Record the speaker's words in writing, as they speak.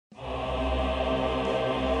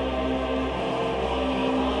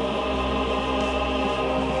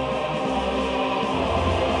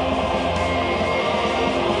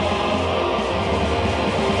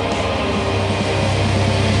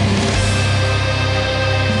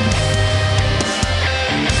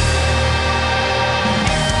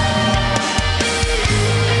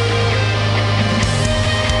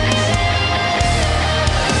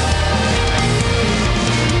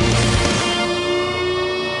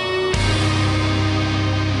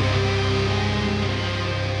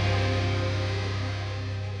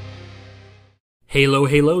Halo,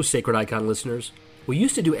 halo, Sacred Icon listeners. We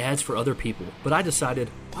used to do ads for other people, but I decided,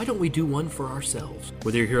 why don't we do one for ourselves?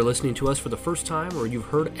 Whether you're here listening to us for the first time or you've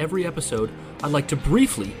heard every episode, I'd like to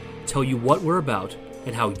briefly tell you what we're about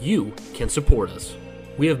and how you can support us.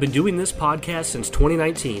 We have been doing this podcast since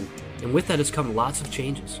 2019, and with that has come lots of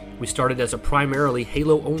changes. We started as a primarily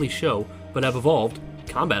Halo-only show, but have evolved,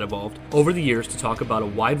 Combat evolved, over the years to talk about a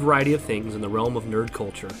wide variety of things in the realm of nerd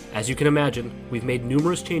culture. As you can imagine, we've made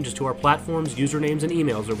numerous changes to our platforms, usernames, and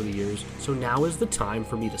emails over the years, so now is the time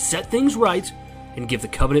for me to set things right and give the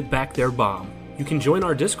Covenant back their bomb. You can join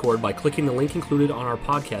our Discord by clicking the link included on our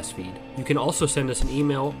podcast feed. You can also send us an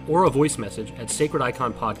email or a voice message at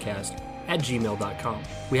sacrediconpodcast@gmail.com.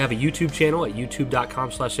 We have a YouTube channel at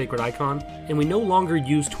youtube.com/sacredicon, and we no longer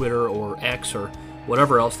use Twitter or X or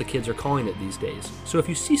whatever else the kids are calling it these days. So if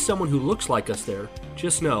you see someone who looks like us there,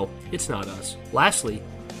 just know it's not us. Lastly,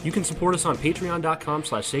 you can support us on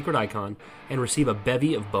patreon.com/sacredicon and receive a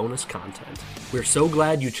bevy of bonus content. We're so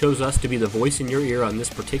glad you chose us to be the voice in your ear on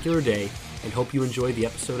this particular day and hope you enjoy the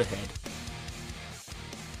episode ahead.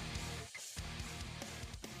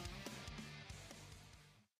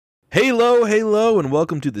 Hello, and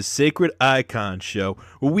welcome to the Sacred Icon Show,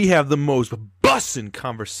 where we have the most bussin'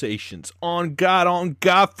 conversations on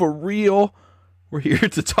God, for real. We're here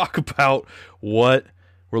to talk about what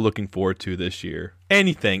we're looking forward to this year.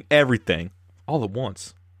 Anything, everything, all at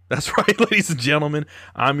once. That's right, ladies and gentlemen.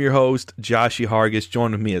 I'm your host, Joshy Hargis.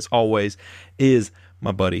 Joined with me, as always, is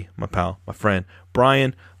my buddy, my pal, my friend,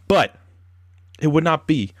 Brian. But it would not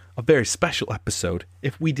be a very special episode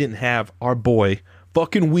if we didn't have our boy,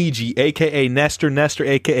 fucking Ouija, a.k.a. Nestor,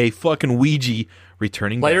 a.k.a. fucking Ouija,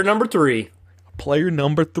 returning Player back. number 3. Player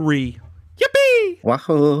number 3. Yippee!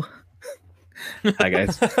 Wahoo! Hi,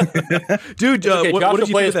 guys. Dude, Okay, what Josh did will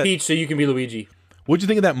you play think as of that? Peach so you can be Luigi. What'd you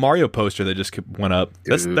think of that Mario poster that just went up?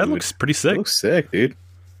 That Dude, looks pretty sick. It looks sick, dude.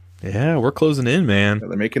 Yeah, we're closing in, man. They're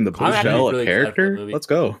making the I'm actually Bushell a really excited for the character. movie. Let's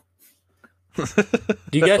go.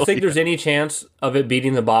 Do you guys think there's any chance of it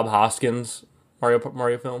beating the Bob Hoskins Mario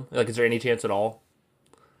film? Like, is there any chance at all?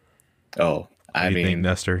 Oh, What do you think,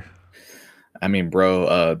 Nestor?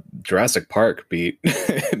 bro, Jurassic Park beat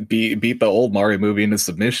beat the old Mario movie into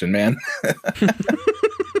submission, man.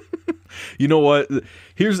 You know what?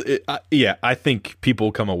 I think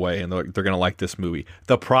people come away and they're going to like this movie.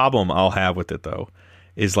 The problem I'll have with it, though,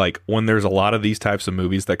 is like when there's a lot of these types of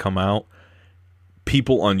movies that come out,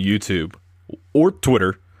 people on YouTube or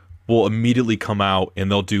Twitter will immediately come out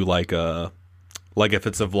and they'll do like if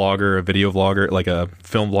it's a vlogger, a video vlogger, like a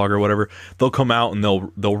film vlogger or whatever, they'll come out and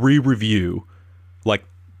they'll re-review like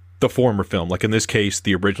the former film, like in this case,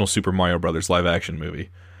 the original Super Mario Brothers live action movie,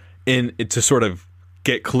 and to sort of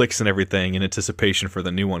get clicks and everything in anticipation for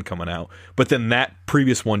the new one coming out. But then that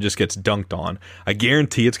previous one just gets dunked on. I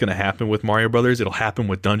guarantee it's going to happen with Mario Brothers. It'll happen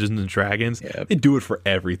with Dungeons and Dragons. Yep. They do it for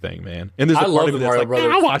everything, man. And there's a I part love of it the that's Mario like,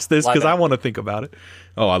 Brothers I'll watch this because live I want to think about it.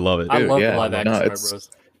 Oh, I love it. I love yeah, the live action no, Mario it's- Bros.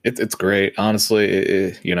 It's great, honestly.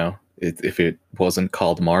 If it wasn't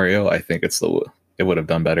called Mario, I think it would have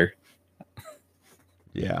done better.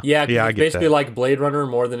 Yeah. Yeah, 'cause I it's get basically that. like Blade Runner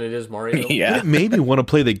more than it is Mario. Yeah, It made me want to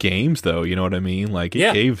play the games, though. You know what I mean? Like, it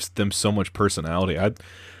Yeah. gave them so much personality.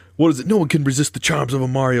 What is it? No one can resist the charms of a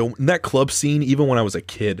Mario. And that club scene, even when I was a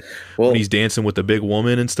kid, Well- when he's dancing with the big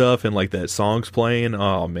woman and stuff, and like that song's playing.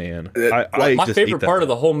 Oh man, I My just favorite part of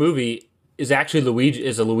the whole movie is actually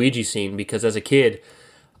a Luigi scene, because as a kid,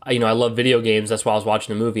 I love video games. That's why I was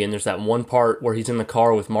watching the movie, and there's that one part where he's in the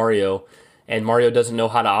car with Mario, and Mario doesn't know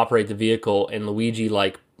how to operate the vehicle, and Luigi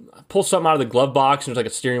like pulls something out of the glove box, and there's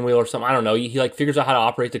like a steering wheel or something. I don't know. He like figures out how to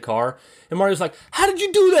operate the car, and Mario's like, "How did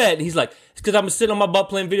you do that?" And he's like, "It's because I've been sitting on my butt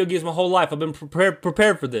playing video games my whole life. I've been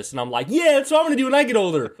prepared for this." And I'm like, "Yeah, that's what I'm gonna do when I get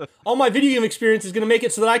older. All my video game experience is gonna make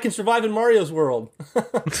it so that I can survive in Mario's world."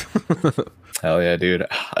 hell yeah, dude.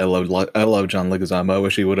 I love John Leguizamo. I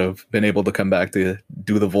wish he would have been able to come back to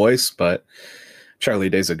do the voice, but Charlie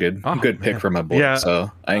Day's a good pick man. for my boy. Yeah.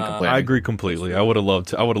 So I ain't complaining. I agree completely. I love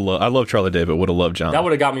Charlie Day, but would have loved John. That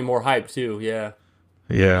would have got me more hyped too. Yeah.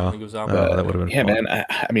 Yeah, Leguizamo. that would have been Yeah, fun.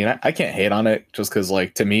 man. I can't hate on it just because,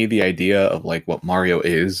 like, to me, the idea of like what Mario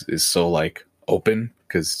is so like open,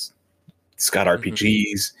 because he's got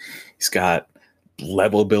RPGs, he's got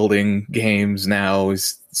level building games now.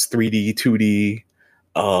 It's 3D, 2D.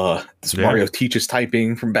 This Yeah. Mario teaches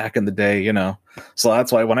typing from back in the day, So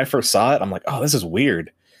that's why when I first saw it, I'm like, oh, this is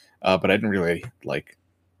weird. But I didn't really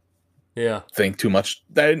Yeah. think too much.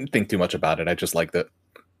 I didn't think too much about it. I just liked it.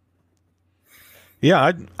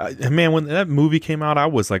 Yeah, man, when that movie came out, I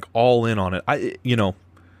was like all in on it. I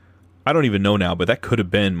don't even know now, but that could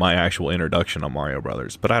have been my actual introduction on Mario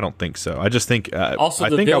Brothers, but I don't think so. I just think Also, I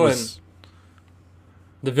the think villain. I was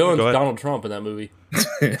The villain's Go ahead. Donald Trump in that movie.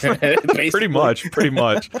 pretty much.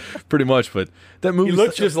 But that movie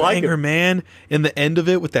looks such just a like banger, him. man. And the end of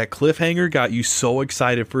it with that cliffhanger got you so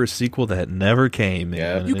excited for a sequel that never came. Man.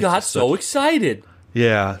 Yeah. And You it's got just so excited.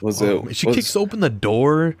 yeah. Was Oh, it- man, she was- kicks open the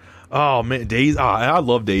door. Oh man, Daisy. Oh, I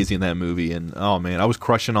love Daisy in that movie, and oh man, I was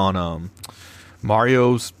crushing on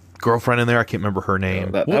Mario's girlfriend in there. I can't remember her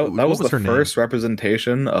name. That What was the her name? first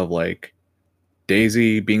representation of like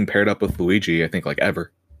Daisy being paired up with Luigi, I think, like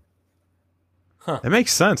ever. That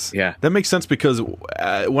makes sense. Yeah. that makes sense because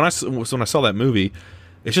when I saw that movie,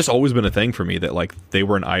 it's just always been a thing for me that like they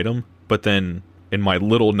were an item, but then in my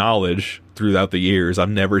little knowledge throughout the years, I've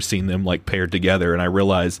never seen them like paired together, and I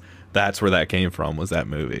realized that's where that came from, was that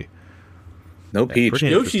movie. No Peach. pretty-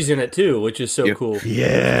 Yoshi's in it too, which is so Yep. cool.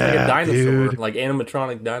 Yeah, Like a dinosaur, dude. like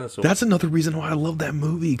animatronic dinosaur. That's another reason why I love that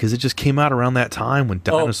movie, because it just came out around that time when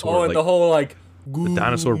dinosaur. and like, the whole like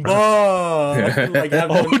dinosaur Goomba, like have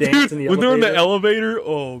them dance in the when they're in the elevator. elevator,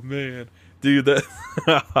 oh man, dude, that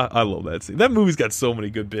I love that scene. That movie's got so many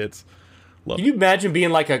good bits. Can you imagine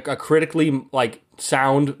being like a critically like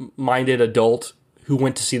sound-minded adult who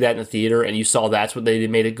went to see that in the theater and you saw that's what they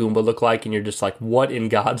made a Goomba look like, and you're just like, what in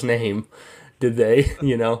God's name did they?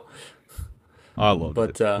 You know. I love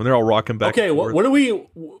But, it when they're all rocking back. Okay, and forth. what are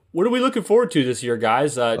we looking forward to this year,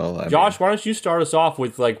 guys? I mean- Josh, why don't you start us off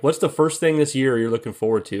with like what's the first thing this year you're looking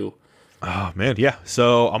forward to? Oh man, yeah.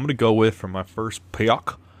 So I'm gonna go with for my first pick,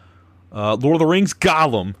 Lord of the Rings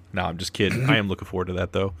Gollum. No, I'm just kidding. I am looking forward to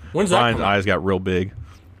that though. When's that Ryan's come out? eyes got real big.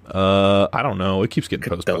 I don't know. It keeps getting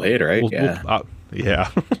postponed. delayed, right? Yeah. Yeah.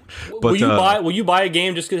 But Will you buy a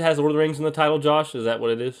game just because it has Lord of the Rings in the title, Josh? Is that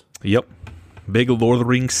what it is? Yep. Big Lord of the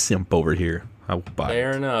Rings simp over here. I will buy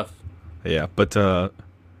Fair it. enough. Yeah, but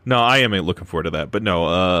no, I am looking forward to that. But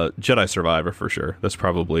no, Jedi Survivor for sure. That's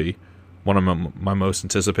probably one of my most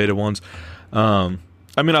anticipated ones. I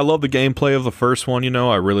mean, I love the gameplay of the first one. You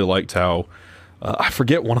know, I really liked how I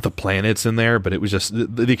forget one of the planets in there, but it was just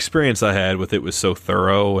the experience I had with it was so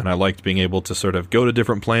thorough, and I liked being able to sort of go to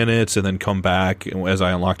different planets and then come back as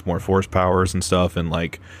I unlocked more force powers and stuff, and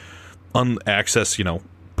like access, you know,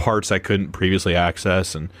 parts I couldn't previously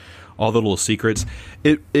access, and all the little secrets.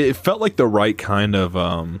 It felt like the right kind of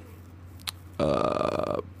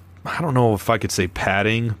I don't know if I could say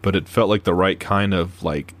padding, but it felt like the right kind of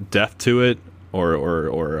like depth to it,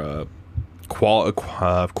 or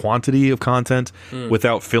quantity of content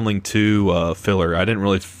without feeling too filler. I didn't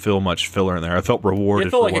really feel much filler in there. I felt rewarded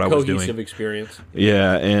It felt for like what a I was cohesive doing. experience.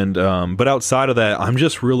 Yeah, and but outside of that, I'm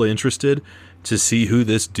just really interested to see who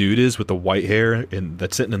this dude is with the white hair and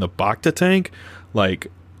that's sitting in the Bacta tank.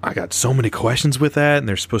 Like, I got so many questions with that, and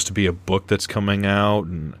there's supposed to be a book that's coming out,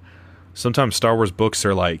 and sometimes Star Wars books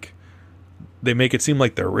are like, they make it seem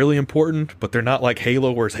like they're really important, but they're not like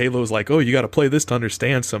Halo, whereas Halo's like, oh, you got to play this to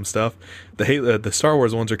understand some stuff. The Star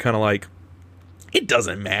Wars ones are kind of like, it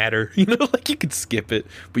doesn't matter, you know, like you could skip it,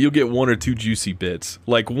 but you'll get one or two juicy bits.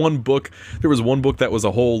 Like one book, there was one book that was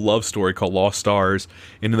a whole love story called Lost Stars,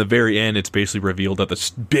 and in the very end, it's basically revealed that this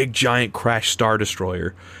big giant crashed Star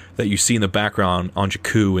Destroyer that you see in the background on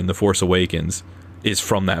Jakku in The Force Awakens is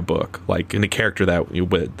from that book. Like, and the character that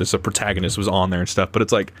there's a protagonist was on there and stuff, but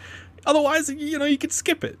it's like, otherwise, you know, you could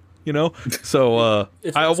skip it, you know. So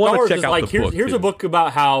I want to check out the book. Here's too. a book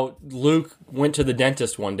about how Luke went to the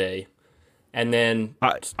dentist one day, and then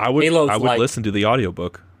I would Halo's like, listen to the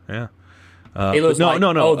audiobook. Yeah. Halo's no, like,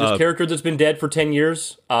 no. Oh, this character that's been dead for 10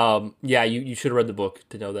 years. Yeah, you should have read the book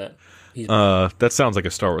to know that. That sounds like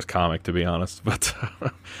a Star Wars comic, to be honest. But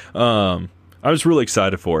I was really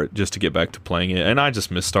excited for it, just to get back to playing it. And I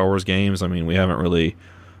just miss Star Wars games. I mean, we haven't really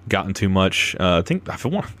gotten too much. I think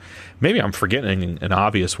maybe I'm forgetting an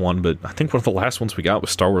obvious one, but I think one of the last ones we got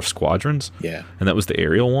was Star Wars Squadrons. Yeah. And that was the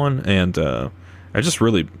aerial one. And I just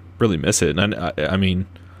really, really miss it. And I mean,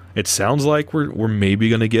 it sounds like we're maybe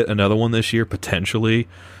going to get another one this year, potentially,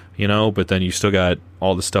 you know, but then you still got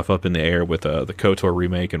all the stuff up in the air with the KOTOR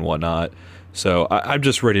remake and whatnot. So I'm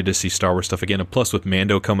just ready to see Star Wars stuff again. And plus with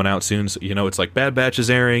Mando coming out soon, so, you know, it's like Bad Batch is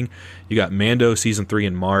airing. You got Mando Season 3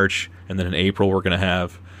 in March. And then in April, we're going to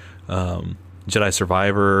have Jedi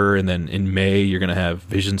Survivor. And then in May, you're going to have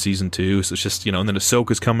Vision Season 2. So it's just, you know, and then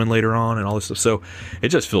Ahsoka's coming later on and all this stuff. So it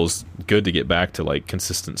just feels good to get back to like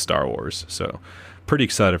consistent Star Wars. So pretty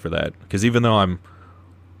excited for that. Because even though I'm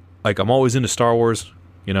always into Star Wars,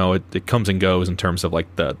 you know, it comes and goes in terms of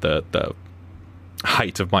like the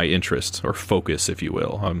height of my interest or focus, if you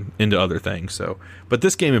will. I'm into other things. So, but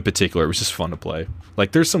this game in particular was just fun to play.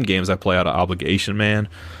 Like, there's some games I play out of obligation, man,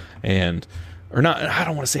 or not. I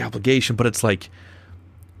don't want to say obligation, but it's like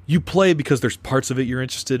you play because there's parts of it you're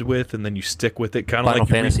interested with, and then you stick with it, kind of Final like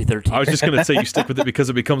Fantasy 13. I was just gonna say you stick with it because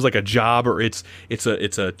it becomes like a job, or it's a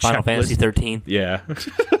Final checklist. Fantasy 13. Yeah,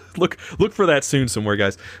 look for that soon somewhere,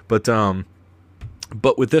 guys.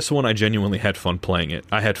 But with this one, I genuinely had fun playing it.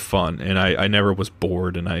 I had fun, and I never was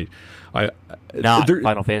bored, and Not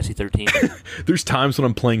Final Fantasy 13. There's times when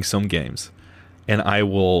I'm playing some games, and I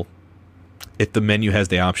will, if the menu has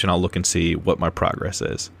the option, I'll look and see what my progress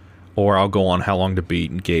is. Or I'll go on how long to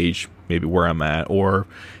beat and gauge maybe where I'm at. Or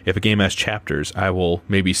if a game has chapters, I will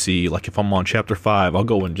maybe see, like if I'm on chapter 5, I'll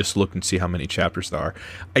go and just look and see how many chapters there are.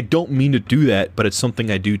 I don't mean to do that, but it's something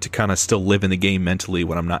I do to kind of still live in the game mentally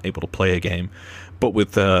when I'm not able to play a game. But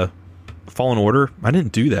with Fallen Order, I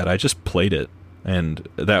didn't do that. I just played it. And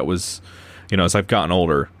that was, as I've gotten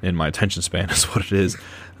older, and my attention span is what it is,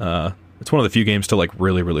 it's one of the few games to like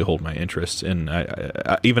really, really hold my interest, and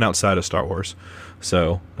I even outside of Star Wars.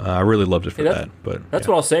 So I really loved it for that. But that's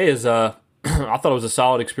what I'll say is I thought it was a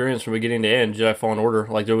solid experience from beginning to end. Jedi Fallen Order,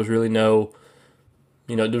 like there was really no,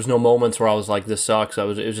 there was no moments where I was like, this sucks. It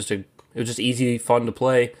was just easy, fun to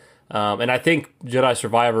play. And I think Jedi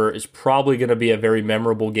Survivor is probably going to be a very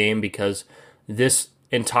memorable game because this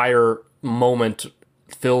entire moment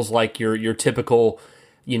feels like your typical,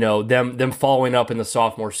 them following up in the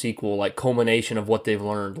sophomore sequel, like culmination of what they've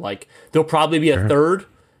learned. Like there'll probably be a third,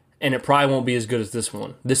 and it probably won't be as good as this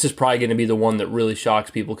one. This is probably going to be the one that really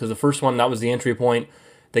shocks people because the first one, that was the entry point.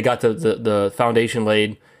 They got the foundation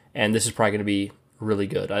laid, and this is probably going to be really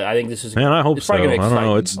good. I think this is. Man, I hope so. I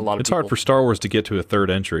don't know. It's hard for Star Wars to get to a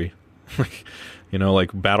third entry.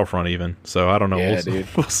 Like Battlefront even. So I don't know. Yeah,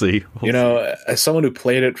 we'll see. As someone who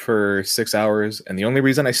played it for 6 hours, and the only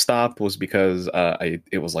reason I stopped was because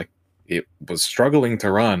it was struggling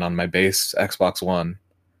to run on my base Xbox One.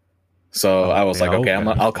 So I was okay.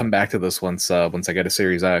 I'll come back to this once I get a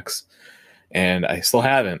Series X, and I still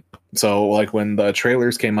haven't. So like when the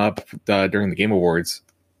trailers came up during the Game Awards,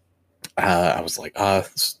 I was like, I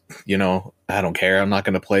don't care. I'm not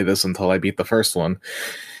going to play this until I beat the first one.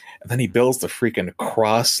 And then he builds the freaking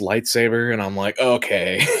cross lightsaber, and I'm like,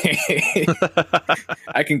 okay.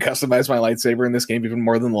 I can customize my lightsaber in this game even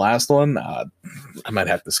more than the last one. I might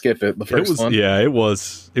have to skip it. The first one. Yeah, it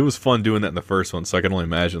was fun doing that in the first one, so I can only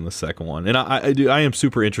imagine the second one. And I am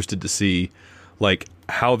super interested to see like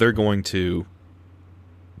how they're going to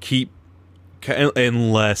keep,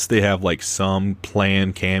 unless they have like some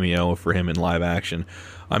planned cameo for him in live action.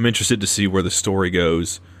 I'm interested to see where the story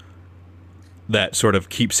goes that sort of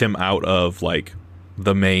keeps him out of like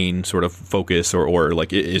the main sort of focus, or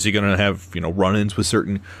like, is he going to have run-ins with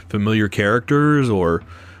certain familiar characters or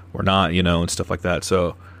not, and stuff like that.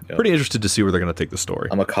 So pretty interested to see where they're going to take the story.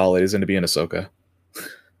 I'm a Macaulay going to be in Ahsoka.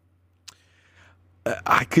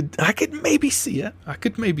 I could maybe see it.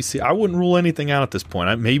 I wouldn't rule anything out at this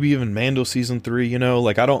point. Maybe even Mando season 3.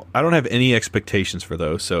 Like I don't have any expectations for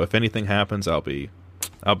those. So if anything happens, I'll be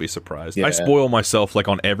surprised. Yeah. I spoil myself like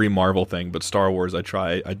on every Marvel thing, but Star Wars I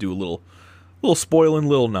do a little spoiling,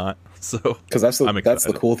 little not. So because that's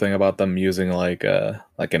the cool thing about them using like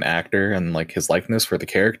an actor and like his likeness for the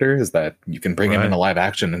character is that you can bring him into live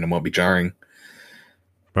action and it won't be jarring.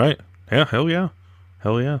 Right? Yeah. Hell yeah.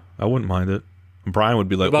 I wouldn't mind it. Brian would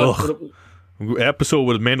be like, "Ugh, episode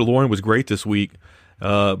with Mandalorian was great this week,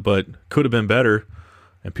 but could have been better."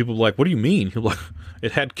 And people were like, "What do you mean?" You're like,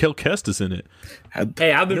 "It had Kel Kestis in it."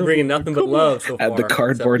 Hey, I've been bringing nothing but love so far. Had the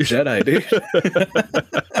cardboard Jedi, dude.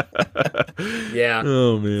 Yeah.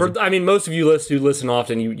 Oh man. Most of you who listen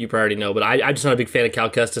often, you probably already know, but I'm just not a big fan of Cal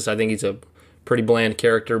Kestis. I think he's a pretty bland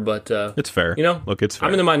character, but it's fair. Look, it's fair.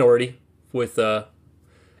 I'm in the minority with.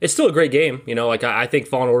 It's still a great game. I think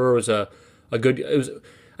Fallen Order was a good. It was.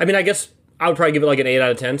 I guess I would probably give it like an 8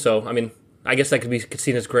 out of 10. So I guess that could be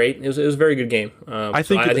seen as great. It was a very good game. I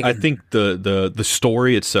think the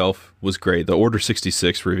story itself was great. The Order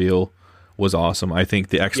 66 reveal was awesome. I think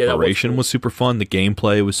the exploration was super fun. The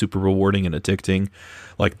gameplay was super rewarding and addicting.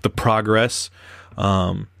 Like the progress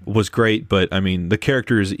was great, but the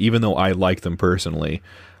characters, even though I like them personally,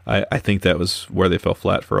 I think that was where they fell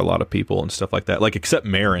flat for a lot of people and stuff like that. Like except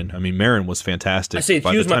Merrin. Merrin was fantastic. I say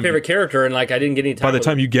she was my favorite character, and like I didn't get any time. By the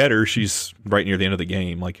time you get her, she's right near the end of the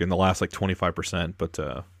game, like in the last like 25%.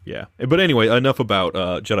 But yeah. But anyway, enough about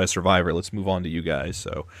Jedi Survivor. Let's move on to you guys.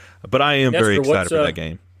 So, but I am very excited for that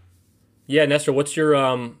game. Yeah, Nestor, what's your?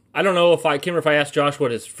 I don't know if I can't remember if I asked Josh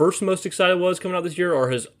what his first most excited was coming out this year, or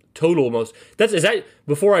his total most. Is that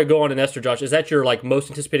before I go on to Nestor, Josh? Is that your like most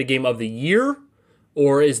anticipated game of the year?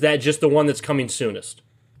 Or is that just the one that's coming soonest?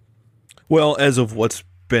 Well, as of what's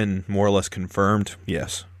been more or less confirmed,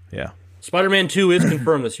 yes. Yeah. Spider-Man 2 is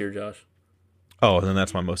confirmed this year, Josh. Oh, then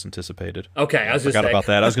that's my most anticipated. Okay, I was Forgot about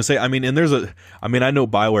that. I was gonna say, I mean, and I know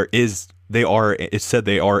BioWare it said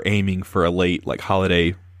they are aiming for a late like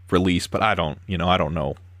holiday release, but I don't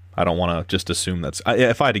know. I don't want to just assume if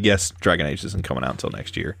I had to guess, Dragon Age isn't coming out until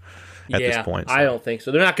next year. At this point, so. I don't think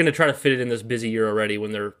so. They're not going to try to fit it in this busy year already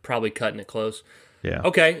when they're probably cutting it close. Yeah.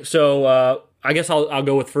 Okay, so I guess I'll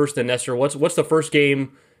go with first then, Nestor. What's the first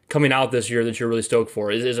game coming out this year that you're really stoked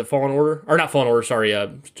for? Is it Fallen Order? Or not Fallen Order, sorry,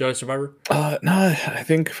 Jedi Survivor? No, I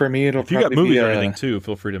think for me it'll if you probably got movies be, or anything too,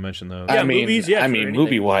 feel free to mention those. Yeah, movies, yeah, I sure, mean, anything.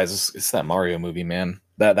 movie-wise, it's that Mario movie, man.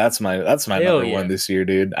 That's my number one this year,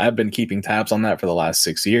 dude. I've been keeping tabs on that for the last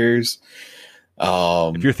 6 years.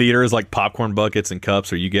 If your theater is like popcorn buckets and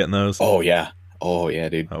cups, are you getting those? Oh yeah,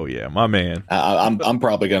 dude. Oh yeah, my man. I'm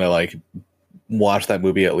probably gonna like watch that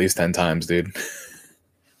movie at least 10 times, dude.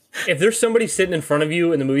 If there's somebody sitting in front of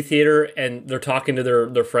you in the movie theater and they're talking to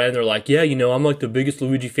their friend, they're like, yeah, I'm like the biggest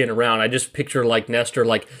Luigi fan around. I just picture like Nestor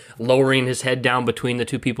like lowering his head down between the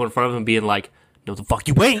two people in front of him, being like, no, the fuck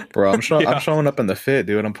you ain't. Bro, I'm showing up in the fit,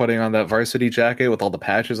 dude. I'm putting on that varsity jacket with all the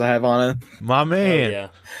patches I have on it. My man. Oh, yeah.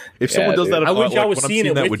 If someone does that, I wish I was when I'm seeing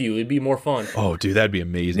it that with you. It'd be more fun. Oh, dude, that'd be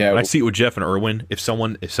amazing. Yeah, when I see it with Jeff and Erwin, if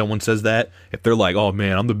someone says that, if they're like, "Oh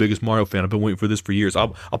man, I'm the biggest Mario fan. I've been waiting for this for years,"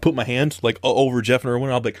 I'll put my hand like over Jeff and Erwin.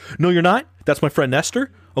 And I'll be like, "No, you're not. That's my friend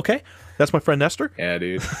Nestor. Okay, that's my friend Nestor." Yeah,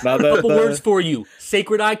 dude. Couple words for you: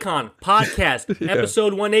 Sacred Icon podcast,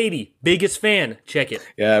 episode 180. Biggest fan. Check it.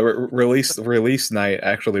 Yeah, release night.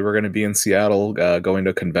 Actually, we're going to be in Seattle, going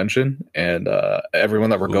to a convention, and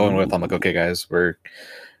everyone that we're going with, I'm like, okay, guys, we're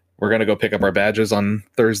gonna go pick up our badges on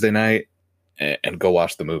Thursday night and go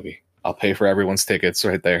watch the movie. I'll pay for everyone's tickets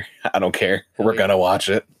right there. I don't care. We're gonna watch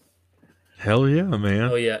it. Hell yeah,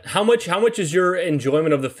 man. Oh yeah. How much is your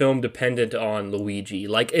enjoyment of the film dependent on Luigi?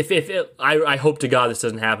 Like if I hope to God this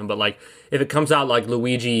doesn't happen, but like if it comes out like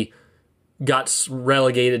Luigi got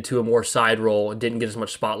relegated to a more side role and didn't get as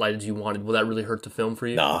much spotlight as you wanted, will that really hurt the film for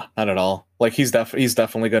you? Nah, not at all. Like he's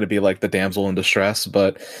definitely going to be like the damsel in distress,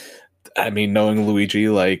 but I mean, knowing Luigi,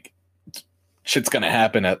 like shit's going to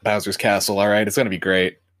happen at Bowser's Castle. All right, it's going to be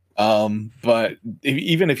great. But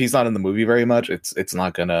even if he's not in the movie very much, it's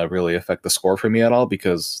not going to really affect the score for me at all,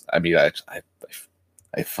 because I mean, I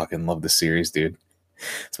fucking love the series, dude.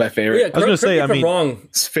 It's my favorite. Yeah, I was going to say, I mean, wrong.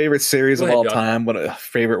 It's favorite series of all time. What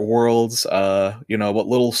favorite worlds? What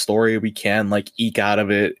little story we can like eke out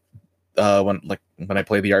of it. When I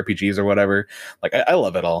play the RPGs or whatever, like I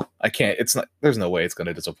love it all. I can't. It's not. There's no way it's going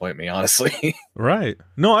to disappoint me, honestly. Right.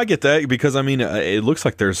 No, I get that, because I mean, it looks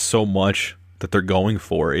like there's so much that they're going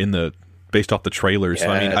for based off the trailers. Yeah,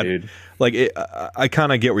 so I mean, I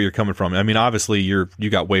kind of get where you're coming from. I mean, obviously you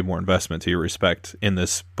got way more investment to your respect in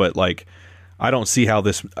this, but like, I don't see how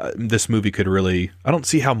this movie could really. I don't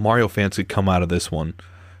see how Mario fans could come out of this one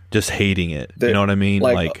just hating it. You know what I mean?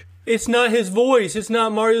 Like it's not his voice. It's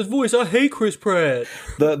not Mario's voice. I hate Chris Pratt.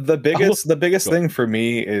 The biggest thing for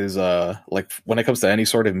me is like when it comes to any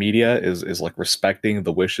sort of media is like respecting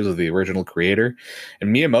the wishes of the original creator,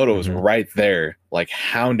 and Miyamoto is right there, like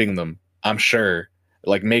hounding them. I'm sure,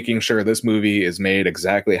 like making sure this movie is made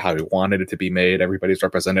exactly how he wanted it to be made. Everybody's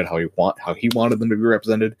represented how he wanted them to be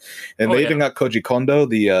represented, and they even got Koji Kondo,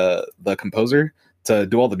 the composer, to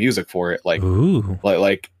do all the music for it. Like,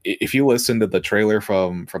 like if you listen to the trailer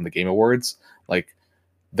from the Game Awards, like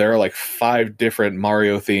there are like 5 different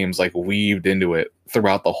Mario themes like weaved into it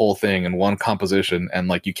throughout the whole thing in one composition, and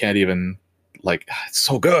like you can't even like, it's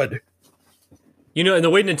so good. And the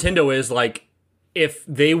way Nintendo is, like, if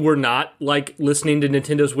they were not like listening to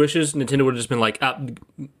Nintendo's wishes, Nintendo would have just been like,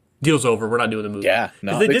 deal's over. We're not doing the movie. Yeah,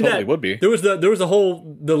 no, they totally that, would be. There was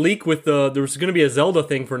the leak with there was going to be a Zelda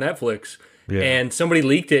thing for Netflix, and somebody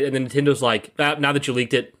leaked it, and then Nintendo's like, now that you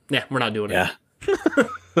leaked it, we're not doing it.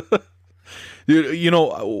 Dude,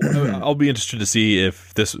 I'll be interested to see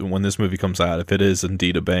if when this movie comes out, if it is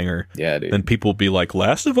indeed a banger. Yeah, dude. Then people will be like,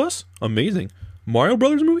 Last of Us, amazing. Mario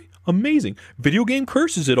Brothers movie, amazing. Video game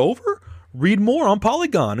curse, is it over? Read more on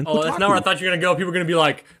Polygon. And that's not where I thought you were going to go. People are going to be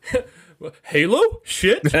like, Halo?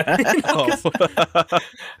 Shit?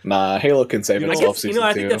 Nah, Halo can save itself.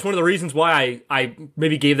 I think that's one of the reasons why I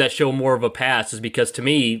maybe gave that show more of a pass, is because to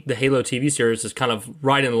me, the Halo TV series is kind of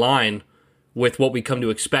right in line with what we come to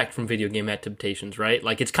expect from video game adaptations, right?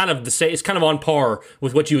 Like it's kind of it's kind of on par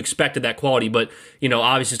with what you expected, that quality, but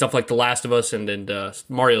obviously stuff like The Last of Us and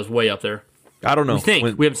Mario's way up there. I don't know.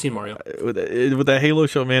 We haven't seen Mario. With that Halo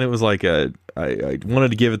show, man, it was like I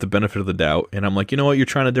wanted to give it the benefit of the doubt, and I'm like, you know what? You're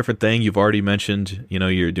trying a different thing. You've already mentioned,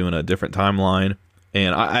 you're doing a different timeline,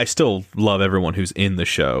 and I still love everyone who's in the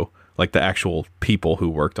show, like the actual people who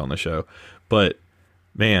worked on the show. But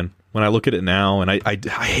man, when I look at it now, and I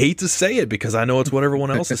hate to say it because I know it's what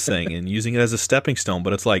everyone else is saying and using it as a stepping stone,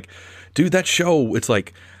 but it's like, dude, that show, it's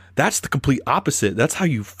like, that's the complete opposite. That's how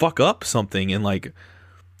you fuck up something. And like,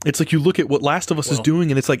 it's like you look at what Last of Us is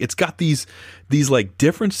doing, and it's like it's got these like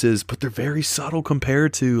differences, but they're very subtle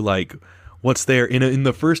compared to like what's there in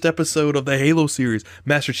the first episode of the Halo series.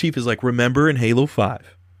 Master Chief is like, remember in Halo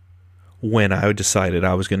 5 when I decided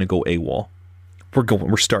I was going to go AWOL?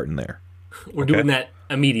 We're starting there. We're doing that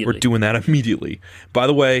immediately. We're doing that immediately. By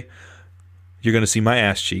the way, you're going to see my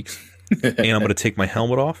ass cheeks, and I'm going to take my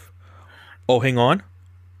helmet off. Oh, hang on,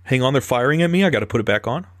 they're firing at me. I got to put it back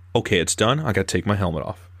on. Okay, it's done. I got to take my helmet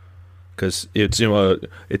off. Because it's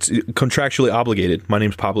it's contractually obligated. My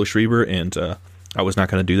name's Pablo Schreiber, and I was not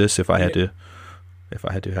going to do this if I had to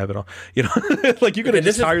have it on. You know, like you could have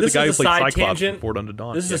just hired the guy who played Cyclops from Ford Unto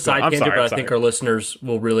Dawn. This is a side tangent, but I think our listeners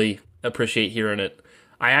will really appreciate hearing it.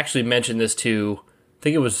 I actually mentioned this to, I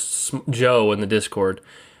think it was Joe in the Discord.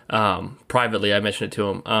 Privately, I mentioned it to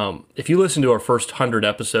him. If you listen to our first 100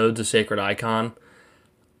 episodes of Sacred Icon,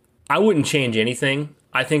 I wouldn't change anything.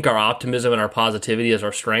 I think our optimism and our positivity is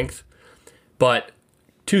our strength. But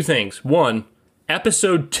two things. One,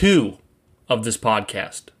 episode 2 of this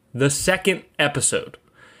podcast, the second episode,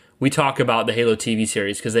 we talk about the Halo TV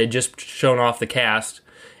series because they just shown off the cast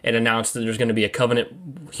and announced that there's going to be a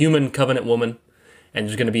human Covenant woman, and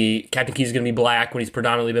there's going to be Captain Key's going to be black when he's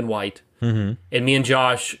predominantly been white. Mm-hmm. And me and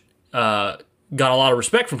Josh got a lot of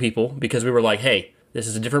respect from people because we were like, hey, this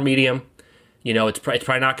is a different medium. You know, it's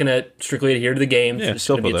probably not going to strictly adhere to the games. Yeah, it's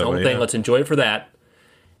going to be its own thing. Yeah. Let's enjoy it for that.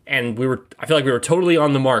 And I feel like we were totally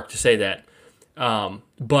on the mark to say that.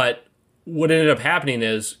 But what ended up happening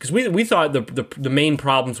is, because we thought the main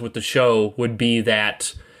problems with the show would be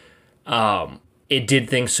that it did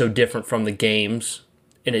things so different from the games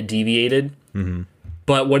and it deviated. Mm-hmm.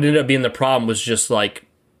 But what ended up being the problem was just like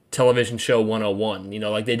television show 101. You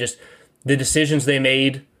know, like the decisions they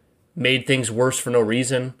made things worse for no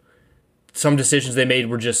reason. Some decisions they made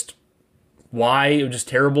were just why? It was just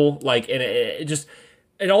terrible. Like, and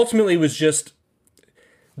it ultimately was just,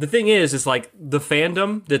 the thing is like the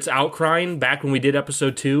fandom that's outcrying back when we did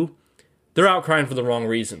episode 2, they're outcrying for the wrong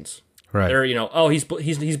reasons. Right. They're, you know, oh, he's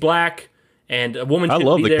black and a woman shouldn't be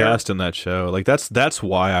there. I love the cast in that show. Like that's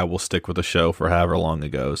why I will stick with the show for however long it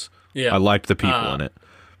goes. Yeah. I liked the people in it.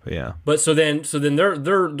 But yeah. But so then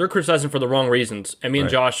they're criticizing for the wrong reasons. And me and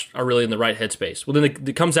Josh are really in the right headspace. Well, then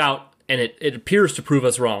it comes out and it appears to prove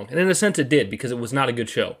us wrong. And in a sense it did, because it was not a good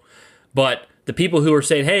show. But the people who are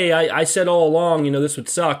saying, hey, I said all along, you know, this would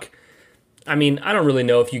suck. I mean, I don't really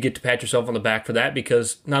know if you get to pat yourself on the back for that,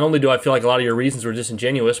 because not only do I feel like a lot of your reasons were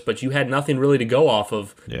disingenuous, but you had nothing really to go off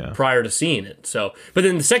of prior to seeing it. So, but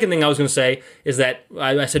then the second thing I was going to say is that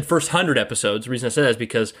I said first 100 episodes. The reason I said that is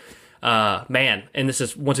because, man, and this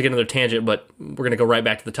is once again another tangent, but we're going to go right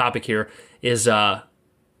back to the topic here, is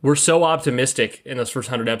we're so optimistic in those first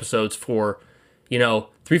 100 episodes for, you know,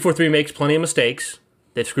 343 makes plenty of mistakes.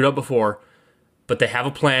 They've screwed up before, but they have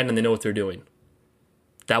a plan and they know what they're doing.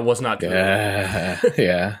 That was not true.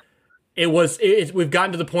 Yeah. We've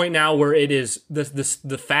gotten to the point now where it is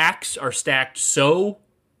the facts are stacked so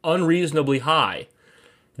unreasonably high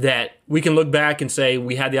that we can look back and say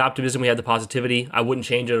we had the optimism, we had the positivity. I wouldn't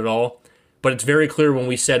change it at all. But it's very clear when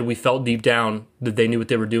we said we felt deep down that they knew what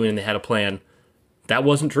they were doing and they had a plan. That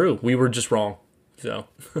wasn't true. We were just wrong. So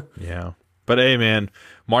yeah. But hey, man,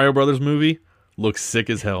 Mario Brothers movie looks sick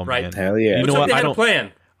as hell, right. man. Hell yeah. You know what? They had a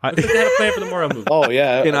plan. They had a plan for the Mario movie. Oh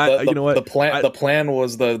yeah, and you know what? The plan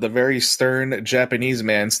was the very stern Japanese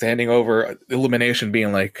man standing over Illumination,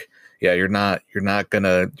 being like, "Yeah, you're not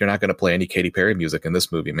gonna play any Katy Perry music in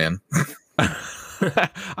this movie, man."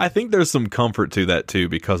 I think there's some comfort to that too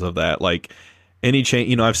because of that. Like any change,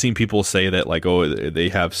 you know, I've seen people say that like, oh, they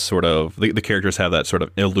have sort of the characters have that sort of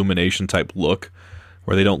Illumination type look,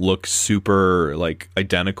 where they don't look super like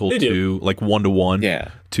identical to like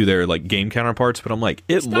 1-to-1 to their like game counterparts, but I'm like,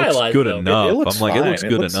 it looks good enough. It looks I'm like, fine. it looks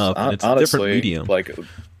good enough. And it's honestly, a different medium. Like,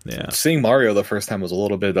 seeing Mario the first time was a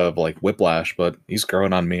little bit of like whiplash, but he's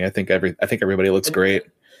growing on me. I think everybody looks great.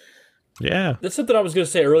 Yeah, that's something I was going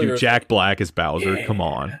to say earlier. Dude, Jack Black is Bowser. Yeah. Come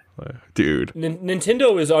on, dude.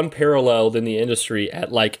 Nintendo is unparalleled in the industry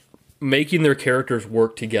at like making their characters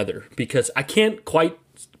work together, because I can't quite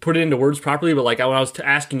put it into words properly, but like when I was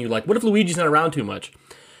asking you, like, what if Luigi's not around too much?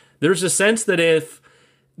 There's a sense that if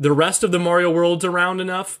the rest of the Mario world's around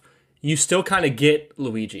enough, you still kind of get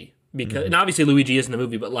Luigi, because and obviously Luigi is in the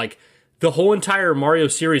movie, but like the whole entire Mario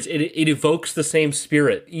series, it evokes the same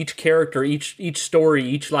spirit. Each character, each story,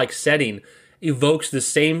 each like setting evokes the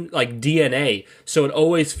same like DNA. So it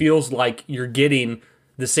always feels like you're getting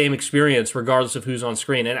the same experience regardless of who's on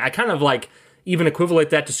screen. And I kind of like even equivalent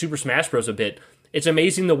that to Super Smash Bros. A bit. It's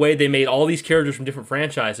amazing the way they made all these characters from different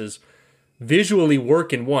franchises visually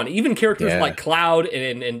work in one. Even characters like Cloud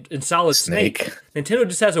and Solid Snake. Nintendo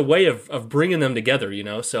just has a way of bringing them together, you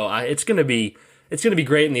know? So it's going to be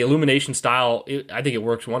great, and the Illumination style, I think it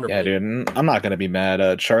works wonderfully. Yeah, dude, I'm not going to be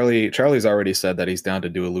mad. Charlie's already said that he's down to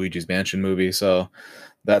do a Luigi's Mansion movie, so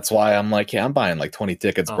that's why I'm like, yeah, I'm buying like 20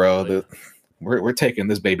 tickets, bro. Yeah. We're taking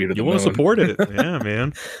this baby to the moon. You want to support it, yeah,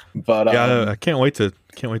 man. But I can't wait to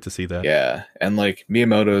see that. Yeah, and like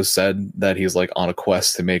Miyamoto said that he's like on a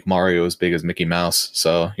quest to make Mario as big as Mickey Mouse.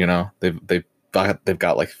 So you know they've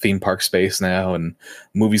got like theme park space now and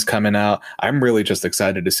movies coming out. I'm really just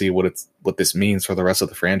excited to see what this means for the rest of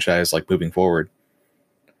the franchise, like moving forward.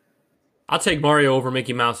 I'll take Mario over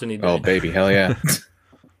Mickey Mouse any day. Oh baby, hell yeah!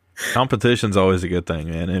 Competition's always a good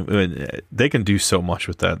thing, man. And they can do so much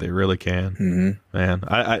with that. They really can, man.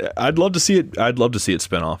 I'd love to see it. I'd love to see it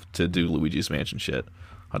spin off to do Luigi's Mansion shit.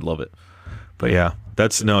 I'd love it. But yeah,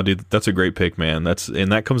 that's a great pick, man.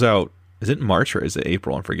 That comes out. Is it March or is it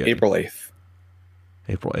April? I'm forgetting. April 8th.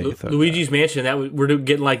 April 8th. Luigi's Mansion. We're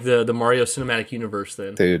getting like the Mario Cinematic Universe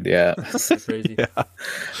then. Dude, yeah. That's crazy. Yeah.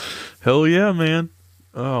 Hell yeah, man.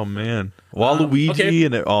 Oh man. Waluigi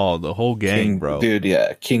and the whole gang, bro. Dude,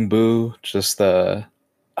 yeah. King Boo. Just I'm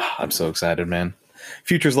so excited, man.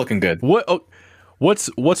 Future's looking good.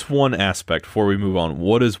 What's one aspect before we move on?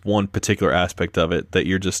 What is one particular aspect of it that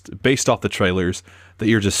you're just based off the trailers that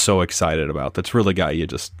you're just so excited about? That's really got you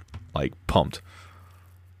just like pumped.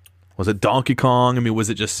 Was it Donkey Kong? I mean, was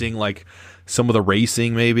it just seeing like some of the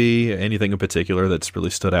racing, maybe anything in particular that's really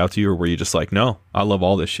stood out to you, or were you just like, no, I love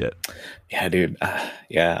all this shit? Yeah, dude.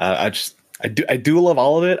 I do love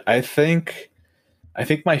all of it. I think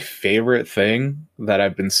my favorite thing that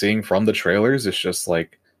I've been seeing from the trailers is just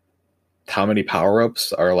like how many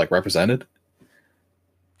power-ups are like represented.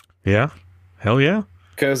 Yeah. Hell yeah.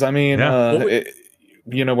 Because I mean,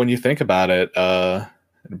 when you think about it,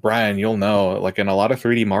 Brian, you'll know, like in a lot of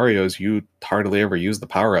 3D Marios, you hardly ever use the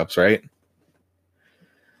power-ups, right?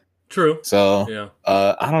 True. So, yeah.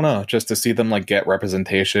 I don't know, just to see them like get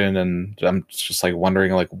representation, and I'm just like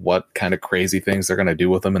wondering like what kind of crazy things they're gonna do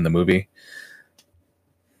with them in the movie.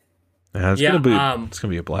 Yeah, it's gonna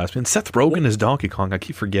be a blast. And Seth Rogen is Donkey Kong. I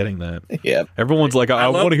keep forgetting that. Yeah, everyone's like, I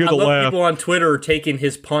want to hear the laugh. People on Twitter taking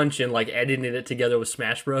his punch and like editing it together with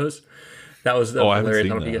Smash Bros. That was I hilarious.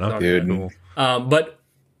 haven't seen that. Dude. Cool. But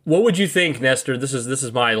what would you think, Nestor? This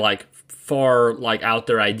is my like far like out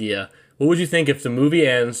there idea. What would you think if the movie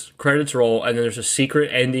ends, credits roll, and then there's a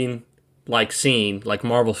secret ending like scene, like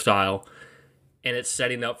Marvel style, and it's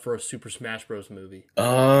setting up for a Super Smash Bros. Movie?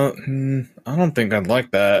 I don't think I'd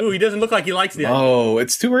like that. Ooh, he doesn't look like he likes the idea. Oh,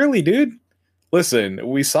 it's too early, dude. Listen,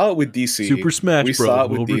 we saw it with DC. Super Smash Bros. We saw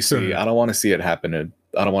it with DC. Return. I don't want to see it happen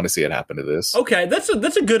to this. Okay, that's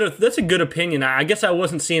a good opinion. I guess I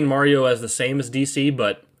wasn't seeing Mario as the same as DC,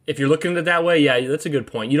 but if you're looking at it that way, yeah, that's a good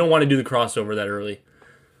point. You don't want to do the crossover that early.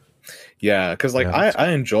 Yeah, because like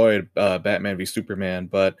I enjoyed Batman v Superman,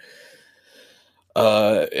 but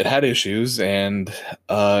it had issues, and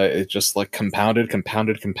it just like compounded,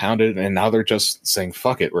 and now they're just saying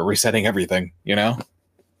fuck it, we're resetting everything, you know.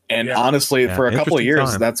 And honestly, for a couple of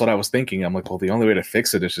years, that's what I was thinking. I'm like, well, the only way to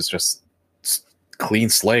fix it is just clean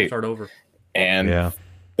slate, start over, and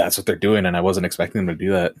that's what they're doing. And I wasn't expecting them to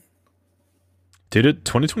do that. Dude,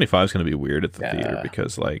 2025 is going to be weird at the theater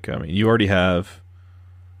because, like, I mean, you already have.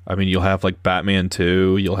 I mean, you'll have like Batman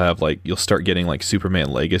 2, you'll start getting like Superman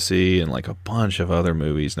Legacy and like a bunch of other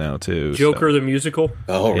movies now too. Joker the musical.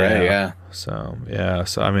 Oh right, yeah. So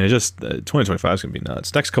I mean, it just 2025 is gonna be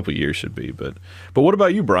nuts. Next couple of years should be, but what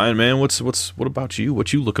about you, Brian? Man, what about you?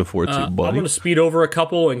 What you looking forward to, buddy? I'm gonna speed over a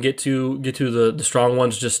couple and get to the strong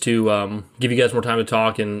ones just to give you guys more time to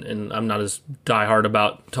talk. And I'm not as diehard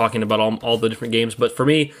about talking about all the different games, but for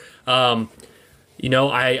me. You know,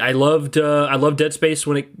 I loved Dead Space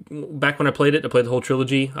back when I played it. I played the whole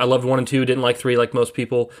trilogy. I loved 1 and 2. Didn't like 3 like most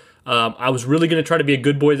people. I was really going to try to be a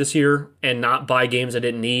good boy this year and not buy games I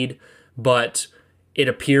didn't need. But it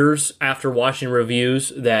appears after watching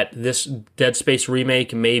reviews that this Dead Space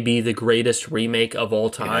remake may be the greatest remake of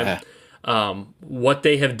all time. Yeah. What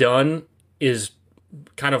they have done is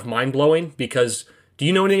kind of mind blowing because do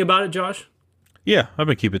you know anything about it, Josh? Yeah, I've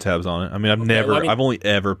been keeping tabs on it. I mean, I've only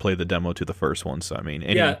ever played the demo to the first one, so I mean,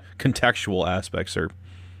 any contextual aspects are,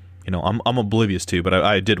 you know, I'm oblivious to, but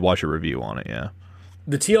I did watch a review on it. Yeah,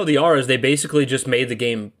 the TLDR is they basically just made the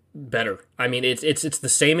game better. I mean, it's the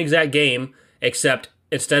same exact game, except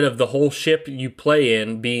instead of the whole ship you play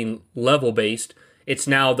in being level based, It's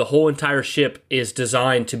now the whole entire ship is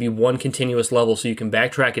designed to be one continuous level, so you can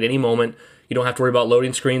backtrack at any moment. You don't have to worry about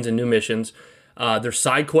loading screens and new missions. There's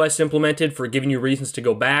side quests implemented for giving you reasons to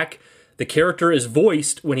go back. The character is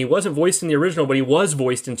voiced when he wasn't voiced in the original, but he was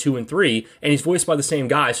voiced in 2 and 3, and he's voiced by the same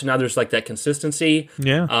guy. So now there's like that consistency.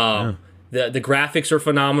 Yeah. The graphics are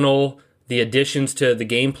phenomenal. The additions to the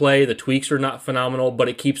gameplay, the tweaks are not phenomenal, but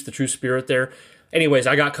it keeps the true spirit there. Anyways,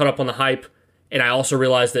 I got caught up on the hype, and I also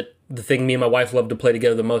realized that the thing me and my wife love to play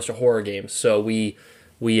together the most are horror games. So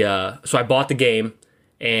so I bought the game,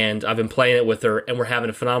 and I've been playing it with her, and we're having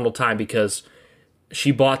a phenomenal time because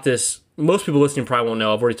she bought this. Most people listening probably won't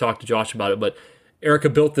know. I've already talked to Josh about it, but Erica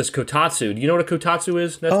built this kotatsu. Do you know what a kotatsu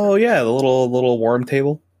is, Nestor? Oh yeah, the little worm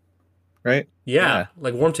table, right? Yeah,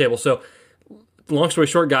 like worm table. So, long story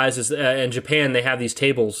short, guys, is in Japan they have these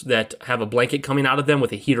tables that have a blanket coming out of them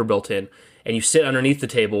with a heater built in, and you sit underneath the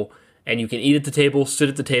table, and you can eat at the table, sit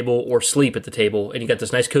at the table, or sleep at the table, and you got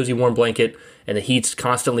this nice cozy warm blanket, and the heat's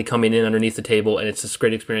constantly coming in underneath the table, and it's this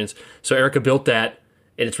great experience. So Erica built that,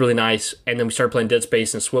 and it's really nice, and then we started playing Dead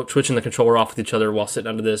Space and switching the controller off with each other while sitting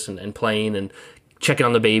under this and playing and checking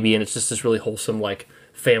on the baby, and it's just this really wholesome, like,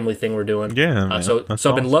 family thing we're doing. Yeah, man, so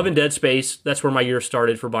I've been loving Dead Space. That's where my year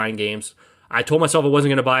started for buying games. I told myself I wasn't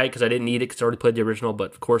going to buy it because I didn't need it because I already played the original,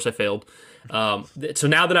 but of course I failed. So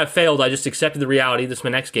now that I've failed, I just accepted the reality. This is my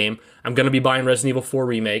next game. I'm going to be buying Resident Evil 4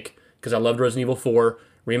 Remake because I loved Resident Evil 4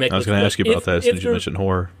 Remake. I was going to ask you about that as soon as you mentioned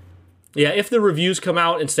horror. Yeah, if the reviews come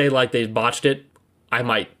out and say like they botched it, I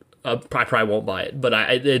might. I probably won't buy it, but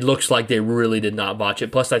it looks like they really did not botch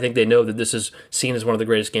it. Plus, I think they know that this is seen as one of the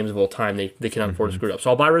greatest games of all time. They cannot afford to screw it up. So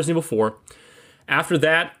I'll buy Resident Evil 4. After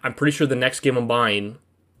that, I'm pretty sure the next game I'm buying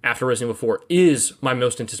after Resident Evil 4 is my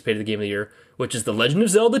most anticipated game of the year, which is The Legend of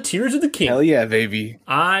Zelda Tears of the Kingdom. Hell yeah, baby.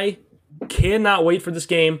 I cannot wait for this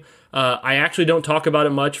game. I actually don't talk about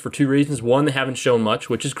it much for 2 reasons. One, they haven't shown much,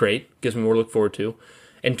 which is great. Gives me more to look forward to.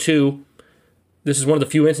 And 2, this is one of the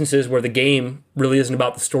few instances where the game really isn't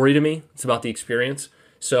about the story to me. It's about the experience.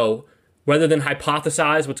 So rather than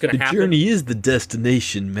hypothesize what's going to happen... The journey is the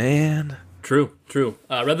destination, man. True.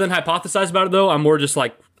 Rather than hypothesize about it, though, I'm more just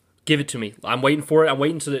like, give it to me. I'm waiting for it. I'm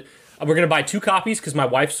waiting so that... We're going to buy 2 copies because my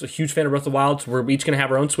wife's a huge fan of Breath of the Wild, so we're each going to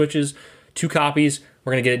have our own Switches. 2 copies.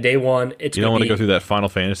 We're going to get it day 1. You don't want to go through that Final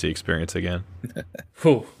Fantasy experience again.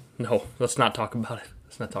 Whew, no, let's not talk about it.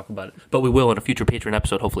 But we will in a future Patreon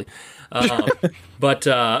episode, hopefully. But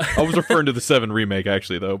I was referring to the 7 remake,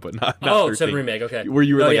 actually, though, but not 7 remake, okay. Where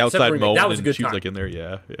you were outside mowing that was a good and she was time. like in there,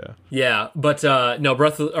 yeah. Yeah, but no,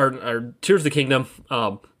 or Tears of the Kingdom,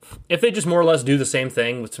 if they just more or less do the same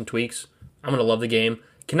thing with some tweaks, I'm going to love the game.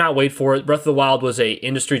 Cannot wait for it. Breath of the Wild was a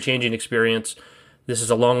industry-changing experience. This is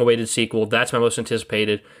a long-awaited sequel. That's my most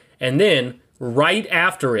anticipated. And then, right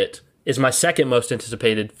after it, is my second most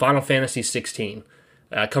anticipated, Final Fantasy 16.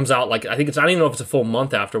 Comes out I don't even know if it's a full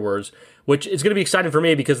month afterwards, which is going to be exciting for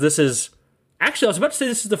me because this is, actually I was about to say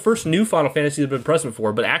this is the first new Final Fantasy I've been present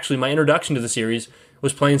for, but actually my introduction to the series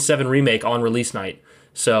was playing 7 Remake on release night.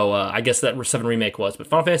 So I guess that 7 Remake was. But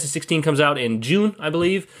Final Fantasy 16 comes out in June, I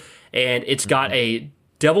believe, and it's got a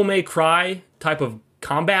Devil May Cry type of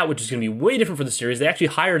combat, which is going to be way different for the series. They actually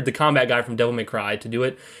hired the combat guy from Devil May Cry to do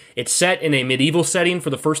it. It's set in a medieval setting for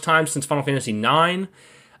the first time since Final Fantasy 9.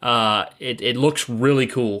 It looks really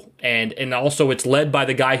cool, and also it's led by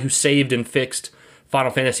the guy who saved and fixed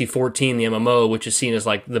Final Fantasy 14, the MMO, which is seen as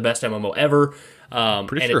like the best MMO ever. Pretty and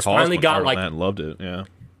sure it's finally got like that loved it.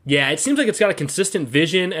 Yeah, it seems like it's got a consistent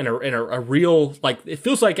vision and a real, like, it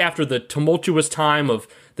feels like after the tumultuous time of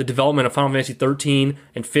the development of Final Fantasy 13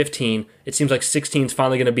 and 15, it seems like 16 is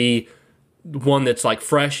finally going to be one that's like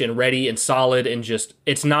fresh and ready and solid and just,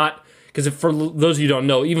 it's not. Because for those of you who don't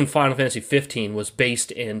know, even Final Fantasy 15 was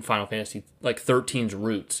based in Final Fantasy like 13's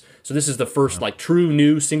roots. So this is the first like true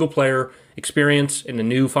new single player experience in the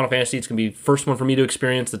new Final Fantasy. It's gonna be the first one for me to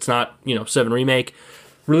experience that's not 7 Remake.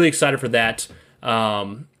 Really excited for that.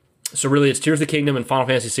 So really, it's Tears of the Kingdom and Final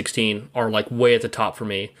Fantasy 16 are like way at the top for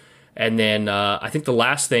me. And then I think the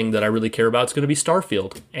last thing that I really care about is going to be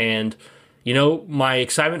Starfield. And my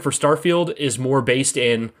excitement for Starfield is more based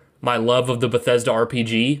in my love of the Bethesda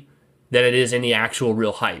RPG than it is any actual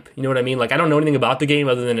real hype. You know what I mean? Like, I don't know anything about the game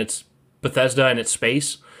other than it's Bethesda and it's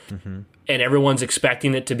space. Mm-hmm. And everyone's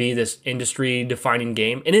expecting it to be this industry-defining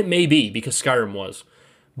game. And it may be, because Skyrim was.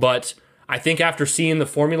 But I think after seeing the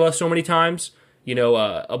formula so many times,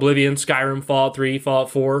 Oblivion, Skyrim, Fallout 3, Fallout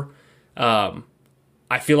 4,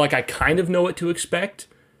 I feel like I kind of know what to expect.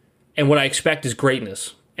 And what I expect is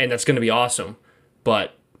greatness. And that's going to be awesome.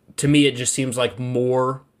 But to me, it just seems like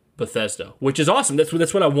more Bethesda, which is awesome.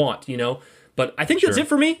 That's what I want, But I think that's it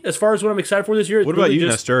for me as far as what I'm excited for this year. What about you,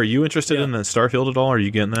 Nestor? Are you interested in the Starfield at all? Are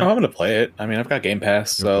you getting that? Oh, I'm gonna play it. I mean, I've got Game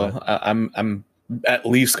Pass, so I'm at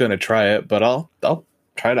least gonna try it. But I'll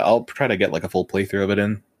try to get like a full playthrough of it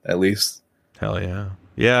in at least. Hell yeah.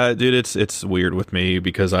 Yeah, dude, it's weird with me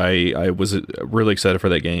because I was really excited for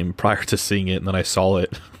that game prior to seeing it, and then I saw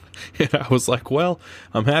it, and I was like, well,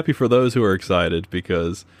 I'm happy for those who are excited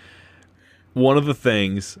because one of the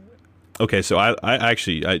things. Okay, so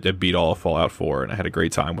I beat all of Fallout 4, and I had a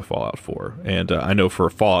great time with Fallout 4, and I know for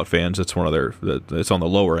Fallout fans, it's one of it's on the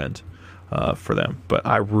lower end for them, but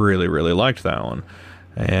I really really liked that one,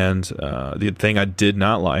 and the thing I did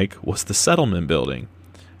not like was the settlement building.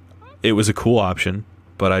 It was a cool option,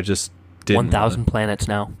 but I just didn't. 1,000 planets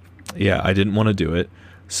now. Yeah, I didn't want to do it,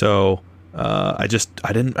 so I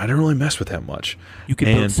didn't really mess with that much. You can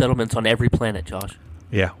build settlements on every planet, Josh.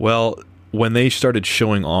 Yeah, well, when they started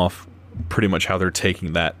showing off pretty much how they're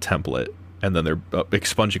taking that template and then they're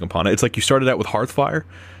expunging upon it, it's like you started out with Hearthfire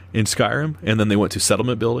in Skyrim, and then they went to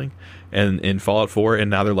settlement building and in Fallout 4, and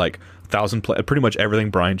now they're like 1,000 pretty much everything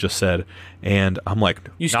Brian just said, and I'm like,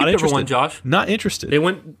 you skipped everyone, Josh. Not interested. They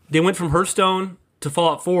went from Hearthstone to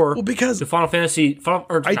Fallout 4. Well, because to Final Fantasy.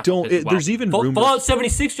 There's even rumors. Fallout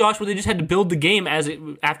 76, Josh, where they just had to build the game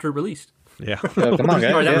after it released. Yeah. Come on,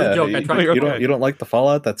 guys. Sorry, that was a joke. You don't like the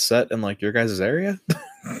Fallout that's set in like your guys' area?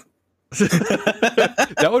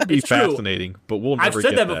 That would be fascinating, but we'll never I've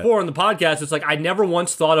said that before on the podcast. It's like I never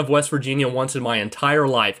once thought of West Virginia once in my entire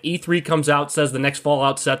life. E3 comes out, says the next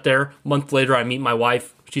Fallout set there. A month later, I meet my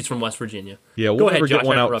wife. She's from West Virginia. Yeah, we'll never get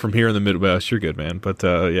one out from here in the Midwest. You're good, man. But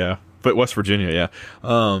yeah, but West Virginia, yeah.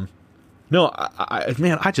 No, I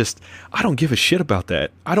don't give a shit about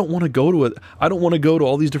that. I don't want to go to I don't want to go to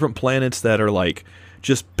all these different planets that are like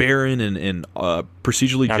just barren and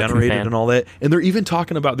procedurally generated and all that. And they're even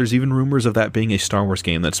talking about, there's even rumors of that being a Star Wars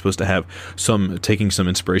game that's supposed to have taking some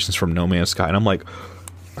inspirations from No Man's Sky. And I'm like,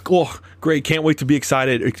 oh, great. Can't wait to be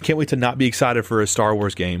excited. Can't wait to not be excited for a Star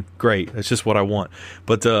Wars game. Great. That's just what I want.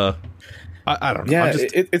 But I don't know.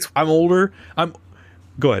 Yeah, I'm older.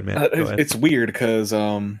 Go ahead, man. Go ahead. It's weird because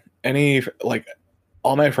all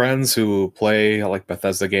my friends who play like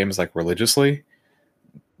Bethesda games like religiously,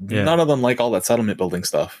 none of them like all that settlement building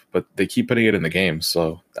stuff, but they keep putting it in the game.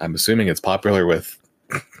 So I'm assuming it's popular with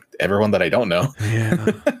everyone that I don't know.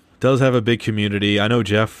 Yeah, does have a big community. I know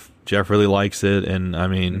Jeff really likes it, and I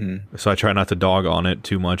mean, so I try not to dog on it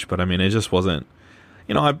too much. But I mean, it just wasn't.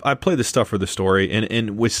 You know, I play this stuff for the story,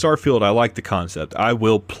 and with Starfield, I like the concept. I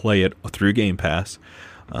will play it through Game Pass.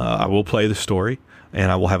 I will play the story,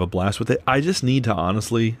 and I will have a blast with it. I just need to,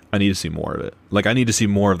 honestly, I need to see more of it. Like, I need to see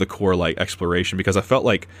more of the core, like, exploration, because I felt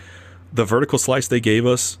like the vertical slice they gave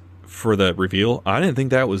us for the reveal, I didn't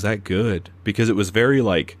think that was that good, because it was very,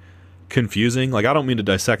 like, confusing. Like, I don't mean to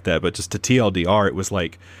dissect that, but just to TLDR, it was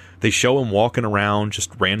like, they show him walking around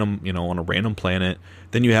just random, you know, on a random planet.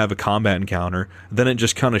 Then you have a combat encounter. Then it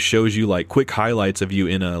just kind of shows you, like, quick highlights of you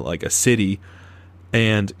in a city,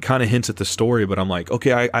 and kind of hints at the story. But I'm like,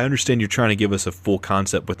 okay, I understand you're trying to give us a full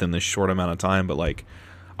concept within this short amount of time, but like,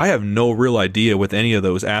 I have no real idea with any of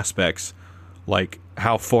those aspects, like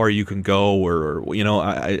how far you can go, or you know,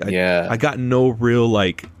 I got no real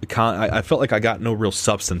like, I felt like I got no real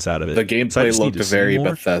substance out of it. The gameplay looked very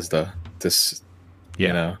Bethesda.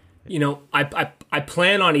 You know, I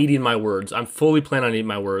plan on eating my words. I'm fully planning on eating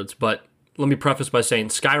my words, but let me preface by saying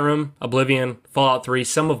Skyrim, Oblivion, Fallout 3,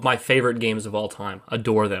 some of my favorite games of all time.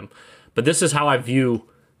 Adore them. But this is how I view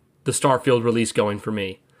the Starfield release going for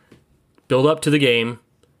me. Build up to the game.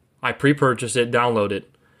 I pre-purchase it, download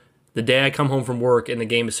it. The day I come home from work and the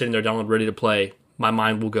game is sitting there downloaded, ready to play, my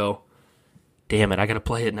mind will go, damn it, I got to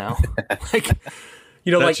play it now. Like,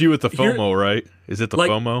 you know, that's like you with the FOMO, right? Is it the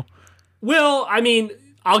FOMO? Well, I mean,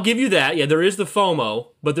 I'll give you that. Yeah, there is the FOMO,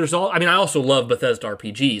 but there's all. I mean, I also love Bethesda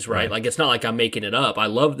RPGs, right? Like, it's not like I'm making it up. I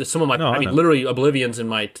love some of my. I mean, literally, Oblivion's in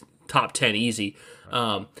my top 10 easy.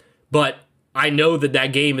 But I know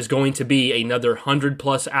that game is going to be another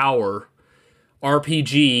 100+ hour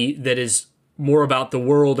RPG that is more about the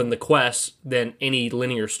world and the quests than any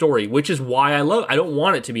linear story, which is why I don't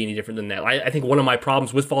want it to be any different than that. I think one of my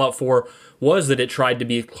problems with Fallout 4 was that it tried to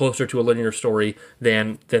be closer to a linear story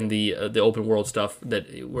than the open world stuff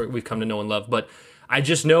that we've come to know and love. But I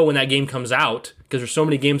just know when that game comes out, because there's so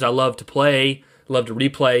many games I love to play, love to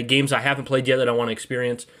replay, games I haven't played yet that I want to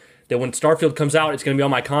experience, that when Starfield comes out, it's going to be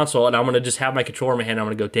on my console, and I'm going to just have my controller in my hand, and I'm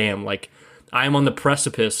going to go, damn, like, I am on the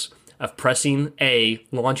precipice of pressing A,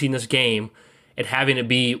 launching this game, and having it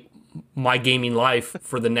be my gaming life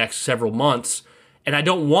for the next several months. And I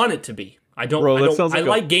don't want it to be. I don't. Bro, I, that don't sounds I like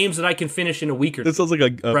like games that I can finish in a week or two. This sounds like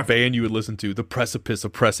a band you would listen to, The Precipice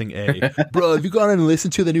of Pressing A. Bro, have you gone and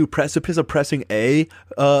listened to the new Precipice of Pressing A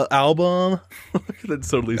album? That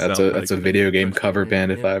totally sounds That's a video game cover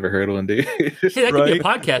band if I ever heard one, dude. Hey, that could be a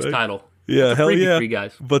podcast title. Yeah, hell yeah. For you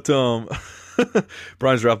guys. But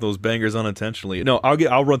Brian's dropped those bangers unintentionally. No,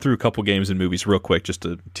 I'll run through a couple games and movies real quick just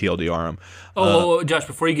to TLDR them. Josh,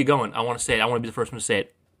 before you get going, I want to say it. I want to be the first one to say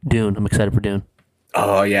it. Dune. I'm excited for Dune.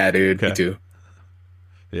 Oh yeah, dude. Okay. Me too.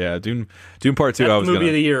 Yeah, Dune Part 2. That's I was movie gonna,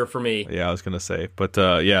 of the year for me. Yeah, I was gonna say, but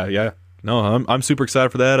yeah. No, I'm super excited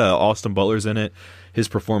for that. Austin Butler's in it. His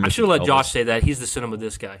performance. I should have let Josh say that. He's the cinema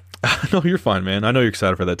this guy. No, you're fine, man. I know you're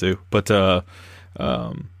excited for that too. But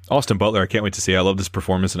Austin Butler, I can't wait to see. I loved his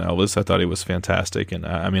performance in Elvis. I thought he was fantastic, and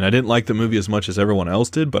I mean, I didn't like the movie as much as everyone else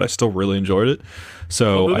did, but I still really enjoyed it.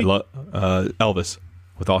 So I love Elvis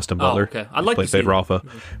with Austin Butler. Oh, okay. I'd like to see Pedro Alpha,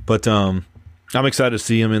 but I'm excited to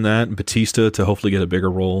see him in that, and Batista to hopefully get a bigger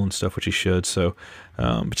role and stuff, which he should. So,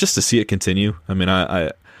 but just to see it continue. I mean,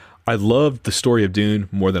 I loved the story of Dune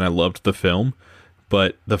more than I loved the film,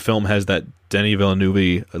 but the film has that Denis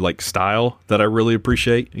Villeneuve like style that I really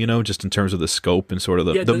appreciate. You know, just in terms of the scope and sort of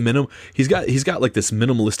the minimum. He's got like this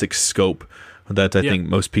minimalistic scope that I think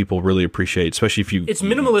most people really appreciate, especially if you. It's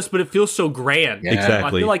minimalist, but it feels so grand. Yeah.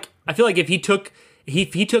 Exactly. I feel like if he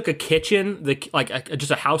took a kitchen,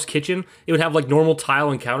 just a house kitchen, it would have like normal tile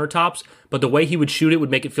and countertops, but the way he would shoot it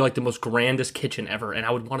would make it feel like the most grandest kitchen ever, and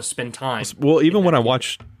I would want to spend time. Well, even when I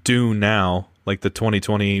watch Dune now, like the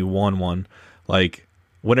 2021 one, like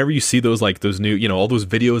whenever you see those new, you know, all those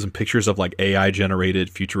videos and pictures of like AI generated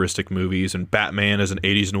futuristic movies and Batman as an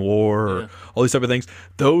 80s noir or all these type of things,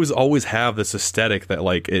 those always have this aesthetic that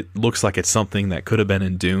like it looks like it's something that could have been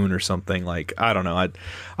in Dune or something. Like I don't know.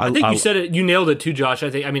 I think you said it. You nailed it too, Josh.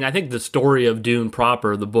 I think the story of Dune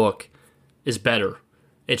proper, the book, is better.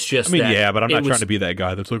 It's just, but I'm not trying to be that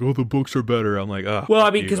guy that's like, oh, the books are better. I'm like, oh. Well,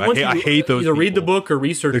 I mean, because once I hate those. Either read the people. book or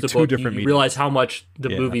research the book, you realize how much the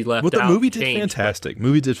movie left out. Well, the movie did fantastic.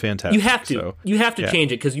 Movie did fantastic. You have to. You have to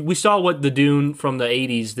change it because we saw what the Dune from the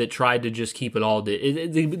 80s that tried to just keep it all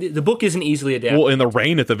did. The book isn't easily adapted. Well, and the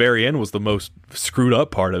rain at the very end was the most screwed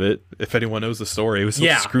up part of it. If anyone knows the story, it was so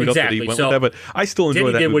screwed up that he went with that. But I still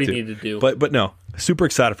enjoy that. He did what he too. needed to do. But no, super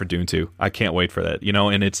excited for Dune 2. I can't wait for that. You know,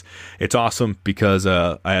 and it's awesome because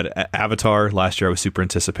I had Avatar last year. I was super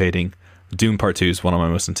anticipating. Dune Part 2 is one of my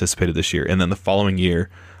most anticipated this year, and then the following year,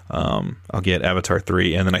 I'll get Avatar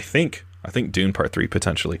 3, and then I think Dune Part 3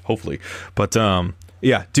 potentially, hopefully. But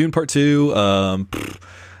Dune Part 2.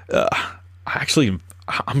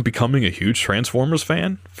 I'm becoming a huge Transformers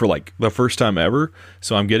fan for like the first time ever.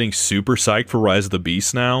 So I'm getting super psyched for Rise of the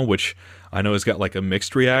Beast now, which I know has got like a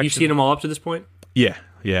mixed reaction. Have you seen them all up to this point? Yeah.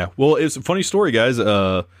 Well, it's a funny story, guys.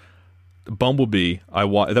 Bumblebee.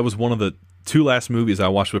 That was one of the two last movies I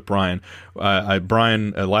watched with Brian.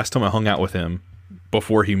 Brian, last time I hung out with him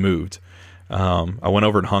before he moved, I went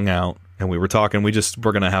over and hung out. And we were talking.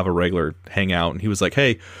 We're gonna have a regular hangout. And he was like,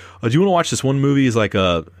 "Hey, do you want to watch this one movie?" He's like,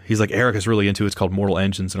 "Eric is really into it. It's called Mortal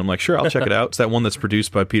Engines." And I'm like, "Sure, I'll check it out." It's that one that's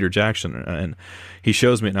produced by Peter Jackson. And he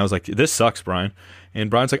shows me, and I was like, "This sucks, Brian." And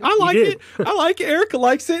Brian's like, "I like it. I like it. Erica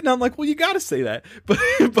likes it." And I'm like, "Well, you got to say that." But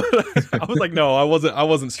I was like, "No, I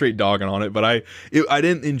wasn't straight dogging on it." But I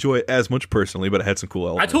didn't enjoy it as much personally, but it had some cool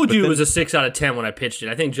elements. I told you it was a 6 out of 10 when I pitched it.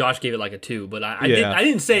 I think Josh gave it like a 2, but I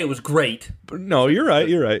didn't say it was great. No, you're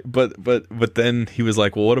right. But then he was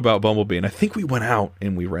like, "Well, what about Bumblebee?" And I think we went out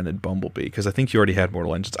and we rented Bumblebee because I think you already had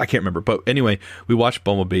Mortal Engines. I can't remember, but anyway, we watched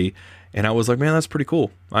Bumblebee, and I was like, "Man, that's pretty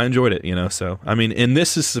cool." I enjoyed it, you know. So I mean, and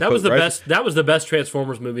this is that was the best. That was the best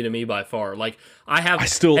Transformers movie to me by far. Like I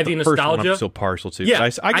still heavy nostalgia. I'm still partial to. Yeah,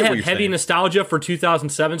 I have heavy nostalgia for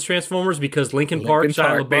 2007's Transformers because Linkin Park,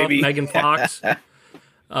 Shia LaBeouf, Megan Fox.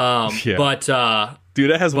 But dude,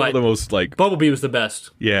 that has one of the most like Bumblebee was the best.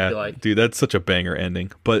 Yeah, dude, that's such a banger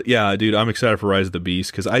ending. But yeah, dude, I'm excited for Rise of the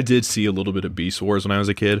Beast because I did see a little bit of Beast Wars when I was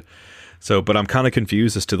a kid. So, but I'm kind of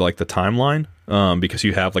confused as to like the timeline because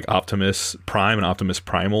you have like Optimus Prime and Optimus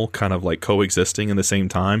Primal kind of like coexisting in the same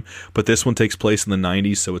time. But this one takes place in the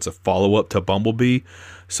 90s, so it's a follow up to Bumblebee.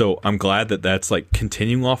 So I'm glad that that's like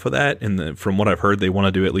continuing off of that. And from what I've heard, they want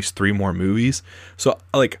to do at least 3 more movies. So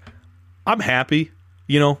like, I'm happy.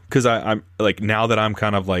 You know, because I'm like, now that I'm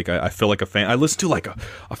kind of like, I feel like a fan. I listened to like a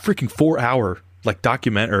freaking 4-hour like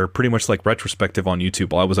document or pretty much like retrospective on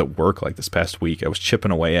YouTube while I was at work like this past week. I was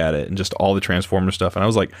chipping away at it and just all the Transformer stuff, and I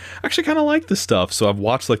was like, I actually kind of like this stuff. So I've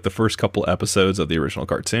watched like the first couple episodes of the original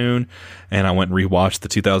cartoon, and I went and rewatched the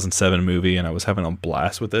 2007 movie, and I was having a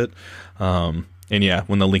blast with it. And yeah,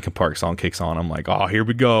 when the Linkin Park song kicks on, I'm like, oh, here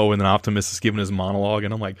we go. And then Optimus is giving his monologue,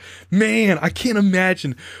 and I'm like, man, I can't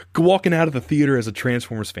imagine walking out of the theater as a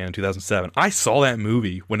Transformers fan in 2007. I saw that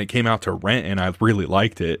movie when it came out to rent, and I really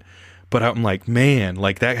liked it. But I'm like, man,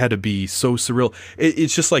 like that had to be so surreal.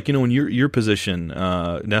 It's just like, you know, in your position,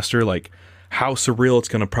 Nestor, like how surreal it's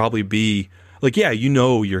going to probably be. Like, yeah, you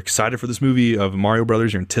know, you're excited for this movie of Mario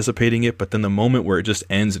Brothers, you're anticipating it, but then the moment where it just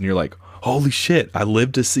ends and you're like, holy shit, I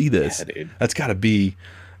lived to see this. Yeah, that's got to be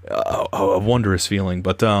a wondrous feeling.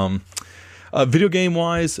 But video game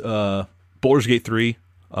wise, Baldur's Gate 3,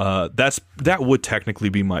 that would technically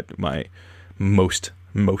be my most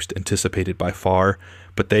anticipated by far,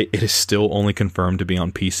 but it is still only confirmed to be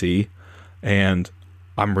on PC, and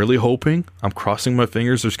I'm really hoping, I'm crossing my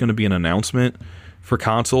fingers, there's going to be an announcement for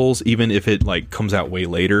consoles, even if it like comes out way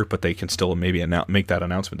later, but they can still maybe make that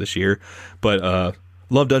announcement this year. But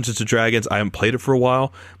love Dungeons & Dragons. I haven't played it for a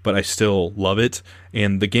while, but I still love it.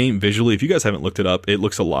 And the game visually, if you guys haven't looked it up, it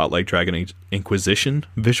looks a lot like Dragon Age Inquisition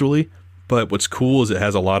visually. But what's cool is it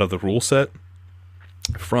has a lot of the rule set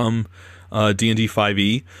from D&D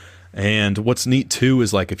 5e. And what's neat too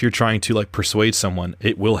is like if you're trying to like persuade someone,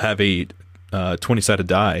 it will have a 20-sided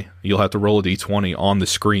die. You'll have to roll a d20 on the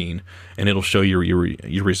screen, and it'll show your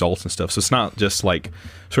results and stuff. So it's not just like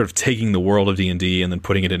sort of taking the world of D&D and then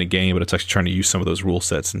putting it in a game, but it's actually trying to use some of those rule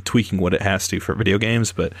sets and tweaking what it has to for video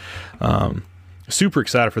games. But super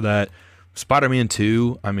excited for that. Spider-Man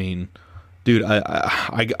 2, I mean, dude,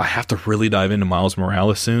 I have to really dive into Miles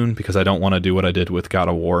Morales soon because I don't want to do what I did with God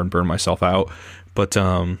of War and burn myself out. But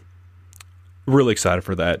really excited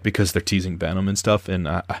for that because they're teasing Venom and stuff. And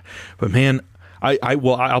but man,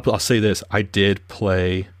 I'll say this: I did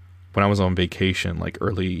play when I was on vacation, like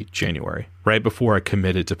early January, right before I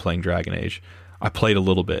committed to playing Dragon Age. I played a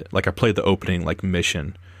little bit, like I played the opening like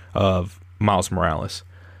mission of Miles Morales,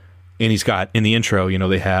 and he's got in the intro, you know,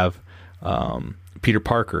 they have Peter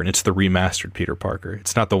Parker, and it's the remastered Peter Parker.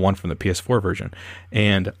 It's not the one from the PS4 version.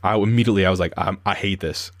 And I was like, I hate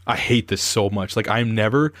this. I hate this so much. Like I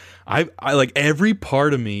like every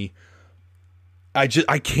part of me, I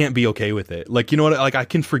can't be okay with it. Like, you know what? Like I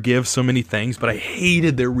can forgive so many things, but I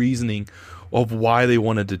hated their reasoning of why they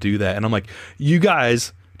wanted to do that. And I'm like, you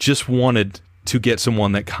guys just wanted to get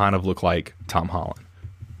someone that kind of looked like Tom Holland.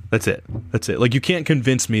 That's it. Like, you can't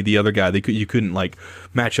convince me the other guy. You couldn't like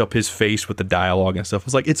match up his face with the dialogue and stuff.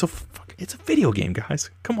 It's like it's a video game, guys.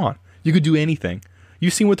 Come on, you could do anything. You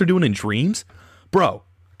seen what they're doing in Dreams, bro?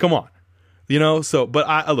 Come on, you know. So, but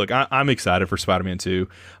I'm excited for Spider-Man 2.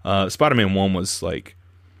 Spider-Man 1 was like,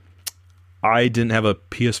 I didn't have a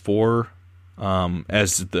PS4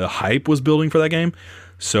 as the hype was building for that game,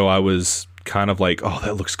 so I was kind of like, oh,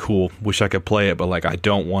 that looks cool. Wish I could play it, but like I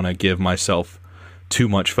don't want to give myself too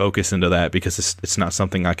much focus into that because it's not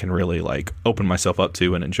something I can really like open myself up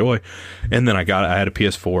to and enjoy. And then I had a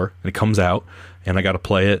PS4 and it comes out and I got to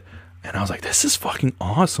play it, and I was like, this is fucking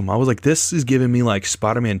awesome. I was like, this is giving me like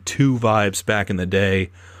Spider-Man 2 vibes back in the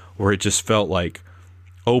day, where it just felt like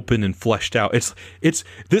open and fleshed out. It's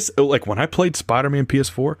this, like when I played Spider-Man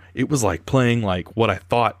PS4, it was like playing like what I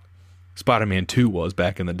thought Spider-Man 2 was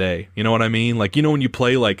back in the day. You know what I mean? Like, you know, when you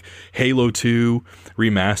play like Halo 2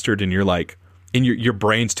 remastered and you're like, and your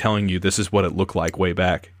brain's telling you this is what it looked like way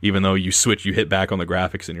back, even though you hit back on the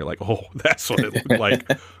graphics and you're like, oh, that's what it looked like.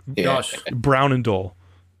 Yeah. Gosh, brown and dull.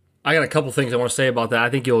 I got a couple things I want to say about that. I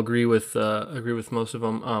think you'll agree with most of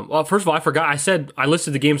them. Well, first of all, I forgot. I said I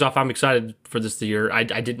listed the games off I'm excited for this year. I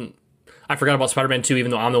didn't. I forgot about Spider-Man 2,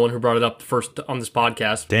 even though I'm the one who brought it up first on this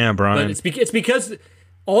podcast. Damn, Brian. But it's because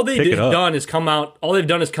all they've done is come out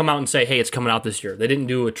and say, hey, it's coming out this year. They didn't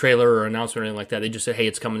do a trailer or announcement or anything like that. They just said, hey,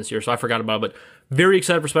 it's coming this year. So I forgot about it. But very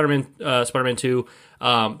excited for Spider-Man 2.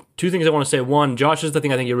 Two things I want to say. One, Josh, is the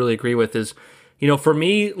thing I think you really agree with is, you know, for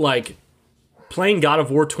me, like, playing God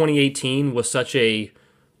of War 2018 was such a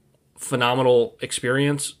phenomenal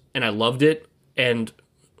experience, and I loved it. And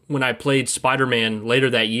when I played Spider-Man later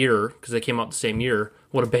that year, because they came out the same year,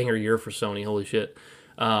 what a banger year for Sony, holy shit.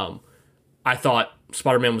 I thought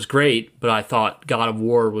Spider-Man was great, but I thought God of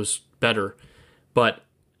War was better. But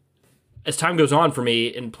as time goes on for me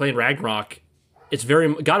in playing Ragnarok,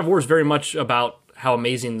 God of War is very much about how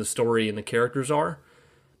amazing the story and the characters are.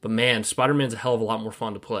 But man, Spider-Man's a hell of a lot more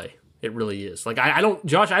fun to play. It really is. Like, I don't,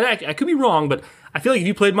 Josh, I could be wrong, but I feel like if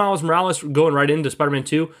you played Miles Morales going right into Spider-Man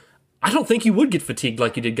 2, I don't think you would get fatigued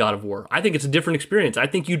like you did God of War. I think it's a different experience. I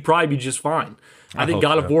think you'd probably be just fine. I think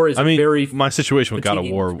God of War is very. My situation with God of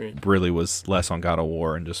War experience. really was less on God of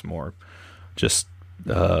War and just more,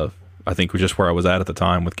 I think just where I was at the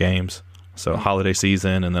time with games. So holiday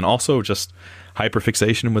season, and then also just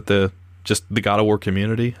hyperfixation with the God of War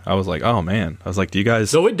community. I was like, oh man. I was like, do you guys?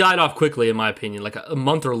 So it died off quickly, in my opinion. Like a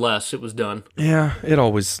month or less, it was done. Yeah, it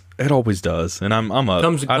always does. And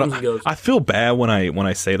comes and goes. I feel bad when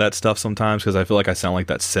I say that stuff sometimes because I feel like I sound like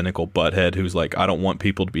that cynical butthead who's like, I don't want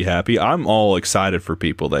people to be happy. I'm all excited for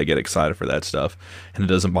people that get excited for that stuff, and it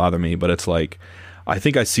doesn't bother me. But it's like, I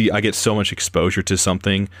think I get so much exposure to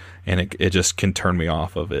something, and it just can turn me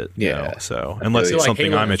off of it. Yeah. You know? So unless it's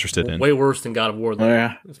something I'm interested in. Way worse than God of War,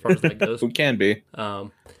 though, as far as that goes. Who can be?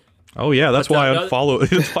 Oh yeah, that's why I unfollow.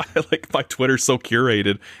 That's why my Twitter's so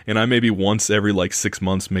curated, and I maybe once every 6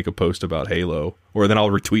 months make a post about Halo, or then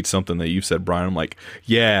I'll retweet something that you said, Brian. I'm like,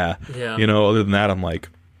 yeah. You know, other than that, I'm like,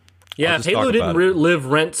 yeah. If Halo didn't live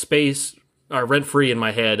rent free in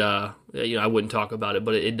my head, I wouldn't talk about it,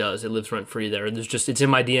 but it does. It lives rent free there. It's in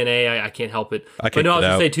my DNA. I can't help it. I kicked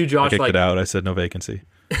it out. I said no vacancy.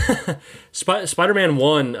 Spider-Man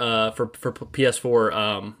 1 for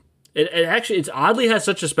PS4. It oddly has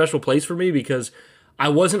such a special place for me because I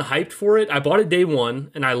wasn't hyped for it. I bought it day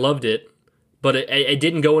one and I loved it, but it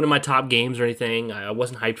didn't go into my top games or anything. I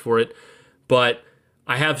wasn't hyped for it, but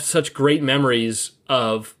I have such great memories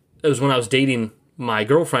of it was when I was dating my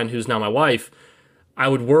girlfriend, who's now my wife. I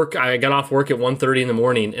got off work at 1:30 in the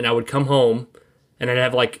morning, and I would come home, and I'd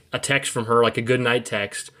have a text from her, a good night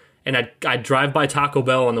text, and I'd drive by Taco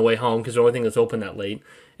Bell on the way home because the only thing that's open that late,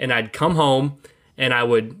 and I'd come home, and I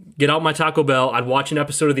would get out my Taco Bell. I'd watch an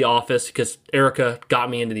episode of The Office because Erica got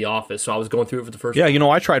me into The Office, so I was going through it for the first time. Yeah,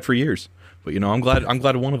 I tried for years, but I'm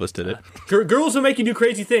glad one of us did it. Girls will make you do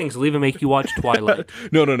crazy things. They'll even make you watch Twilight.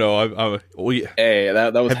 No. Hey,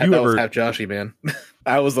 that was half Joshy, man.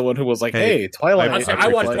 I was the one who was like, "Hey, Twilight." I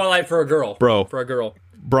watched Twilight for a girl, bro. For a girl.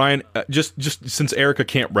 Brian, just since Erica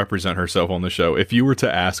can't represent herself on the show, if you were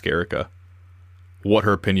to ask Erica what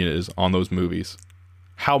her opinion is on those movies,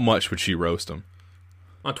 how much would she roast them?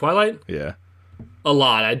 On Twilight? Yeah. A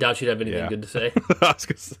lot. I doubt she'd have anything good to say. I was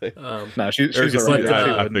going to say. No, she's right.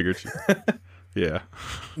 I figured she yeah.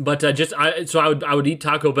 But I would eat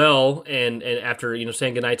Taco Bell, and after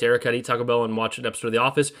saying goodnight to Erica, I'd eat Taco Bell and watch an episode of The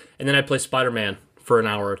Office, and then I'd play Spider-Man for an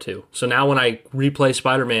hour or two. So now when I replay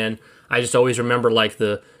Spider-Man, I just always remember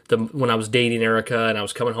the when I was dating Erica and I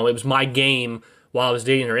was coming home. It was my game while I was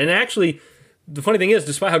dating her. And actually, the funny thing is,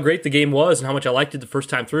 despite how great the game was and how much I liked it the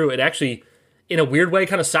first time through, it actually, in a weird way,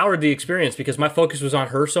 kind of soured the experience because my focus was on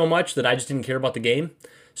her so much that I just didn't care about the game.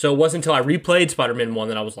 So it wasn't until I replayed Spider-Man 1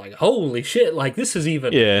 that I was like, holy shit, this is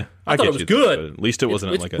even... Yeah, I thought it was good. At least it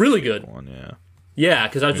wasn't it's really good. One, yeah. Yeah,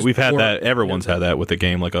 because we've had that. Everyone's had that with a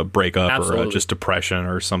game, like a breakup Absolutely. or just depression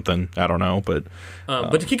or something. I don't know, but Yeah,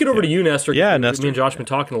 Nestor. Me and Josh have been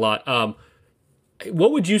talking a lot.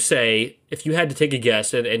 What would you say if you had to take a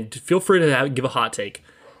guess, and feel free to give a hot take.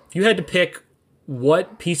 If you had to pick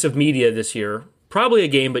what piece of media this year, probably a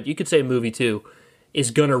game, but you could say a movie too,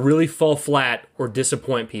 is going to really fall flat or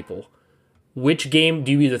disappoint people, which game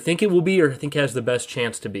do you either think it will be or think has the best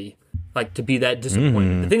chance to be? To be that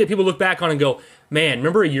disappointing. The thing that people look back on and go, man,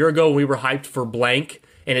 remember a year ago we were hyped for blank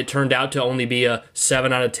and it turned out to only be a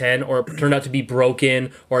 7 out of 10, or it turned out to be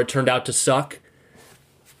broken, or it turned out to suck?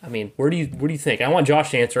 I mean, what do you think? I want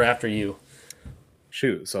Josh to answer after you.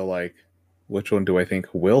 Shoot, so which one do I think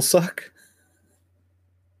will suck?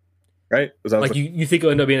 Right? You think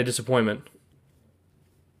it'll end up being a disappointment?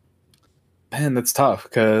 Man, that's tough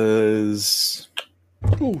because...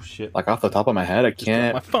 Oh shit! Off the top of my head, I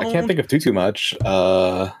can't think of too much.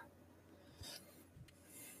 Yeah,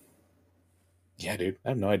 dude, I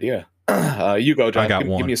have no idea. You go, John.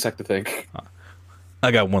 Give me a sec to think. I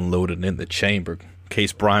got one loaded in the chamber in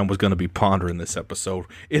case Brian was going to be pondering this episode.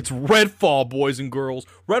 It's Redfall, boys and girls.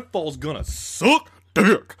 Redfall's gonna suck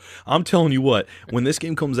dick. I'm telling you what, when this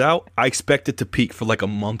game comes out, I expect it to peak for a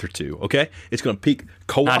month or two, okay? It's going to peak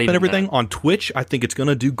co-op and everything on Twitch. I think it's going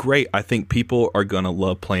to do great. I think people are going to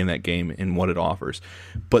love playing that game and what it offers.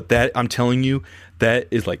 But that, I'm telling you, that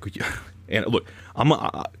is and look,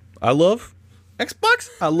 I love Xbox.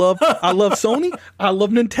 I love Sony. I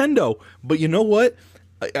love Nintendo. But you know what?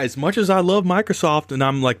 As much as I love Microsoft, and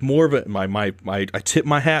I'm more of I tip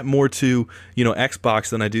my hat more to Xbox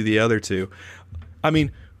than I do the other two. I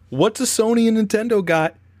mean, what does Sony and Nintendo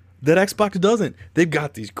got that Xbox doesn't. They've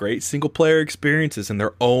got these great single-player experiences in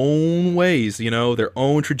their own ways, their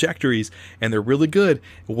own trajectories, and they're really good.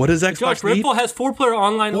 What does Xbox Josh, need? Redfall has 4-player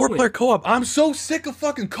online only. 4-player co-op. I'm so sick of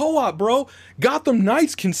fucking co-op, bro. Gotham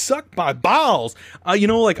Knights can suck my balls. I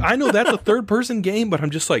know that's a third-person game, but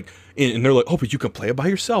I'm just like, and they're like, oh, but you can play it by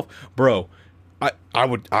yourself, bro.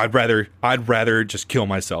 I'd rather just kill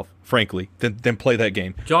myself, frankly, than play that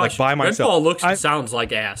game. Josh, by myself. Redfall looks and sounds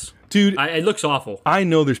like ass. Dude, it looks awful. I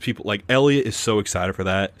know there's people like Elliot is so excited for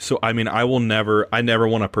that. So I mean, I never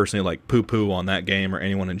want to personally like poo-poo on that game or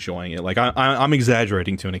anyone enjoying it. Like I'm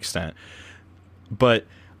exaggerating to an extent, but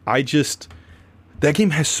that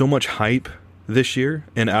game has so much hype this year,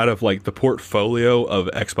 and out of like the portfolio of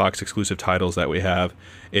Xbox exclusive titles that we have,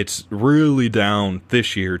 it's really down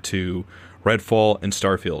this year to Redfall and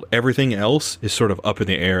Starfield. Everything else is sort of up in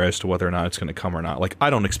the air as to whether or not it's going to come or not. Like, I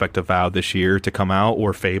don't expect Avowed this year to come out,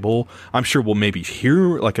 or Fable. I'm sure we'll maybe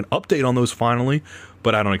hear like an update on those finally,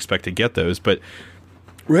 but I don't expect to get those. But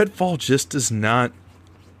Redfall just does not,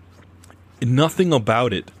 nothing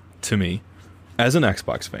about it to me as an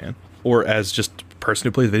Xbox fan or as just a person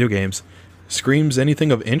who plays video games screams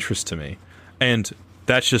anything of interest to me. And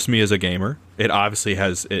that's just me as a gamer. It obviously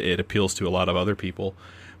has, it appeals to a lot of other people.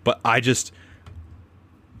 But I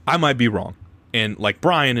might be wrong. And like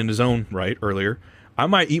Brian in his own right earlier, I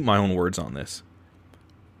might eat my own words on this.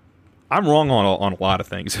 I'm wrong on a lot of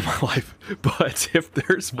things in my life. But if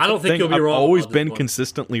there's one I don't think thing you'll be I've wrong always about this been one.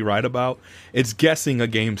 consistently right about, it's guessing a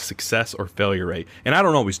game's success or failure rate. And I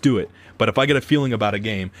don't always do it. But if I get a feeling about a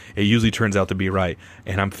game, it usually turns out to be right.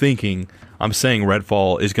 And I'm saying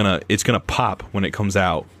Redfall is it's gonna pop when it comes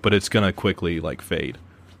out, but it's gonna quickly like fade.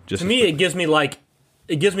 To me, it gives me like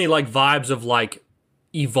vibes of like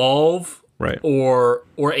Evolve, right, or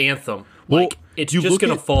Anthem. Like, it's just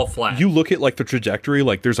going to fall flat. You look at like the trajectory,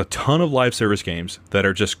 like there's a ton of live service games that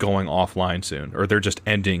are just going offline soon, or they're just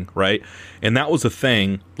ending, right? And that was a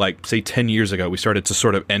thing, like say 10 years ago, we started to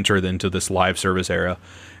sort of enter into this live service era.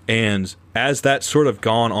 And as that's sort of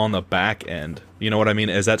gone on the back end, you know what I mean?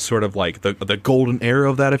 As that sort of like the golden era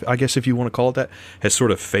of that, I guess if you want to call it that, has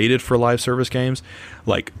sort of faded for live service games.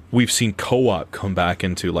 Like we've seen co-op come back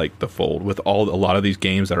into like the fold with a lot of these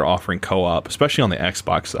games that are offering co-op, especially on the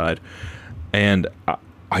Xbox side. And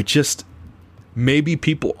I just, maybe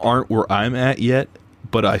people aren't where I'm at yet,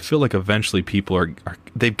 but I feel like eventually people are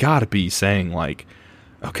they've got to be saying like,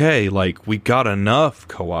 okay, like we got enough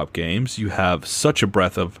co-op games. You have such a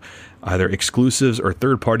breadth of either exclusives or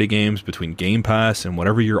third-party games between Game Pass and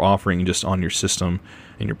whatever you're offering just on your system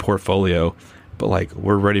and your portfolio. But like,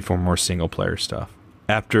 we're ready for more single-player stuff.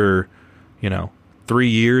 After, 3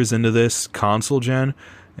 years into this console gen,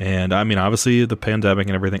 and I mean, obviously the pandemic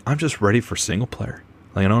and everything, I'm just ready for single-player.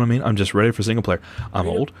 You know what I mean? I'm just ready for single player. I'm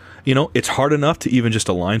old. It's hard enough to even just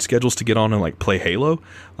align schedules to get on and like play Halo.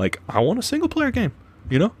 Like, I want a single-player game.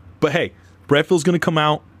 But hey, Redfall's going to come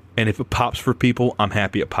out, and if it pops for people, I'm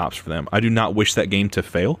happy it pops for them. I do not wish that game to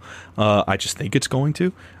fail. I just think it's going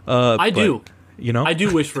to. I do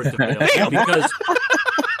wish for it to fail because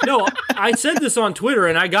I said this on Twitter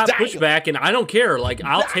and I got pushback, and I don't care. Like,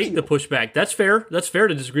 I'll take the pushback. That's fair. That's fair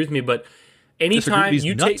to disagree with me, but anytime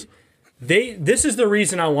you take this is the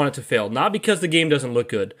reason I want it to fail, not because the game doesn't look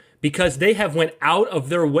good. Because they have went out of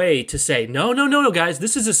their way to say, no, guys,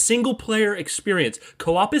 this is a single-player experience.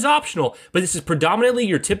 Co-op is optional, but this is predominantly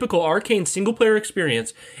your typical Arcane single-player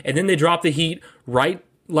experience. And then they dropped the heat right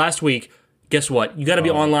last week. Guess what? You got to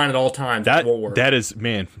be online at all times. That won't work. That is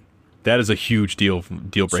a huge deal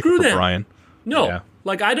breaker Screw for them. Brian. No. Yeah.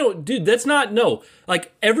 Like, I don't, dude, that's not, no.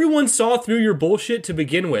 Like, everyone saw through your bullshit to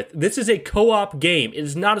begin with. This is a co-op game. It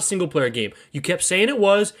is not a single-player game. You kept saying it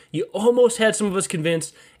was. You almost had some of us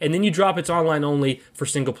convinced, and then you drop it's online only for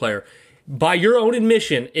single-player. By your own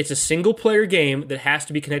admission, it's a single-player game that has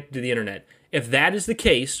to be connected to the internet. If that is the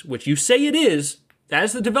case, which you say it is,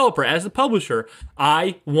 as the developer, as the publisher,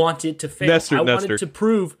 I want it to fail. I want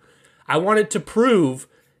it to prove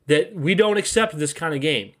that we don't accept this kind of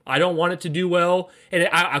game. I don't want it to do well. And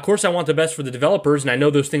of course, I want the best for the developers, and I know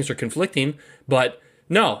those things are conflicting. But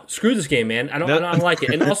no, screw this game, man. I don't like it.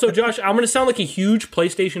 And also, Josh, I'm going to sound like a huge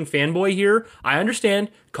PlayStation fanboy here. I understand.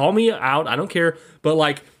 Call me out. I don't care. But,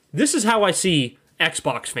 like, this is how I see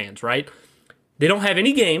Xbox fans, right? They don't have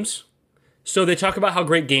any games, so they talk about how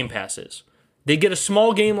great Game Pass is. They get a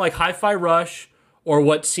small game like Hi-Fi Rush or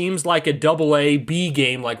what seems like a AA B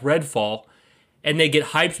game like Redfall, and they get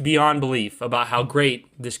hyped beyond belief about how great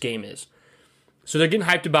this game is. So they're getting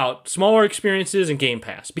hyped about smaller experiences and Game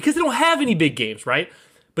Pass because they don't have any big games, right?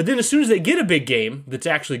 But then as soon as they get a big game that's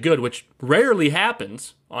actually good, which rarely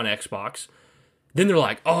happens on Xbox, then they're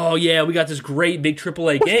like, oh yeah, we got this great big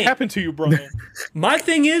AAA What game. happened to you, Brian? My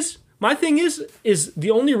thing is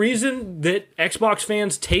the only reason that Xbox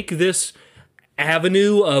fans take this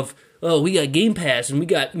avenue of, oh, we got Game Pass and we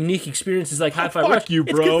got unique experiences like Hi-Fi Rush. you,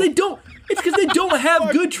 It's bro. because they don't. It's because they don't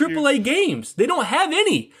have good AAA games. They don't have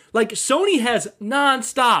any. Like, Sony has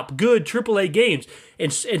non-stop good AAA games,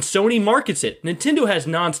 and Sony markets it. Nintendo has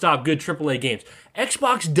non-stop good AAA games.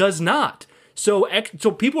 Xbox does not. So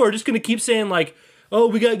people are just going to keep saying, like, oh,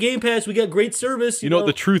 we got Game Pass, we got great service. You know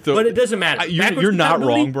the truth, though. But it doesn't matter. You're not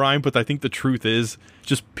wrong, Brian, but I think the truth is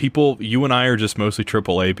just people, you and I are just mostly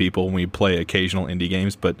AAA people when we play occasional indie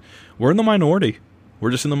games, but we're in the minority.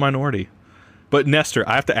 We're just in the minority. But Nestor,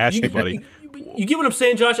 I have to ask you, buddy. You get what I'm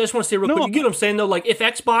saying, Josh? I just want to say real quick. You get what I'm saying, though? Like, if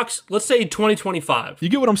Xbox, let's say 2025. You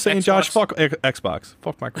get what I'm saying, Xbox, Josh? Fuck Xbox.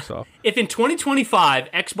 Fuck Microsoft. If in 2025,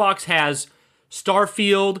 Xbox has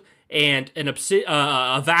Starfield and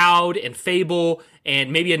Avowed and Fable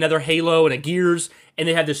and maybe another Halo and a Gears, and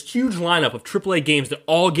they have this huge lineup of AAA games that are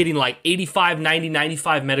all getting like 85, 90,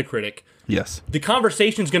 95 Metacritic, Yes. the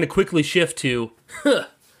conversation's going to quickly shift to,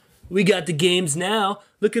 we got the games now.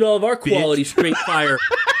 Look at all of our quality straight fire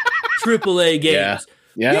AAA games.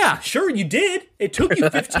 Yeah, sure you did. It took you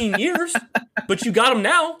 15 years, but you got them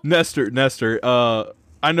now. Nestor,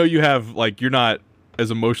 I know you have, like, you're not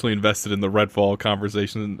as emotionally invested in the Redfall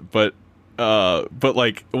conversation, but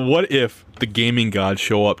like, what if the gaming gods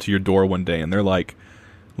show up to your door one day and they're like,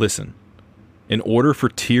 listen, in order for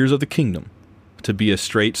Tears of the Kingdom to be a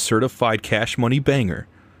straight certified cash money banger,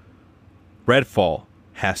 Redfall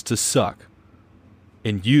has to suck,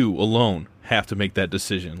 and you alone have to make that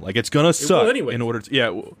decision. Like, it's gonna suck anyway. in order to.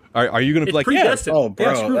 Yeah, are you gonna be like, yeah, predestined. Oh,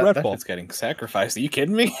 bro, screw that Redfall. shit's getting sacrificed. Are you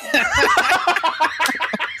kidding me?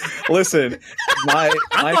 Listen, I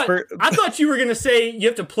thought you were going to say you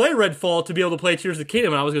have to play Redfall to be able to play Tears of the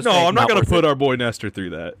Kingdom, and I was going to No, say, I'm not gonna worth put it. our boy Nestor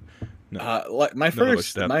through that.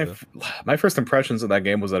 my first impressions of that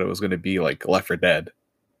game was that it was going to be like Left 4 Dead.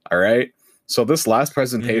 All right, so this last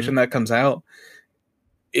presentation that comes out,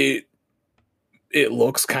 it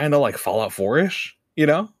looks kind of like Fallout 4-ish, you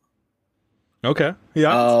know? Okay,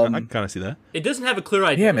 yeah, I can kind of see that. It doesn't have a clear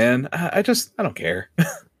idea. Yeah, man. I don't care.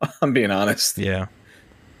 I'm being honest. Yeah.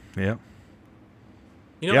 You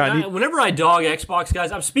know, Yeah, whenever I dog Xbox,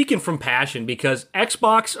 guys, I'm speaking from passion because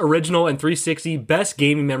Xbox original and 360, best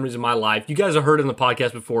gaming memories of my life. You guys have heard it in the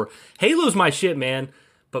podcast before. Halo's my shit, man.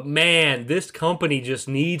 But man, this company just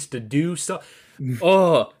needs to do stuff.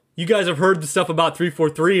 Oh, you guys have heard the stuff about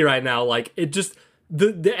 343 right now. Like, it just,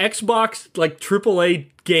 the Xbox, like, AAA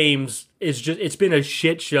games is just, it's been a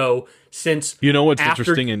shit show since. You know what's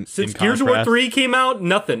interesting since in Gears of War contrast? 3 came out,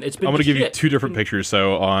 nothing. It's been I'm going to give you shit. two different pictures.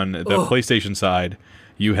 So on the PlayStation side,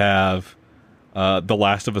 you have the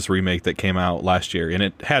Last of Us remake that came out last year, and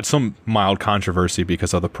it had some mild controversy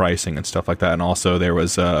because of the pricing and stuff like that. And also there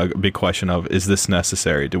was a big question of, is this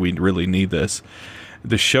necessary? Do we really need this?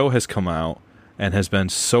 The show has come out and has been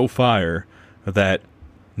so fire that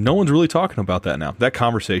no one's really talking about that now. That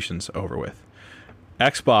conversation's over with.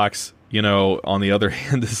 Xbox, you know, on the other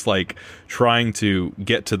hand, is like trying to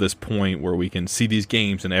get to this point where we can see these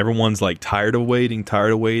games and everyone's like tired of waiting,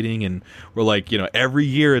 and we're like, you know, every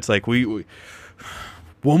year it's like we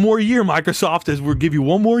one more year, Microsoft, as we'll give you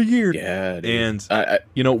one more year. Yeah, dude. And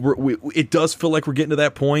you know, it does feel like we're getting to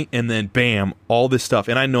that point, and then bam, all this stuff.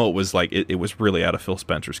 And I know it was like it was really out of Phil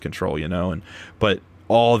Spencer's control, you know, but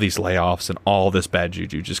all these layoffs and all this bad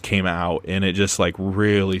juju just came out, and it just like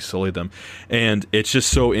really sullied them. And it's just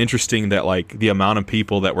so interesting that like the amount of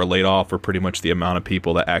people that were laid off were pretty much the amount of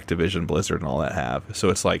people that Activision, Blizzard, and all that have. So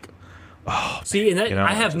it's like, See, and that, you know,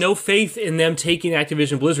 I have no faith in them taking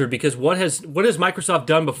Activision Blizzard because what has Microsoft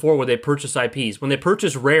done before where they purchase IPs? When they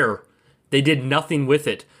purchased Rare, they did nothing with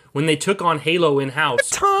it. When they took on Halo in-house,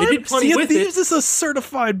 they did plenty Sea of with Thieves it. is a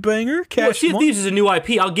certified banger. Well, Sea of Thieves is a new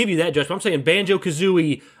IP. I'll give you that, Josh. But I'm saying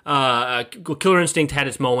Banjo-Kazooie, Killer Instinct had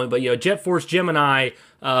its moment, but, you know, Jet Force Gemini.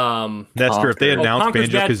 Nestor, if they announced Conker's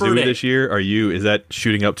Bad Fur Banjo-Kazooie Day. this year, is that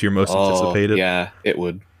shooting up to your most anticipated? Yeah, it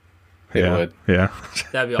would. It would. Yeah.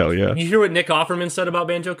 That'd be Hell awesome. yeah. You hear what Nick Offerman said about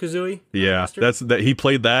Banjo-Kazooie? Yeah, that he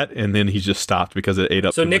played that and then he just stopped because it ate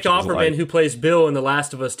up. So too Nick much of his Offerman, life. who plays Bill in the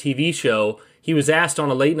Last of Us TV show, he was asked on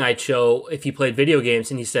a late night show if he played video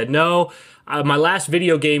games, and he said, no, my last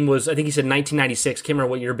video game was, I think he said 1996, can't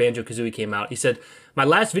remember what year Banjo-Kazooie came out. He said, my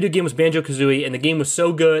last video game was Banjo-Kazooie, and the game was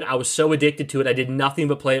so good, I was so addicted to it, I did nothing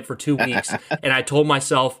but play it for 2 weeks, and I told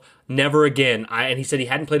myself, never again. And he said he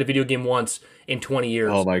hadn't played a video game once in 20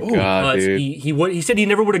 years. Oh my God, dude. He said he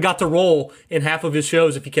never would have got the role in half of his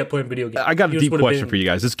shows if he kept playing video games. I got a He just deep would have question been- for you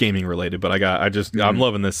guys. It's gaming related, but I'm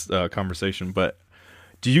loving this conversation. But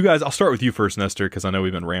Do you guys? I'll start with you first, Nestor, because I know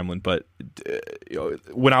we've been rambling. But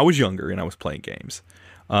when I was younger and I was playing games,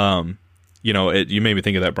 you made me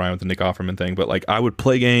think of that, Brian, with the Nick Offerman thing. But like, I would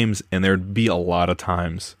play games, and there'd be a lot of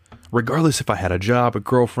times, regardless if I had a job, a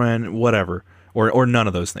girlfriend, whatever, or none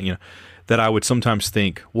of those things, that I would sometimes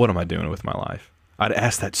think, "What am I doing with my life?" I'd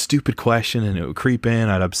ask that stupid question, and it would creep in.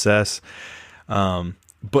 I'd obsess.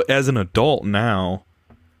 But as an adult now,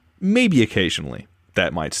 maybe occasionally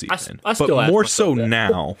that might seep in. I still but ask more myself so that.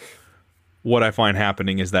 now, what I find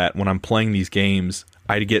happening is that when I'm playing these games,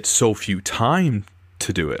 I get so few time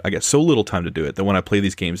to do it. I get so little time to do it that when I play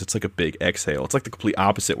these games, it's like a big exhale. It's like the complete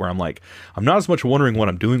opposite, where I'm like, I'm not as much wondering what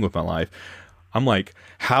I'm doing with my life. I'm like,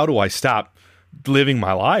 how do I stop living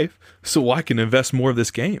my life so I can invest more of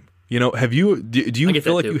this game? Do you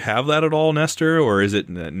feel like you have that at all, Nestor, or is it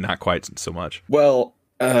not quite so much? Well,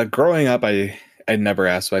 growing up, I never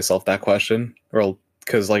asked myself that question, or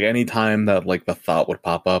because like any time that like the thought would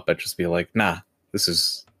pop up, I'd just be like, nah,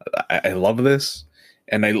 I love this,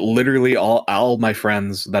 and I literally all my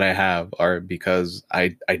friends that I have are because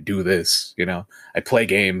I do this. I play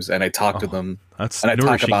games and I talk to them. That's and I talk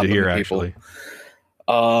nourishing about to them hear, to people.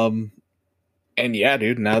 actually. And yeah,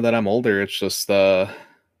 dude, now that I'm older, it's just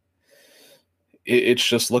it's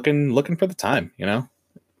just looking for the time, Yeah,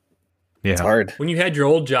 it's hard. When you had your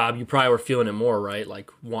old job, you probably were feeling it more, right? Like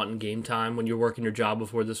wanting game time when you were working your job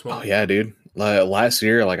before this one. Oh yeah, dude. Last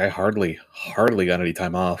year, like I hardly got any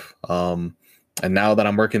time off. And now that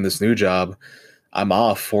I'm working this new job, I'm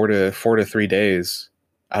off 4 to 3 days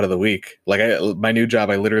out of the week. Like my new job,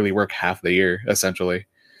 I literally work half the year essentially.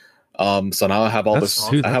 So now I have all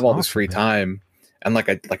this free time. And like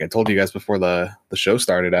I told you guys before the show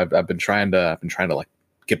started, I've been trying to like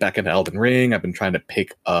get back into Elden Ring. I've been trying to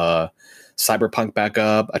pick Cyberpunk back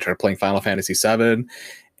up. I tried playing Final Fantasy VII,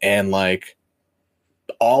 and like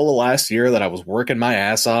all the last year that I was working my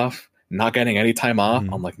ass off, not getting any time off,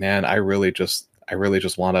 I'm like, man, I really just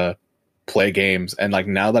want to play games. And like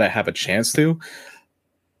now that I have a chance to,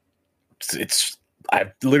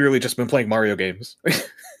 I've literally just been playing Mario games.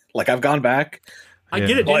 Like I've gone back. I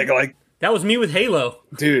get it, dude. Like that was me with Halo.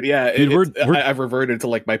 Dude, yeah. Dude, I've reverted to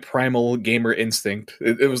like my primal gamer instinct.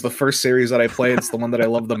 It was the first series that I played. It's the one that I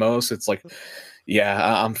love the most. It's like,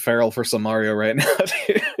 yeah, I'm feral for some Mario right now,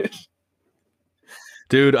 dude.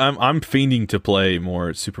 Dude, I'm fiending to play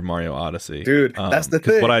more Super Mario Odyssey. Dude, that's the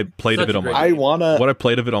thing. What I played of it on my I want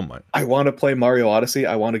to play Mario Odyssey.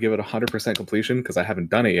 I want to give it 100% completion because I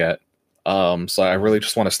haven't done it yet. So I really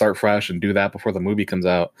just want to start fresh and do that before the movie comes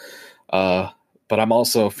out. But I'm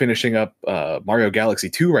also finishing up Mario Galaxy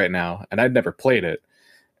 2 right now, and I'd never played it.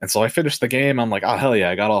 And so I finished the game. I'm like, oh, hell yeah,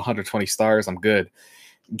 I got all 120 stars. I'm good.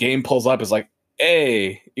 Game pulls up, is like,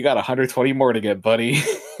 hey, you got 120 more to get, buddy.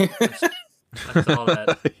 That's all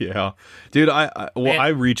that. Yeah. Dude, I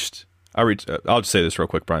reached I'll just say this real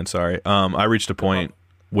quick, Brian, sorry. I reached a point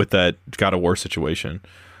with that God of War situation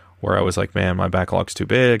where I was like, man, my backlog's too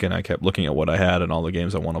big, and I kept looking at what I had and all the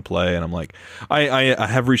games I want to play, and I'm like, I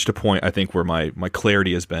have reached a point, I think, where my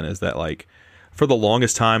clarity has been is that, like, for the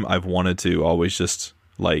longest time, I've wanted to always just,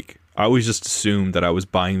 like, I always just assumed that I was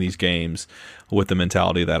buying these games with the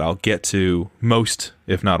mentality that I'll get to most,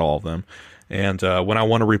 if not all of them, and when I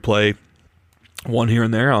want to replay one here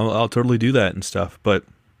and there, I'll totally do that and stuff, but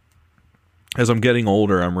as I'm getting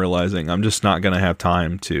older, I'm realizing I'm just not going to have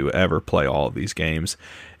time to ever play all of these games,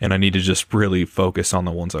 and I need to just really focus on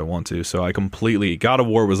the ones I want to. So God of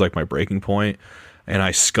War was like my breaking point, and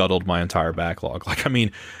I scuttled my entire backlog. Like, I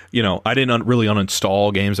mean, I didn't really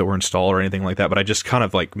uninstall games that were installed or anything like that, but I just kind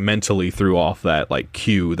of like mentally threw off that like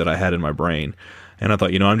queue that I had in my brain, and I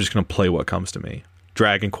thought, I'm just going to play what comes to me.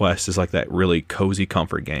 Dragon Quest is like that really cozy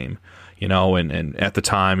comfort game. And at the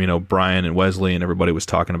time, Brian and Wesley and everybody was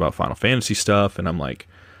talking about Final Fantasy stuff, and I'm like,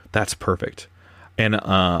 that's perfect. And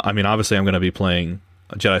I mean, obviously, I'm going to be playing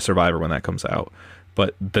Jedi Survivor when that comes out,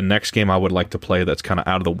 but the next game I would like to play that's kind of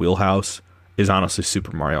out of the wheelhouse is honestly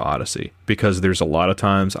Super Mario Odyssey, because there's a lot of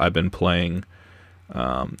times I've been playing,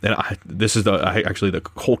 this is actually the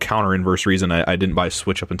whole counter inverse reason I didn't buy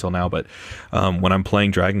Switch up until now, but when I'm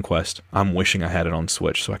playing Dragon Quest, I'm wishing I had it on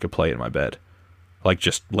Switch so I could play it in my bed. Like,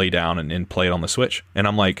 just lay down and play it on the Switch. And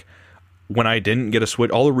I'm like, when I didn't get a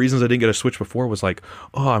Switch, all the reasons I didn't get a Switch before was like,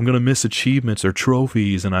 oh, I'm going to miss achievements or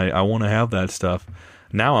trophies, and I want to have that stuff.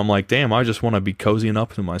 Now I'm like, damn, I just want to be cozying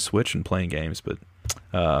up to my Switch and playing games. But,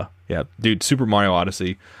 yeah, dude, Super Mario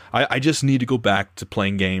Odyssey. I just need to go back to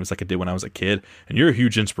playing games like I did when I was a kid. And you're a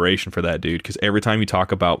huge inspiration for that, dude, because every time you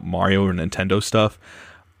talk about Mario or Nintendo stuff,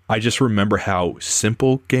 I just remember how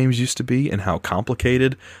simple games used to be and how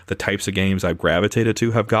complicated the types of games I've gravitated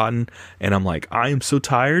to have gotten. And I'm like, I am so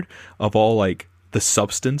tired of all like the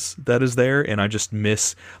substance that is there, and I just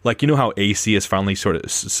miss, like, you know how AC is finally sort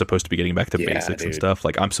of supposed to be getting back to basics and stuff.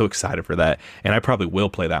 Like, I'm so excited for that, and I probably will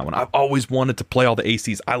play that one. I've always wanted to play all the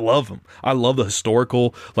ACs. I love them. I love the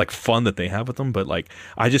historical like fun that they have with them, but like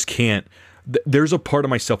I just can't. There's a part of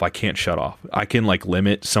myself I can't shut off. I can like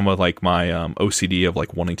limit some of like my OCD of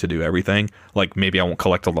like wanting to do everything. Like maybe I won't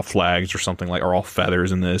collect all the flags or something, like, or all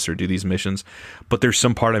feathers in this, or do these missions. But there's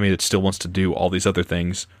some part of me that still wants to do all these other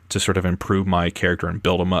things to sort of improve my character and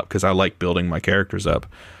build them up, because I like building my characters up.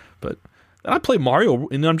 But I play Mario,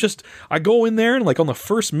 and I go in there, and like on the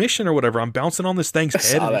first mission or whatever, I'm bouncing on this thing's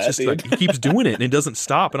head, and it's just like he keeps doing it, and it doesn't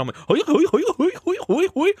stop, and I'm like, hoi, hoi, hoi, hoi, hoi, hoi,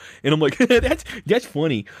 hoi. And I'm like, that's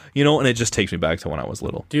funny, you know, and it just takes me back to when I was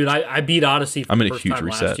little. Dude, I beat Odyssey for I'm the in a first huge time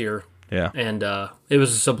reset last year. Yeah, and it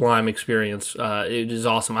was a sublime experience. It is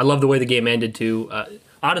awesome. I love the way the game ended too.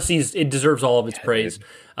 Odyssey's, it deserves all of its praise.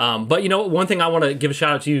 But you know, one thing I want to give a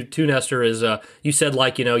shout out to you too, Nestor, is you said,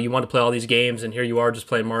 like, you know, you want to play all these games, and here you are just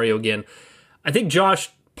playing Mario again. I think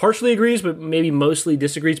Josh partially agrees, but maybe mostly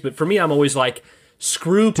disagrees. But for me, I'm always like,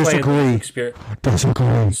 screw playing the new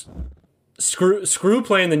experience. Screw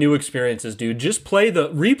playing the new experiences, dude. Just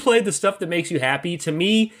replay the stuff that makes you happy. To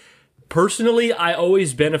me, personally, I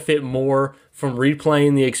always benefit more from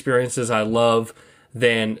replaying the experiences I love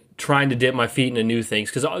than trying to dip my feet into new things.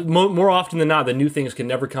 Because more often than not, the new things can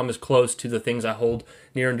never come as close to the things I hold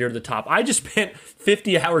near and dear to the top. I just spent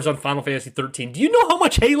 50 hours on Final Fantasy 13. Do you know how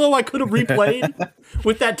much Halo I could have replayed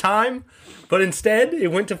with that time? But instead, it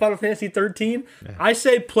went to Final Fantasy 13. Yeah. I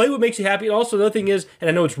say play what makes you happy. And also, the other thing is, and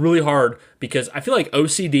I know it's really hard because I feel like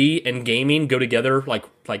OCD and gaming go together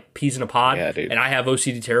like peas in a pod. Yeah, dude. And I have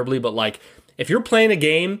OCD terribly, but like, if you're playing a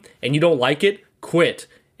game and you don't like it, quit.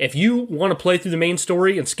 If you want to play through the main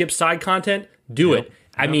story and skip side content, do it.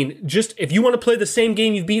 I mean, just if you want to play the same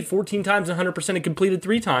game you've beat 14 times, 100% and completed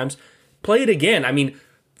 3 times, play it again. I mean,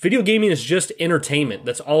 video gaming is just entertainment.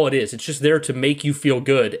 That's all it is. It's just there to make you feel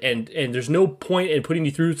good. And there's no point in putting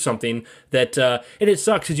you through something that, and it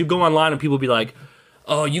sucks because you go online and people be like,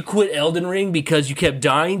 oh, you quit Elden Ring because you kept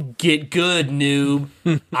dying? Get good, noob.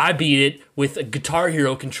 I beat it with a Guitar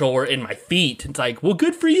Hero controller in my feet. It's like, well,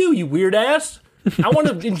 good for you, you weird ass. I want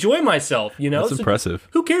to enjoy myself, you know? That's impressive.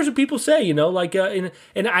 Who cares what people say, you know? Like, and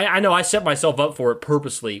I know I set myself up for it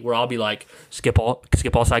purposely, where I'll be like, skip all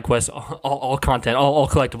side quests, all content, all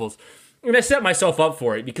collectibles. And I set myself up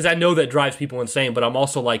for it because I know that drives people insane, but I'm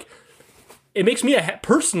also like, it makes me,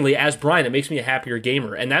 personally, as Brian, it makes me a happier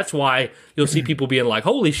gamer. And that's why you'll see people being like,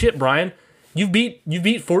 holy shit, Brian, you've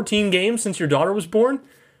beat 14 games since your daughter was born?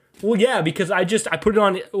 Well, yeah, because I put it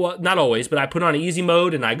on, well, not always, but I put it on easy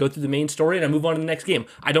mode and I go through the main story and I move on to the next game.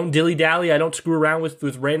 I don't dilly-dally. I don't screw around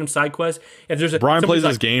with random side quests. If there's Brian plays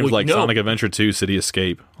his games like Sonic Adventure 2, City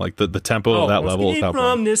Escape. Like the tempo of that level is how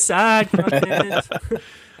from this side content.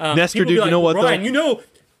 Nestor, dude, like, you know what, Brian, though?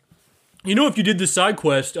 You know if you did this side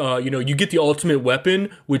quest, you get the ultimate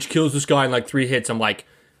weapon, which kills this guy in like 3 hits. I'm like,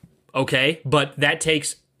 okay, but that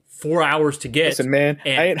takes 4 hours to get. Listen, man,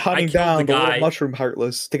 I ain't hunting down the little mushroom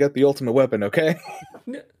heartless to get the ultimate weapon, okay?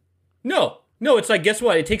 No, it's like, guess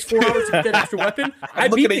what? It takes 4 hours to get that extra weapon. I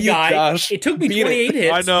beat the guy. Josh. It took me 28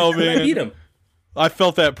 hits. I know, man. I beat him. I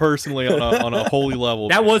felt that personally on a holy level.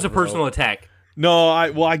 That was a personal attack. No,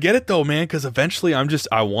 I get it though, man, because eventually I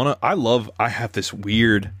have this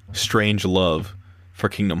weird, strange love for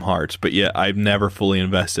Kingdom Hearts, but yet I've never fully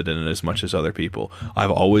invested in it as much as other people. I'm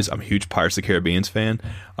a huge Pirates of the Caribbean fan.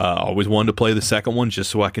 Always wanted to play the second one just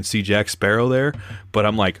so I can see Jack Sparrow there, but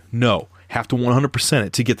I'm like, no, have to 100%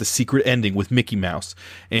 it to get the secret ending with Mickey Mouse.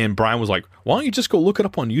 And Brian was like, why don't you just go look it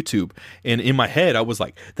up on YouTube? And in my head, I was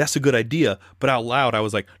like, that's a good idea, but out loud, I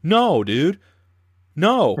was like, no, dude.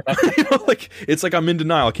 No, like it's like I'm in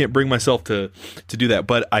denial. I can't bring myself to do that,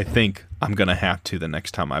 but I think I'm gonna have to the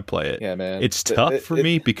next time I play it. Yeah, man. It's tough for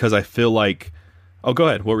me because I feel like. Oh, go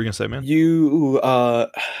ahead. What were you gonna say, man?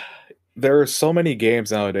 There are so many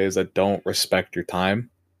games nowadays that don't respect your time.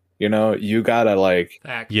 You know, you gotta like.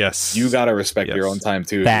 Facts. Yes. You gotta respect your own time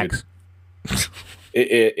too. Facts.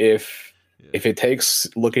 If it takes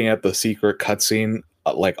looking at the secret cutscene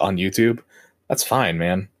like on YouTube, that's fine,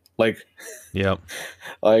 man. Like. Yep.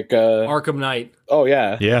 Like Arkham Knight. Oh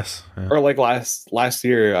yeah. Yes. Yeah. Or like last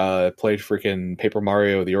year, played freaking Paper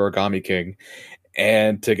Mario: The Origami King,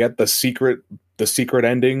 and to get the secret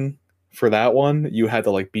ending for that one, you had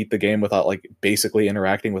to like beat the game without like basically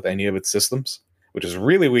interacting with any of its systems, which is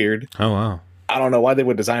really weird. Oh wow. I don't know why they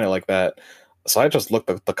would design it like that. So I just looked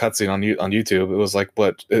at the cutscene on YouTube. It was like,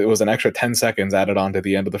 it was an extra 10 seconds added on to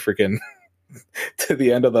the end of the freaking to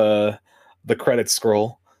the end of the credits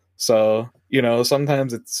scroll. So, you know,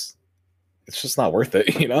 sometimes it's just not worth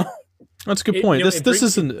it, you know? That's a good point. This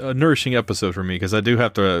is a nourishing episode for me because I do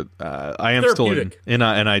have to. I am still in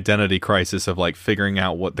an identity crisis of like figuring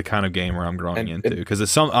out what the kind of gamer I'm growing into because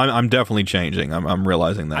it's I'm definitely changing. I'm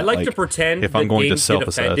realizing that. I like to pretend if I'm going to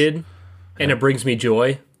self-assess, offended, and it brings me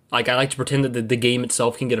joy. Like I like to pretend that the game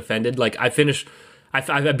itself can get offended. Like I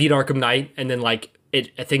beat Arkham Knight, and then like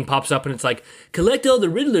a thing pops up and it's like collect all the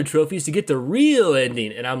Riddler trophies to get the real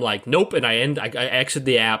ending, and I'm like nope, and I exit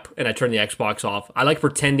the app and I turn the Xbox off. I like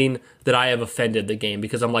pretending that I have offended the game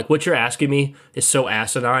because I'm like, what you're asking me is so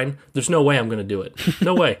asinine. There's no way I'm going to do it.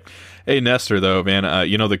 No way. Hey Nestor, though, man,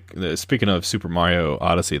 you know the speaking of Super Mario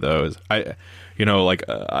Odyssey, though, is I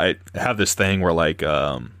have this thing where like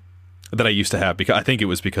that I used to have because I think it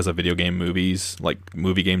was because of video game movies, like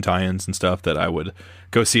movie game tie-ins and stuff, that I would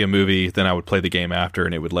go see a movie, then I would play the game after,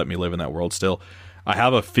 and it would let me live in that world still. I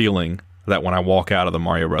have a feeling that when I walk out of the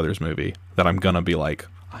Mario Brothers movie, that I'm gonna be like,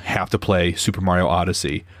 I have to play Super Mario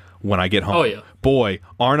Odyssey when I get home. Oh yeah, boy,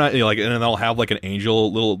 aren't I like? And then I'll have like an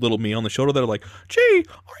angel, little me on the shoulder that are like, "Gee,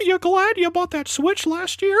 are you glad you bought that Switch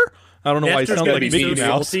last year?" I don't know why it sounds like Mickey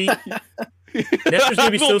Mouse. Nestor's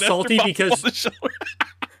gonna be so salty because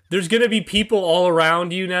there's going to be people all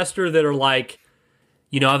around you, Nestor, that are like,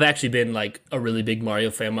 you know, I've actually been like a really big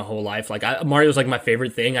Mario fan my whole life. Like Mario's like my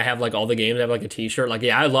favorite thing. I have like all the games. I have like a t-shirt. Like,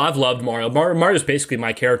 yeah, I've loved Mario. Mario's basically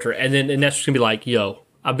my character. And then Nestor's going to be like, yo,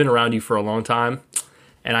 I've been around you for a long time,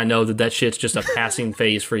 and I know that shit's just a passing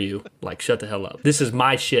phase for you. Like, shut the hell up. This is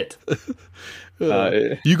my shit.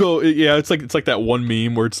 You go, yeah. It's like that one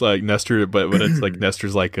meme where it's like Nestor, but it's like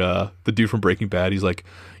Nestor's like the dude from Breaking Bad. He's like,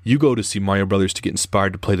 you go to see Mario Brothers to get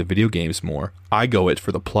inspired to play the video games more. I go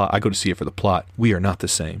for the plot. I go to see it for the plot. We are not the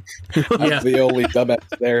same. I'm the only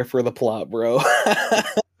dumbass there for the plot, bro.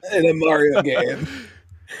 In a Mario game.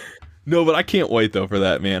 No, but I can't wait though for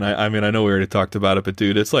that, man. I mean, I know we already talked about it, but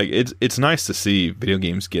dude, it's like it's nice to see video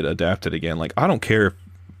games get adapted again. Like, I don't care if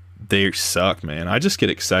they suck, man. I just get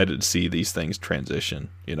excited to see these things transition.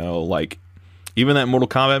 You know, like even that Mortal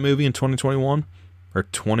Kombat movie in 2021 or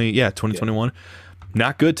 2021. Yeah.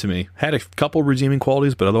 Not good to me. Had a couple redeeming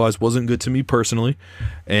qualities, but otherwise wasn't good to me personally.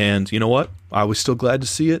 And you know what? I was still glad to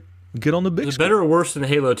see it get on the big screen. Is it better or worse than the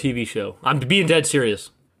Halo TV show? I'm being dead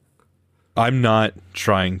serious. I'm not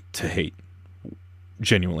trying to hate.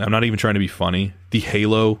 Genuinely. I'm not even trying to be funny. The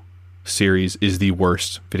Halo series is the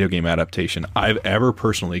worst video game adaptation I've ever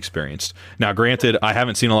personally experienced. Now, granted, I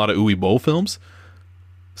haven't seen a lot of Uwe Boll films,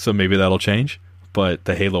 so maybe that'll change. But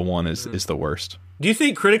the Halo one is the worst. Do you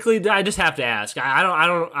think critically? I just have to ask.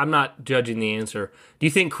 I'm not judging the answer. Do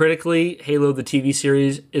you think critically, Halo the TV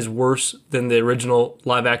series is worse than the original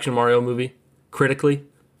live-action Mario movie? Critically?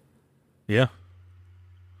 Yeah.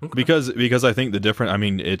 Okay. Because I think the different. I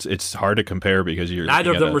mean, it's hard to compare because you're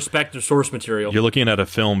neither of them respect their source material. You're looking at a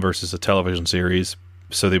film versus a television series,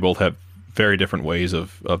 so they both have very different ways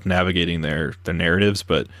of navigating their narratives,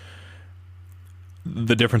 but.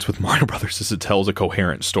 The difference with Mario Brothers is it tells a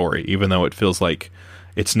coherent story, even though it feels like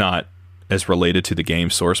it's not as related to the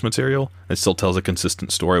game's source material. It still tells a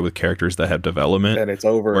consistent story with characters that have development. And it's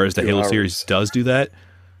over. Whereas the Halo series does do that.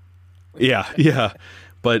 Yeah.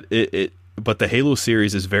 But but the Halo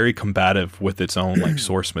series is very combative with its own like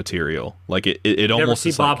source material. Like it almost never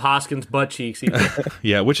see Bob Hoskins' butt cheeks.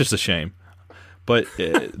 Yeah, which is a shame. But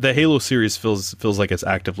the Halo series feels like it's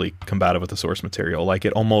actively combative with the source material. Like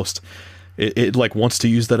it almost. It like wants to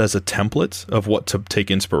use that as a template of what to take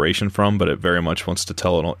inspiration from, but it very much wants to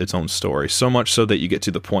tell its own story. So much so that you get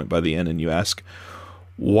to the point by the end and you ask,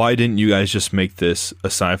 why didn't you guys just make this a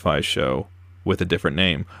sci-fi show with a different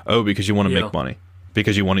name? Oh, because you want to make money.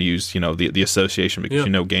 Because you want to use, the association, because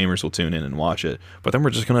gamers will tune in and watch it. But then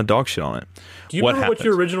we're just going to dog shit on it. Do you remember what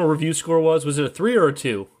your original review score was? Was it a 3 or a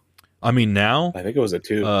 2? I mean, now I think it was a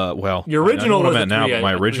 2. Well, your original was a 3. Now, but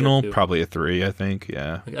my original probably a 3. I think.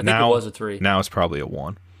 Yeah. I think it was a 3. Now it's probably a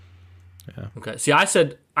 1. Yeah. Okay. See, I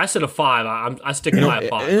said a 5. I stick with my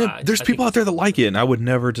 5. There's people out there that like it, and I would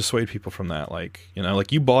never dissuade people from that. Like,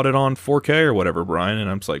 like you bought it on 4K or whatever, Brian, and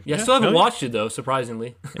I'm just like, I still haven't watched it though,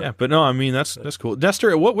 surprisingly. Yeah, but no, I mean that's cool.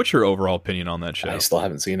 Nestor, what's your overall opinion on that show? I still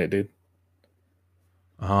haven't seen it, dude.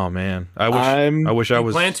 Oh man, I wish I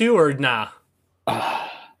was. Plan to or nah?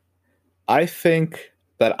 I think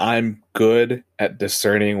that I'm good at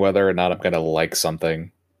discerning whether or not I'm going to like something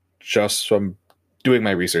just from doing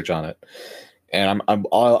my research on it. And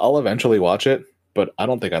I'll eventually watch it, but I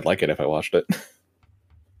don't think I'd like it if I watched it.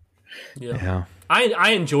 Yeah.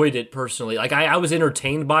 I enjoyed it personally. Like I was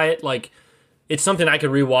entertained by it. Like it's something I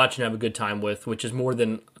could rewatch and have a good time with, which is more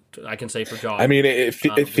than I can say for Josh. I mean, it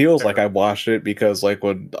feels like I watched it because like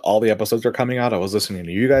when all the episodes are coming out, I was listening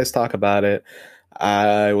to you guys talk about it.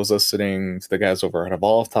 I was listening to the guys over at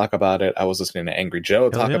Evolve talk about it. I was listening to Angry Joe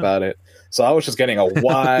talk about it. So I was just getting a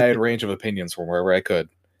wide range of opinions from wherever I could.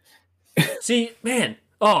 See, man,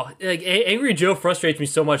 like Angry Joe frustrates me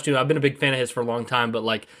so much too. I've been a big fan of his for a long time, but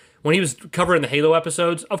like when he was covering the Halo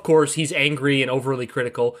episodes, of course he's angry and overly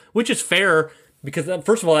critical, which is fair because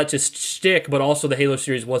first of all that's just shtick, but also the Halo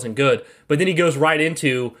series wasn't good. But then he goes right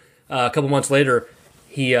into a couple months later,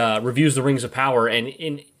 he reviews the Rings of Power,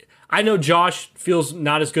 and I know Josh feels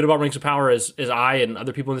not as good about Rings of Power as I and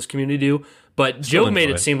other people in this community do, but Joe made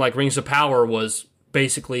it seem like Rings of Power was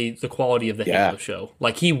basically the quality of the Halo show.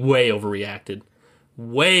 Like he way overreacted.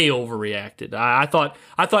 I thought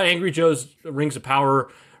Angry Joe's Rings of Power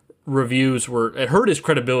reviews it hurt his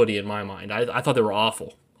credibility in my mind. I thought they were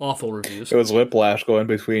awful reviews. It was whiplash going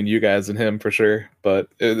between you guys and him for sure, but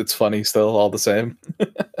it's funny still all the same.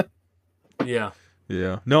 Yeah.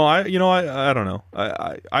 No, I don't know.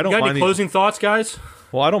 I don't. You got mind any closing thoughts, guys?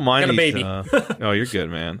 Well, I don't mind. Got a baby. Oh, you're good,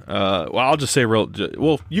 man. Well, I'll just say well,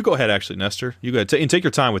 you go ahead, actually, Nestor. You go ahead and take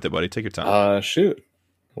your time with it, buddy. Take your time. Shoot.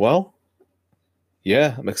 Well,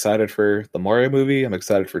 yeah, I'm excited for the Mario movie. I'm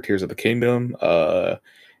excited for Tears of the Kingdom. I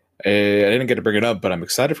didn't get to bring it up, but I'm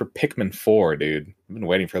excited for Pikmin 4, dude. I've been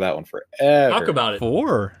waiting for that one forever. Talk about it.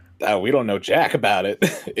 4. We don't know jack about it.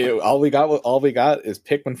 All we got is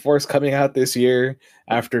Pikmin 4 is coming out this year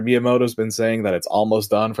after Miyamoto's been saying that it's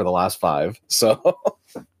almost done for the last 5. So,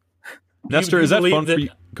 Nestor, is that fun for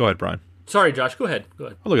you? Go ahead, Brian. Sorry, Josh. Go ahead.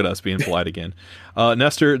 Oh, look at us being polite again.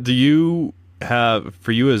 Nestor, do you have,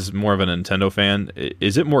 for you as more of a Nintendo fan,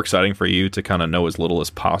 is it more exciting for you to kind of know as little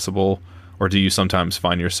as possible? Or do you sometimes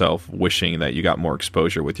find yourself wishing that you got more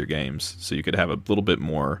exposure with your games so you could have a little bit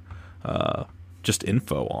more just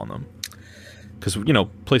info on them? Because,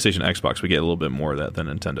 PlayStation, Xbox, we get a little bit more of that than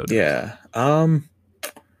Nintendo does. Yeah.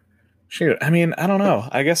 Shoot. I mean, I don't know.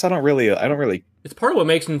 I guess I don't really. It's part of what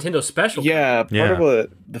makes Nintendo special. Yeah. Part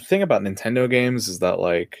of the thing about Nintendo games is that,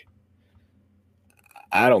 like,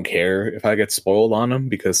 I don't care if I get spoiled on them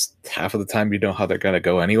because half of the time you know how they're going to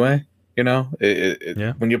go anyway.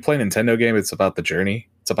 When you play a Nintendo game, it's about the journey.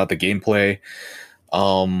 It's about the gameplay.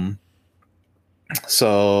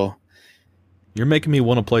 So you're making me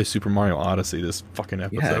want to play Super Mario Odyssey this fucking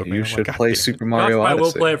episode. Yeah, you should play Super Mario Odyssey. I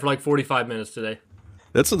will play it for like 45 minutes today.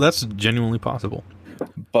 That's genuinely possible.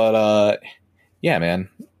 But yeah, man,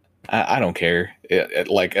 I don't care.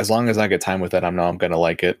 Like as long as I get time with it, I know I'm gonna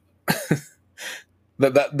like it.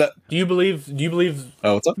 Do you believe?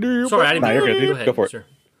 Oh, what's up? Sorry, I didn't. No, you're good, dude. Go ahead, Go for it. Sir.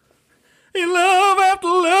 In love after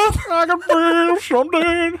love, I can feel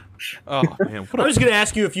something. Oh man! I was going to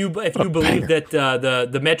ask you if you believe that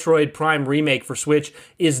the Metroid Prime remake for Switch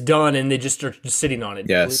is done and they just are just sitting on it.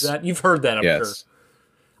 Yes, you believe that? You've heard that, I'm sure.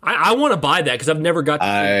 I want to buy that because I've never got to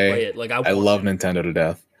play it. Like I love Nintendo to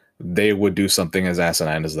death. They would do something as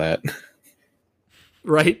asinine as that,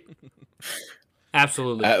 right?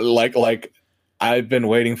 Absolutely. Like I've been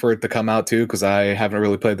waiting for it to come out too because I haven't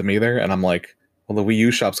really played them either, and I'm like, well, the Wii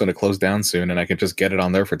U shop's going to close down soon, and I can just get it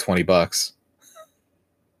on there for $20.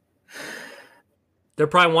 They're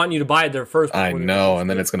probably wanting you to buy it there first. I know, and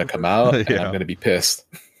then it's going to come out, and I'm going to be pissed.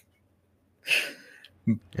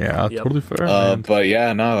 Yeah, totally fair. But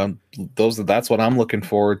yeah, no, that's what I'm looking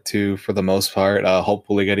forward to for the most part.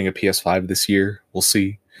 Hopefully, getting a PS5 this year. We'll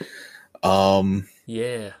see.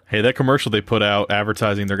 Yeah. Hey, that commercial they put out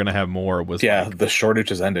advertising they're going to have more was the shortage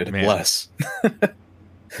has ended. Man. Bless.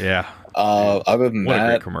 Yeah. Other than what that, a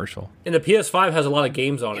great commercial. And the PS5 has a lot of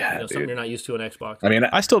games on it. Yeah, something you're not used to on Xbox. I mean,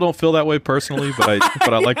 I still don't feel that way personally, but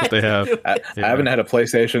I like what they have. I haven't had a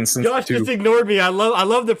PlayStation since. Josh just ignored me. I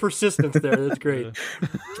love the persistence there. That's great.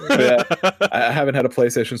 Yeah, I haven't had a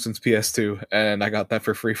PlayStation since PS2, and I got that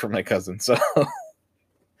for free from my cousin. So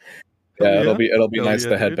it'll be nice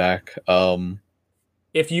to head back.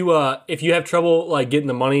 If you have trouble like getting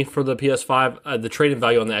the money for the PS5, the trade-in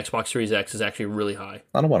value on the Xbox Series X is actually really high.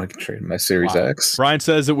 I don't want to trade my Series X. Brian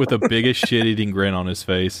says it with the biggest shit-eating grin on his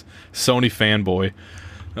face. Sony fanboy.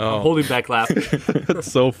 I'm holding back laughing.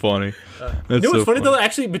 That's so funny. You know what's funny though?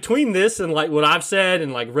 Actually, between this and like what I've said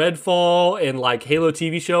and like Redfall and like Halo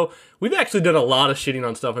TV show, we've actually done a lot of shitting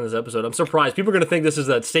on stuff in this episode. I'm surprised people are going to think this is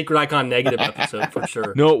a Sacred Icon negative episode for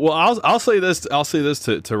sure. No, well, I'll say this. I'll say this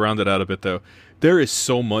to round it out a bit though. There is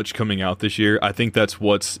so much coming out this year. I think that's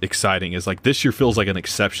what's exciting. Is like this year feels like an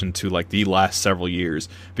exception to like the last several years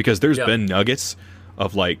because there's been nuggets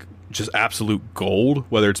of like just absolute gold,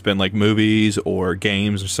 whether it's been like movies or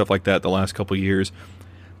games or stuff like that the last couple of years.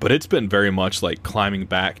 But it's been very much like climbing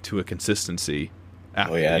back to a consistency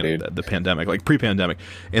after the pandemic, like pre-pandemic.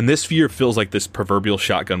 And this year feels like this proverbial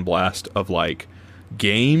shotgun blast of like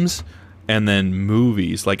games and then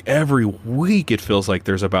movies. Like every week it feels like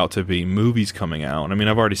there's about to be movies coming out. I mean,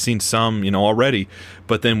 I've already seen some, already,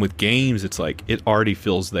 but then with games, it's like it already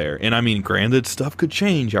feels there. And I mean, granted, stuff could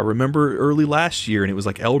change. I remember early last year, and it was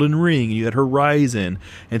like Elden Ring, and you had Horizon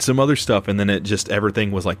and some other stuff, and then it just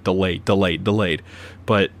everything was like delayed.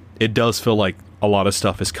 But it does feel like a lot of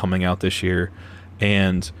stuff is coming out this year,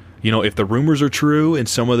 and if the rumors are true, and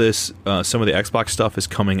some of the Xbox stuff is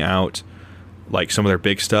coming out. Like some of their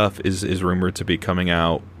big stuff is rumored to be coming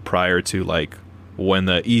out prior to like when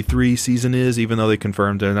the E3 season is, even though they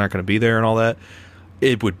confirmed they're not going to be there and all that.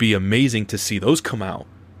 It would be amazing to see those come out.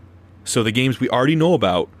 So the games we already know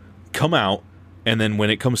about come out, and then when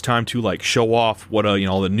it comes time to like show off what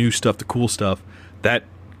all the new stuff, the cool stuff, that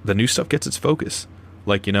the new stuff gets its focus.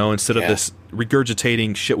 Like instead of this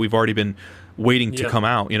regurgitating shit we've already been waiting to come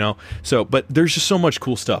out. So, but there's just so much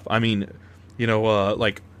cool stuff. I mean,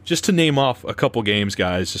 like. Just to name off a couple games,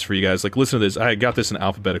 guys, just for you guys, like listen to this. I got this in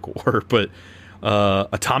alphabetical order, but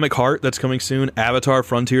Atomic Heart, that's coming soon. Avatar: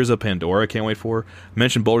 Frontiers of Pandora, can't wait for. I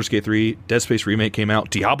mentioned Baldur's Gate 3. Dead Space Remake came out.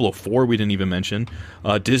 Diablo 4, we didn't even mention.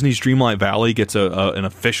 Disney's Dreamlight Valley gets an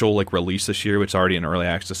official like release this year, which is already in early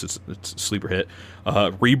access. It's a sleeper hit.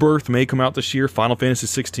 Rebirth may come out this year. Final Fantasy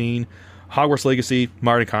 16. Hogwarts Legacy,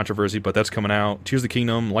 mired in controversy, but that's coming out. Tears of the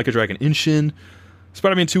Kingdom, Like a Dragon Inshin.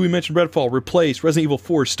 Spider-Man 2, we mentioned Redfall, Replace, Resident Evil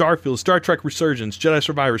 4, Starfield, Star Trek Resurgence, Jedi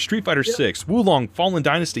Survivor, Street Fighter 6, Wulong, Fallen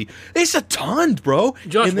Dynasty. It's a ton, bro.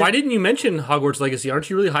 Josh, why didn't you mention Hogwarts Legacy? Aren't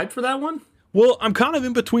you really hyped for that one? Well, I'm kind of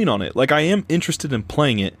in between on it. Like, I am interested in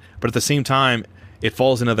playing it, but at the same time, it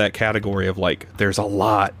falls into that category of, like, there's a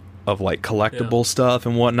lot of, like, collectible stuff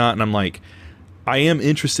and whatnot, and I'm like, I am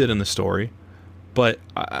interested in the story, but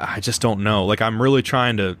I just don't know. Like, I'm really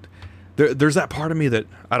trying to... There's that part of me that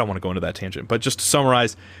I don't want to go into that tangent, but just to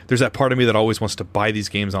summarize, there's that part of me that always wants to buy these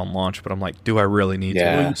games on launch, but I'm like, do I really need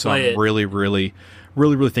to? So I'm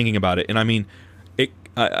really thinking about it. And I mean,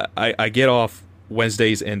 I get off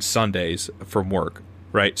Wednesdays and Sundays from work,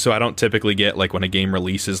 right? So I don't typically get like when a game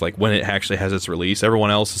releases, like when it actually has its release.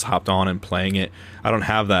 Everyone else has hopped on and playing it. I don't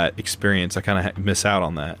have that experience. I kind of miss out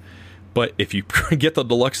on that. But if you get the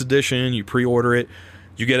deluxe edition, you pre-order it,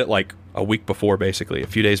 you get it like a week before, basically, a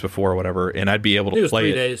few days before or whatever, and I'd be able to play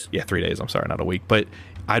it. 3 days. Yeah, 3 days. I'm sorry, not a week. But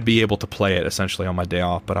I'd be able to play it essentially on my day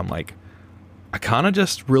off. But I'm like, I kind of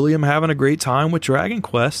just really am having a great time with Dragon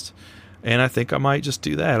Quest, and I think I might just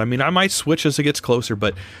do that. I mean, I might switch as it gets closer,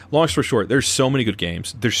 but long story short, there's so many good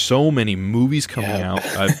games. There's so many movies coming out.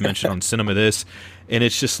 I've mentioned on Cinema This, and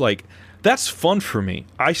it's just like, that's fun for me.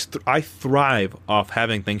 I thrive off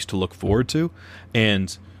having things to look forward to,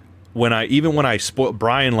 and when I spoil,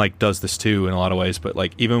 Brian like does this too in a lot of ways, but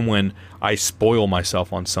like even when I spoil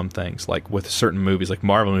myself on some things, like with certain movies, like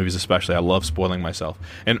Marvel movies especially, I love spoiling myself.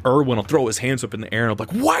 And Erwin will throw his hands up in the air and I'm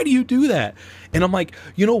like, why do you do that? And I'm like,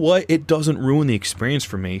 you know what? It doesn't ruin the experience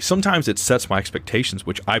for me. Sometimes it sets my expectations,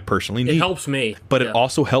 which I personally need. It helps me. But it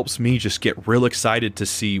also helps me just get real excited to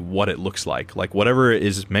see what it looks like. Like whatever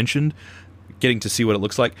is mentioned, getting to see what it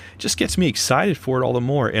looks like just gets me excited for it all the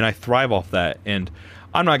more. And I thrive off that. And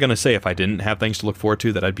I'm not going to say if I didn't have things to look forward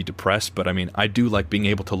to that I'd be depressed, but I mean, I do like being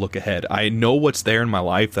able to look ahead. I know what's there in my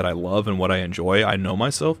life that I love and what I enjoy. I know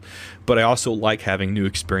myself, but I also like having new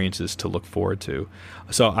experiences to look forward to.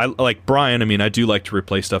 So I like Brian. I mean, I do like to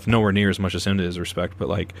replay stuff nowhere near as much as him to his respect, but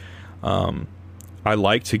like, I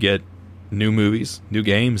like to get new movies, new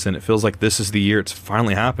games, and it feels like this is the year it's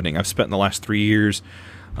finally happening. I've spent the last 3 years,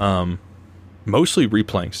 mostly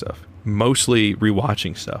replaying stuff, mostly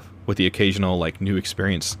rewatching stuff, with the occasional like new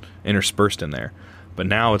experience interspersed in there. But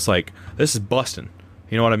now it's like, this is busting.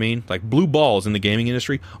 You know what I mean? Like blue balls in the gaming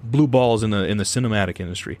industry, blue balls in the cinematic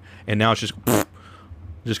industry, and now it's just go,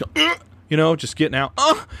 just getting out,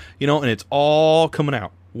 and it's all coming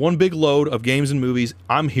out. One big load of games and movies.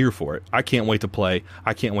 I'm here for it. I can't wait to play.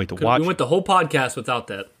 I can't wait to watch. We went the whole podcast without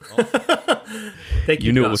that. Thank you.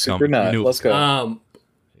 You knew it was coming. Let's go.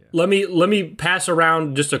 Let me pass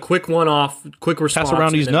around just a quick quick response. Pass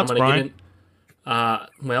around these nuts, Brian.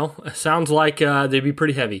 Well, sounds like they'd be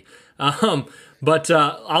pretty heavy. But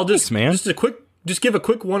I'll just just give a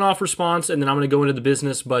quick one-off response, and then I'm going to go into the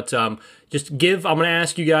business. But I'm going to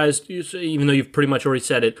ask you guys, even though you've pretty much already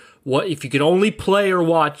said it, what if you could only play or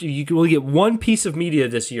watch? You can only get one piece of media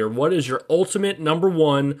this year. What is your ultimate number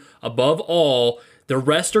one above all? The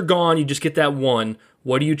rest are gone. You just get that one.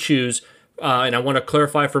 What do you choose? And I want to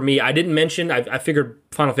clarify for me, I didn't mention, I figured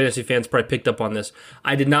Final Fantasy fans probably picked up on this.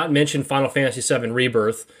 I did not mention Final Fantasy VII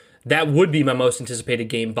Rebirth. That would be my most anticipated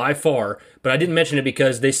game by far, but I didn't mention it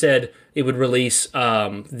because they said it would release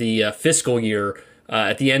the fiscal year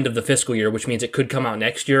at the end of the fiscal year, which means it could come out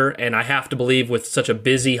next year. And I have to believe with such a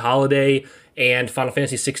busy holiday and Final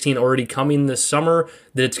Fantasy 16 already coming this summer,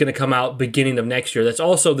 that it's going to come out beginning of next year. That's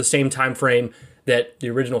also the same time frame that the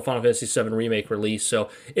original Final Fantasy 7 remake released. So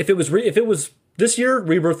if it was this year,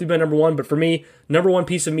 Rebirth would be number one. But for me, number one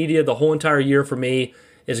piece of media the whole entire year for me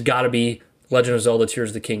has got to be Legend of Zelda: Tears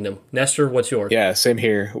of the Kingdom. Nestor, what's yours? Yeah, same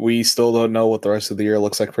here. We still don't know what the rest of the year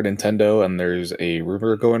looks like for Nintendo, and there's a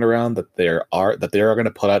rumor going around that they are going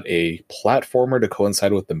to put out a platformer to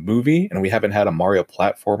coincide with the movie, and we haven't had a Mario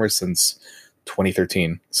platformer since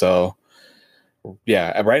 2013. So,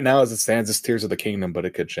 yeah, right now as it stands, it's Tears of the Kingdom, but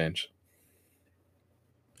it could change.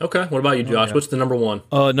 Okay, what about you, Josh? What's the number one?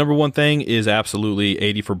 Number one thing is absolutely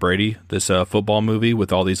 80 for Brady, this football movie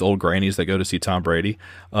with all these old grannies that go to see Tom Brady.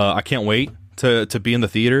 I can't wait to be in the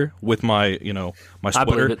theater with my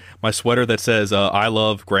sweater that says I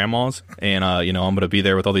love grandmas, and I'm going to be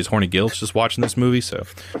there with all these horny gilfs just watching this movie. So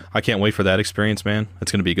I can't wait for that experience, man.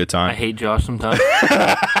 It's going to be a good time. I hate Josh sometimes.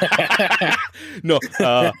 No,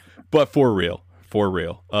 but for real,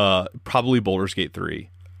 probably Baldur's Gate 3.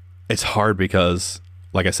 It's hard because,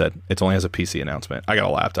 like I said, it only has a PC announcement. I got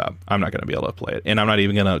a laptop. I'm not going to be able to play it, and I'm not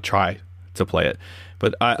even going to try to play it.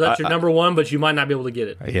 But that's your number one, but you might not be able to get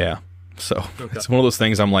it. Yeah. So It's one of those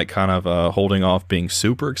things I'm like kind of holding off being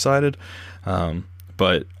super excited.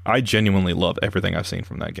 But I genuinely love everything I've seen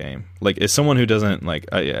from that game. Like, as someone who doesn't like,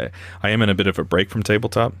 I am in a bit of a break from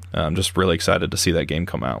tabletop. I'm just really excited to see that game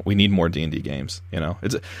come out. We need more D&D games.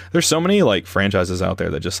 There's so many like franchises out there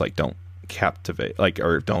that just like don't captivate, like,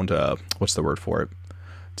 or don't what's the word for it?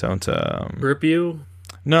 Don't grip you.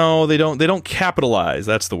 No, they don't capitalize.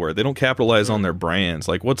 That's the word. They don't capitalize on their brands.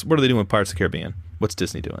 Like, what are they doing with Pirates of the Caribbean? What's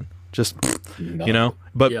Disney doing? Just,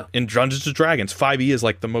 But in Dungeons & Dragons, 5e is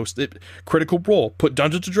like the most critical role. Put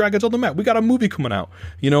Dungeons & Dragons on the map. We got a movie coming out.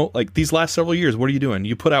 Like these last several years, what are you doing?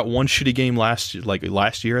 You put out one shitty game last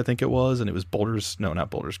year, I think it was, and it was not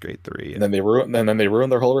Baldur's Gate 3. And then they ruined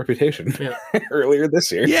their whole reputation earlier this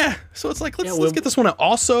year. Yeah, so it's like let's get this one out.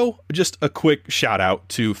 Also, just a quick shout out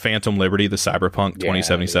to Phantom Liberty, the Cyberpunk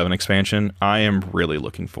 2077 expansion. I am really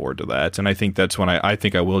looking forward to that, and I think that's when I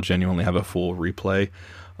think I will genuinely have a full replay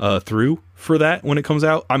through for that when it comes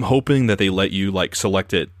out. I'm hoping that they let you like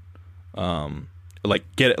select it, like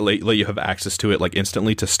get it, let you have access to it like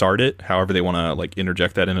instantly to start it. However they want to like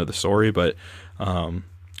interject that into the story, but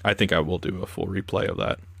I think I will do a full replay of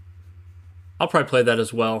that. I'll probably play that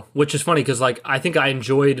as well, which is funny because like I think I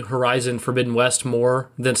enjoyed Horizon Forbidden West more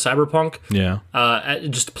than Cyberpunk. Yeah,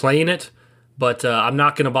 just playing it. But I'm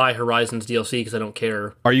not going to buy Horizon's DLC because I don't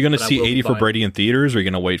care. Are you going to see 80 for Brady in theaters, or are you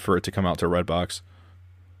going to wait for it to come out to Redbox?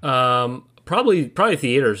 Probably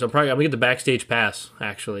theaters. I'm gonna get the backstage pass,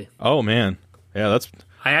 actually. Oh man, yeah,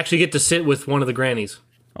 I actually get to sit with one of the grannies.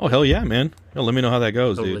 Oh hell yeah, man! Let me know how that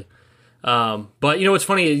goes, Totally. Dude. But it's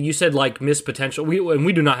funny. You said like missed potential.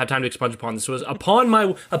 We do not have time to expunge upon this. Was upon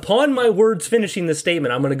my words finishing the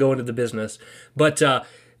statement. I'm going to go into the business. But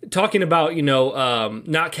talking about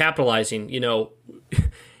not capitalizing. You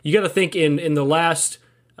got to think in the last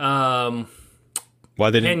why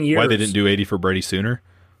they 10 years. Why they didn't do 80 for Brady sooner?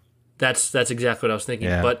 That's exactly what I was thinking.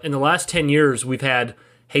 Yeah. But in the last 10 years, we've had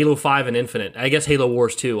Halo 5 and Infinite. I guess Halo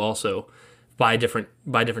Wars 2 also by a different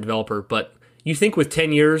developer. But you think with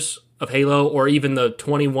 10 years of Halo, or even the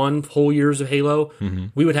 21 whole years of Halo,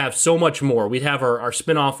 we would have so much more. We'd have our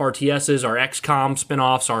spin-off RTSs, our XCOM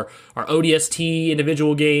spin-offs, our ODST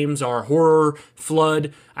individual games, our horror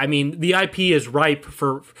flood. I mean, the IP is ripe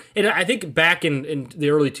for... And I think back in the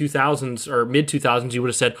early 2000s or mid-2000s, you would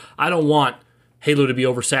have said, I don't want Halo to be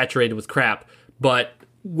oversaturated with crap. But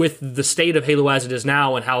with the state of Halo as it is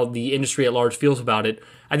now and how the industry at large feels about it,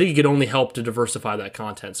 I think it could only help to diversify that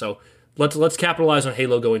content. So let's capitalize on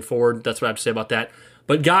Halo going forward. That's what I have to say about that.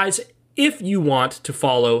 But guys, if you want to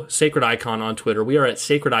follow Sacred Icon on Twitter, we are at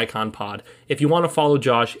Sacred Icon Pod. If you want to follow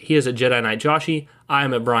Josh, he is at Jedi Knight Joshy. I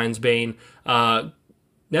am at Brian's Bane.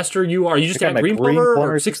 Nestor, you just at Green Plumber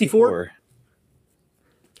or 64?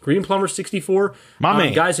 Green Plumber 64. My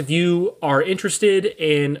man. Guys, if you are interested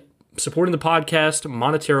in supporting the podcast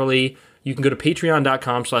monetarily, you can go to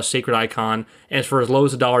patreon.com/sacredicon, and for as low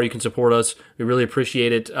as $1, you can support us. We really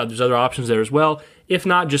appreciate it. There's other options there as well. If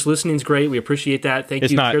not, just listening's great. We appreciate that. Thank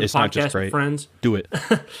you. Share the podcast with friends. Do it.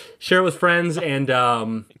 Share it with friends, and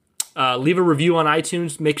leave a review on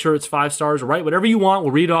iTunes. Make sure it's 5 stars. Write whatever you want.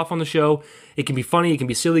 We'll read it off on the show. It can be funny. It can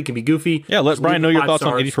be silly. It can be goofy. Yeah, let Brian know your thoughts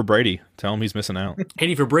on 80 for Brady. Tell him he's missing out.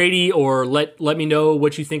 80 for Brady, or let me know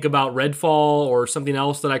what you think about Redfall or something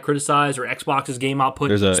else that I criticize, or Xbox's game output.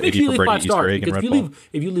 There's a 80 for Brady Easter egg in Redfall.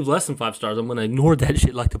 If you leave less than 5 stars, I'm going to ignore that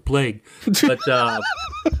shit like the plague.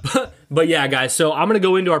 But But yeah, guys, so I'm going to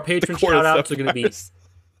go into our patron shout-outs.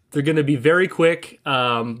 They're going to be very quick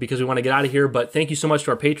because we want to get out of here. But thank you so much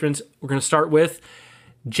to our patrons. We're going to start with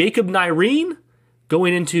Jacob Nyreen,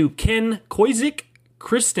 going into Ken Koizik,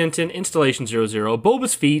 Chris Stinton, Installation 00,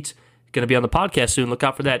 Boba's Feet, going to be on the podcast soon. Look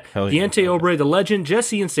out for that. Deontay Obrey, The Legend,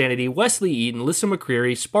 Jesse Insanity, Wesley Eaton, Lissa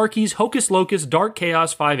McCreary, Sparkies, Hocus Locus, Dark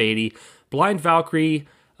Chaos 580, Blind Valkyrie,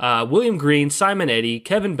 William Green, Simon Eddy,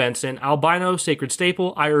 Kevin Benson, Albino, Sacred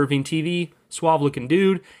Staple, I Irving TV, Suave Looking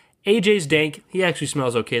Dude, AJ's Dank. He actually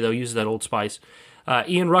smells okay, though. Uses that Old Spice.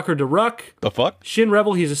 Ian Rucker to Ruck. The fuck? Shin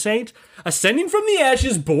Rebel, he's a saint. Ascending from the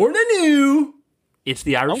ashes, born anew. It's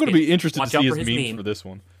the Irish. I'm going to be interested to see his memes for this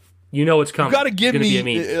one. You know it's coming. You got to give me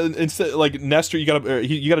instead like Nestor. You got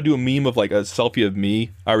to do a meme of like a selfie of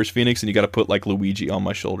me, Irish Phoenix, and you got to put like Luigi on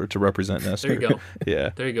my shoulder to represent Nestor. There you go.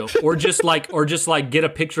 Yeah. There you go. Or just like get a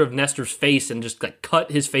picture of Nestor's face and just like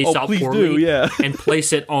cut his face out poorly, and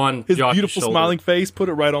place it on his Josh's beautiful shoulder. smiling face. Put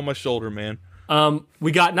it right on my shoulder, man.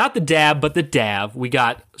 We got not the dab, but the dav. We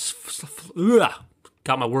got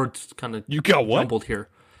got my words kind of jumbled here.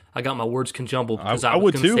 I got my words conjumbled because I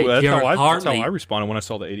would too. That's how I responded when I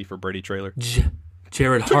saw the 80 for Brady trailer.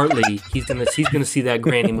 Jared Hartley, he's gonna see that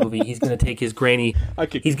granny movie. He's gonna take his granny.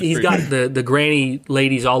 He's got the granny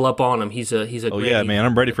ladies all up on him. He's a. Oh granny, yeah, man!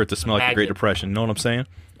 I'm ready for it to smell like the Great Depression. Know what I'm saying?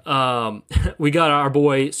 We got our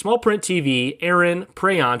boy Small Print TV, Aaron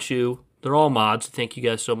Prayanshu. They're all mods. Thank you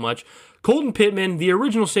guys so much. Colton Pittman, the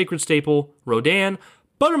original Sacred Staple, Rodan,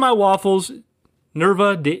 Butter My Waffles.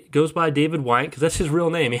 Nerva goes by David White because that's his real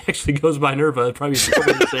name. He actually goes by Nerva. Probably the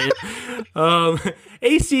way to say it.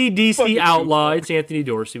 ACDC Outlaw. It's Anthony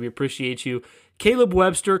Dorsey. We appreciate you. Caleb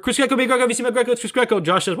Webster. Chris Greco. Make Greco. Have you seen my Greco? It's Chris Greco.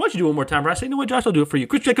 Josh says, why don't you do it one more time? I say, no, what, Josh? I'll do it for you.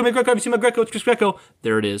 Chris Greco. Make Greco. Have you seen my Greco? It's Chris Greco.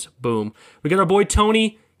 There it is. Boom. We got our boy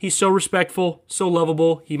Tony. He's so respectful, so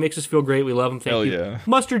lovable. He makes us feel great. We love him. Thank you. Yeah.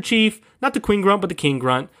 Mustard Chief. Not the Queen Grunt, but the King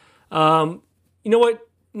Grunt. You know what?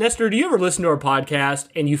 Nestor, do you ever listen to our podcast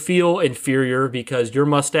and you feel inferior because your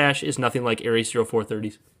mustache is nothing like Aries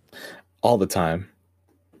 0430's? All the time.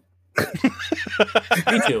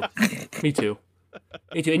 Me too.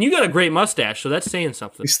 And you got a great mustache, so that's saying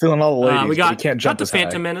something. He's stealing all the ladies, we got, but he can't jump the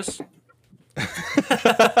Phantom Menace.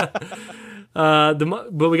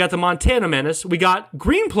 But we got the Montana Menace. We got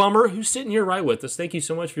Green Plumber, who's sitting here right with us. Thank you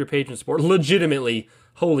so much for your patron support. Legitimately,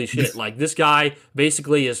 holy shit! Like this guy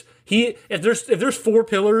basically is If there's four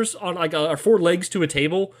pillars on or four legs to a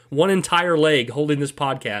table, one entire leg holding this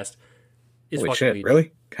podcast is holy fucking shit! weed.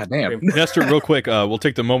 Really? God damn. Nestor, real quick, we'll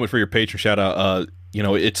take the moment for your patron shout out.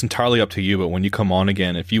 It's entirely up to you, but when you come on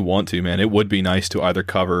again, if you want to, man, it would be nice to either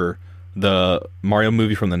cover the Mario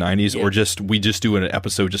movie from the 90s or we just do an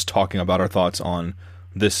episode just talking about our thoughts on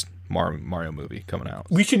this Mario movie coming out.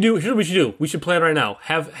 Here's what we should do. We should plan right now.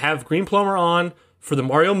 Have Green Plumber on for the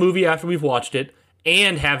Mario movie after we've watched it,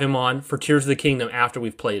 and have him on for Tears of the Kingdom after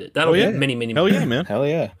we've played it. That'll be many Hell yeah, man. Hell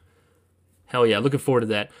yeah. Hell yeah. Looking forward to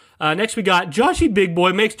that. Next we got Joshy Big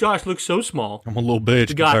Boy. Makes Josh look so small. I'm a little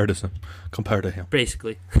bitch compared to him.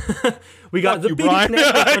 Basically. We got the biggest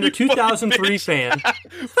neck under 2003 fan.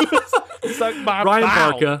 Ryan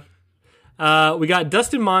Barca. We got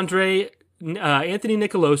Dustin Mondre, Anthony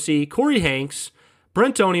Nicolosi, Corey Hanks,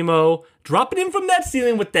 Brent Onimo, dropping in from that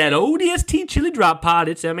ceiling with that ODST chili drop pod.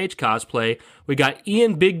 It's MH Cosplay. We got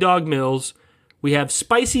Ian Big Dog Mills. We have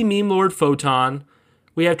Spicy Meme Lord Photon.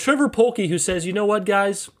 We have Trevor Polke, who says, you know what,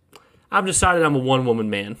 guys? I've decided I'm a one-woman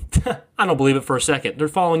man. I don't believe it for a second. They're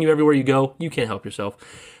following you everywhere you go. You can't help yourself.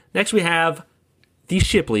 Next, we have the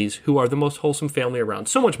Shipleys, who are the most wholesome family around.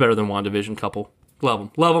 So much better than WandaVision couple. Love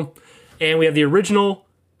them. Love them. And we have the original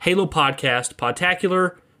Halo podcast,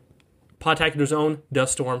 Podtacular's own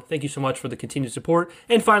Duststorm. Thank you so much for the continued support.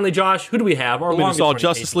 And finally, Josh, who do we have? Our longest saw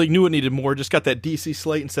Justice League, knew it needed more, just got that DC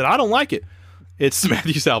slate and said, I don't like it. It's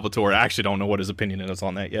Matthew Salvatore. I actually don't know what his opinion is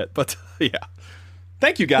on that yet, but yeah.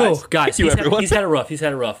 Thank you, guys. Oh, guys, thank you, everyone. He's had it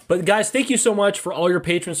rough. But guys, thank you so much for all your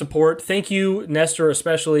patron support. Thank you, Nestor,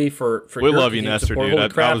 especially for we your love you, Nestor, support.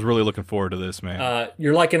 dude. I was really looking forward to this, man.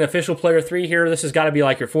 You're like an official player 3 here. This has got to be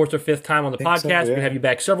like your 4th or 5th time on the podcast. So, yeah. We're going to have you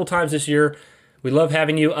back several times this year. We love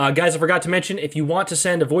having you. Guys, I forgot to mention, if you want to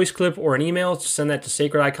send a voice clip or an email, just send that to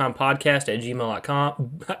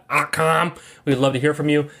sacrediconpodcast@gmail.com. We'd love to hear from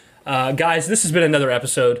you. Guys, this has been another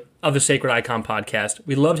episode of the Sacred Icon Podcast.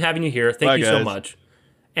 We loved having you here. Thank you so much.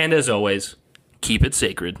 And as always, keep it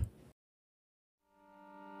sacred.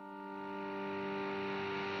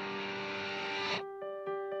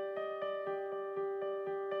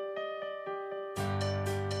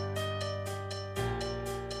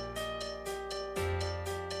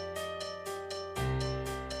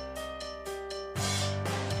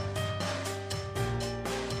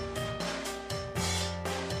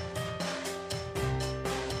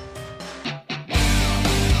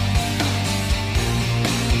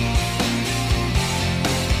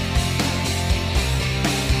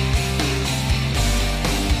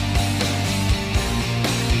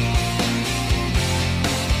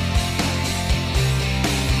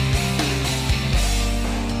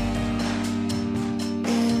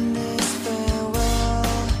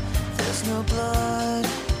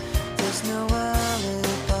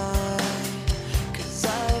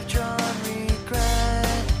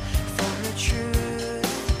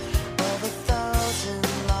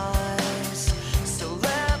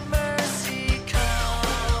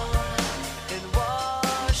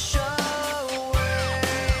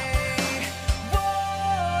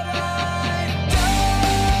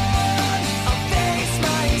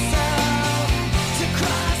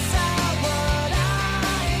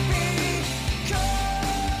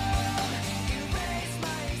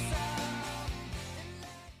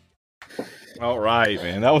 All right,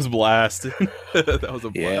 man. That was a blast. That was a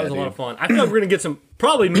blast. Yeah. That was a lot dude. of fun. I feel like we're gonna get some,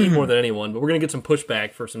 probably me more than anyone, but we're gonna get some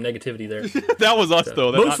pushback for some negativity there. That was us,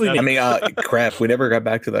 though. Mostly me. I mean, crap. We never got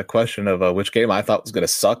back to that question of which game I thought was gonna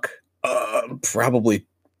suck. Probably,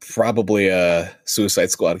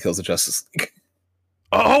 Suicide Squad Kills the Justice League.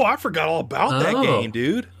 Oh, I forgot all about that Oh. game,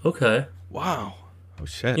 dude. Okay. Wow. Oh,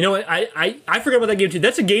 shit. You know what? I forgot about that game too.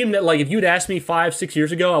 That's a game that, like, if you'd asked me 5-6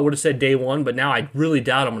 years ago, I would have said day one. But now I really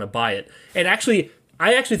doubt I'm going to buy it. And actually,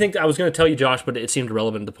 I think I was going to tell you, Josh, but it seemed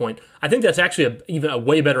irrelevant at the point. I think that's actually even a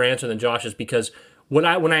way better answer than Josh's, because when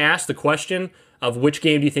I asked the question of which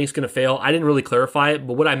game do you think is going to fail, I didn't really clarify it.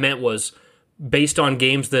 But what I meant was based on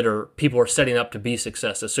games that people are setting up to be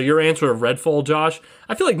successes. So your answer of Redfall, Josh,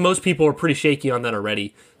 I feel like most people are pretty shaky on that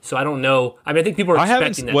already. So I don't know. I mean, I think people are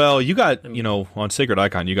expecting that. Well, you got, on Sacred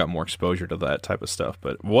Icon, you got more exposure to that type of stuff.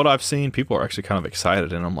 But what I've seen, people are actually kind of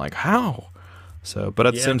excited, and I'm like, how? So, but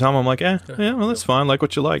at the same time, I'm like, well, that's fine. Like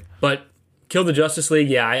what you like. But Kill the Justice League,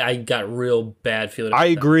 yeah, I got real bad feeling. I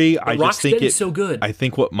agree. I just think it's so good. I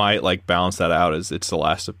think what might balance that out is it's the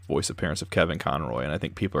last voice appearance of Kevin Conroy, and I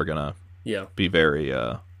think people are gonna be very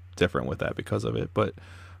different with that because of it. But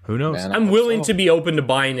who knows? Man, I'm willing to be open to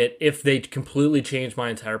buying it if they completely change my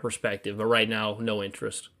entire perspective. But right now, no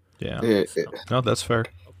interest. Yeah. No, that's fair.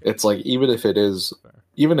 It's like even if it is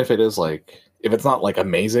like if it's not like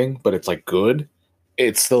amazing, but it's like good,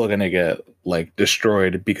 it's still gonna get like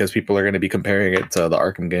destroyed because people are gonna be comparing it to the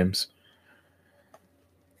Arkham games.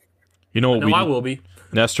 You know what? No, I will be.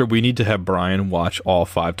 Nestor, we need to have Brian watch all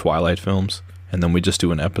 5 Twilight films, and then we just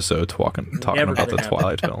do an episode talking Never about the gonna happen.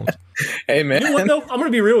 Twilight films. Hey man, You know what, though? I'm going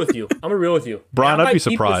to be real with you. Brian, I I'd be might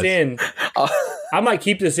keep surprised. this in. I might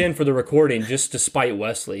keep this in for the recording just to spite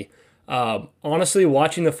Wesley. Honestly,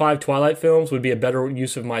 watching the 5 Twilight films would be a better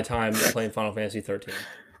use of my time than playing Final Fantasy 13.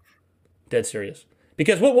 Dead serious.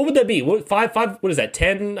 Because what would that be? What is that?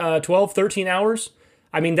 10, 12, 13 hours?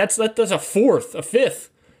 I mean, that's a fifth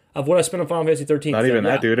of what I spent on Final Fantasy 13. not even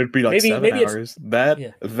that, dude. It'd be like 7 hours.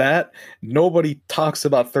 That nobody talks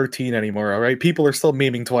about 13 anymore. All right, people are still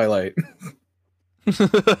memeing Twilight.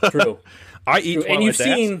 True. I eat True. Twilight And you've ass,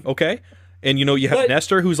 seen- okay? And you have But-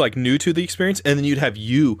 Nestor, who's like new to the experience, and then you'd have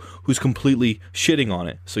you, who's completely shitting on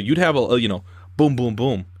it. So you'd have boom, boom,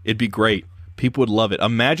 boom. It'd be great. People would love it.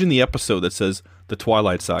 Imagine the episode that says the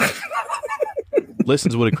Twilight Saga.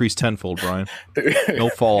 Listens would increase tenfold, Brian. No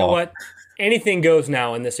fall You know off. what? Anything goes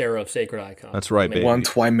now in this era of Sacred Icon. That's right, baby.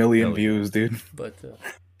 1 million views, dude. But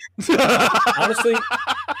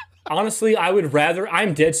honestly, I would rather.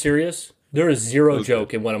 I'm dead serious. There is zero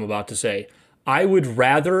joke in what I'm about to say. I would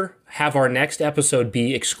rather have our next episode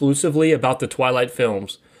be exclusively about the Twilight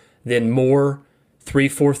films than more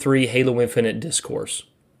 343 Halo Infinite discourse.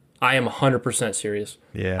 I am 100% serious.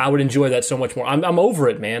 Yeah. I would enjoy that so much more. I'm over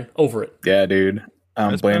it, man. Over it. Yeah, dude. I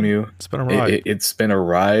don't blame you. It's been a ride. It's been a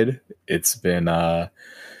ride. It's been kind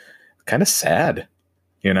of sad,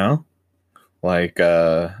 like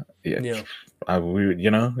Yeah.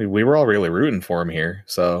 we were all really rooting for him here.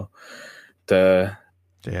 So Yeah.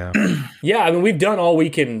 Yeah, I mean, we've done all we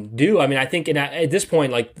can do. I mean, I think at this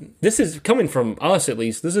point, like, this is coming from us, at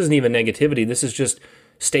least. This isn't even negativity. This is just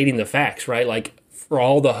stating the facts, right? Like, for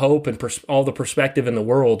all the hope and all the perspective in the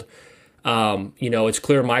world, it's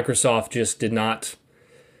clear Microsoft just did not.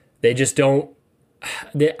 They just don't.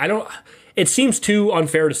 It seems too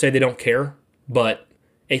unfair to say they don't care, but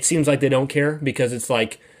it seems like they don't care because it's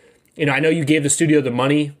like, I know you gave the studio the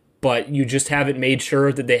money, but you just haven't made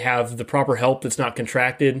sure that they have the proper help that's not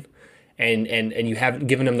contracted, and you haven't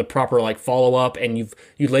given them the proper follow up, and you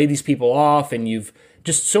laid these people off, and you've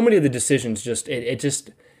just so many of the decisions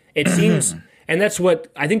it seems, and that's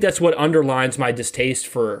what underlines my distaste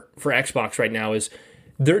for Xbox right now is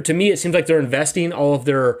to me it seems like they're investing all of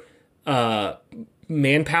their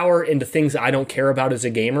manpower into things that I don't care about as a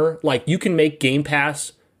gamer. Like, you can make Game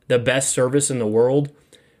Pass the best service in the world,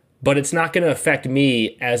 but it's not going to affect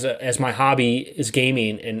me as my hobby is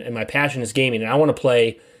gaming and my passion is gaming, and I want to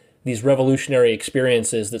play these revolutionary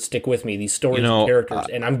experiences that stick with me, these stories and characters.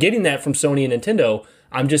 And I'm getting that from Sony and Nintendo.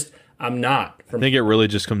 I'm not. I think it really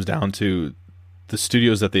just comes down to the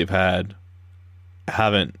studios that they've had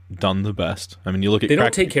haven't done the best. I mean, you look at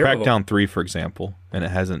Crackdown 3, for example, and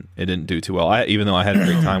it didn't do too well. Even though I had a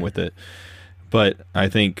great time with it, but I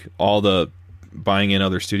think all the buying in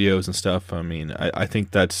other studios and stuff, I mean, I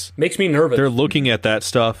think that's makes me nervous. They're looking at that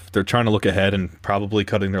stuff. They're trying to look ahead and probably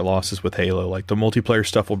cutting their losses with Halo. Like, the multiplayer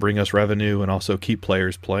stuff will bring us revenue and also keep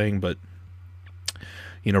players playing, but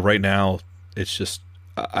right now it's just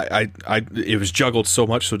it was juggled so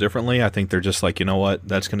differently. I think they're just like, you know what,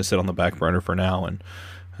 that's going to sit on the back burner for now, and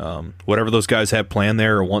Whatever those guys have planned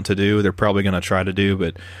there or want to do, they're probably going to try to do,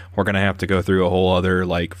 but we're going to have to go through a whole other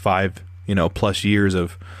like 5 plus years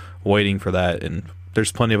of waiting for that, and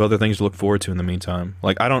there's plenty of other things to look forward to in the meantime.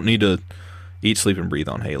 Like, I don't need to eat, sleep, and breathe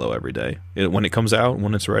on Halo every day. When it comes out,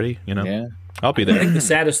 when it's ready, I'll be there. I think the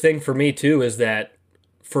saddest thing for me too is that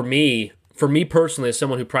for me personally, as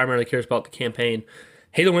someone who primarily cares about the campaign,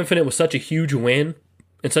 Halo Infinite was such a huge win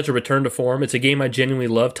and such a return to form. It's a game I genuinely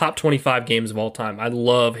love. Top 25 games of all time. I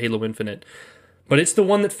love Halo Infinite. But it's the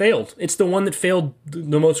one that failed. It's the one that failed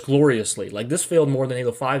the most gloriously. Like, this failed more than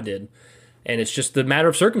Halo 5 did. And it's just a matter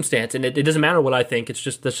of circumstance. And it doesn't matter what I think. It's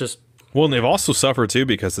just, that's just... Well, and they've also suffered, too,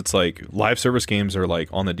 because it's like live service games are like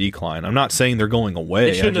on the decline. I'm not saying they're going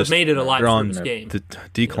away. They shouldn't have made it a live service game. The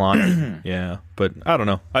decline. Yeah. But I don't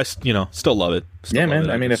know. I, still love it. Yeah, man.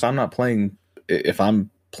 I mean, if I'm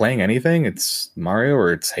playing anything, it's Mario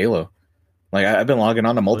or it's Halo. Like, I've been logging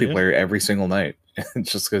on to multiplayer every single night.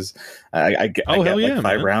 It's just because I get like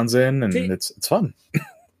 5 rounds in, and it's fun.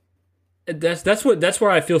 That's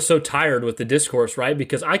where I feel so tired with the discourse, right?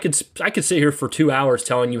 Because I could sit here for 2 hours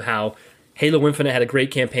telling you how Halo Infinite had a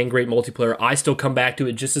great campaign, great multiplayer. I still come back to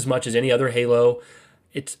it just as much as any other Halo.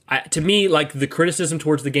 To me, like, the criticism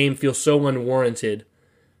towards the game feels so unwarranted.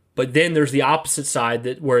 But then there's the opposite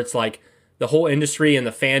side where it's like the whole industry and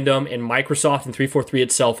the fandom and Microsoft and 343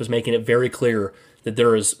 itself is making it very clear that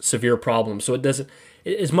there is severe problems. So it doesn't,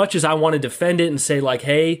 as much as I want to defend it and say like,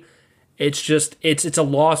 hey, it's a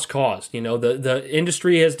lost cause. The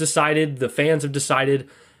industry has decided, the fans have decided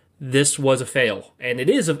this was a fail, and it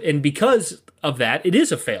is, and because of that, it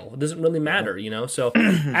is a fail. It doesn't really matter, So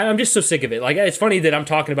I'm just so sick of it. Like, it's funny that I'm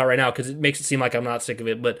talking about it right now because it makes it seem like I'm not sick of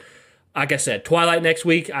it, but like I said, Twilight next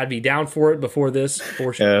week, I'd be down for it before this,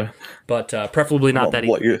 for sure. Yeah. But preferably not that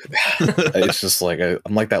either. It's just like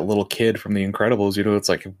I'm like that little kid from The Incredibles. It's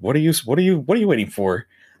like, what are you waiting for?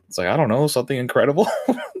 It's like, I don't know, something incredible.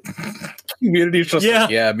 Community's just like,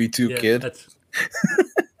 yeah, me too, kid.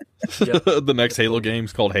 The next Halo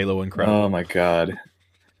game's called Halo Incredible. Oh my god.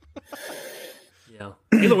 Yeah,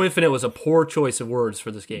 Halo Infinite was a poor choice of words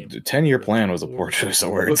for this game. The 10-year plan was a poor choice of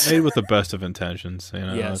words. Made with the best of intentions.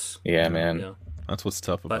 Yes. Yeah, man. Yeah. That's what's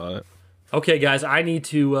tough about it. Okay, guys, I need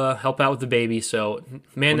to help out with the baby. So,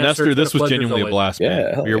 man, Nestor, this was genuinely a blast.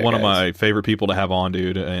 Yeah, you're one of my favorite people to have on,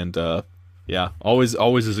 dude, and always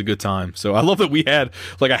is a good time. So I love that we had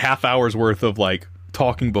like a half hour's worth of like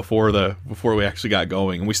talking before we actually got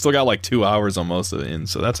going, and we still got like 2 hours on most of it in.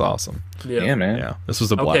 So that's awesome. Yeah, man. Yeah, this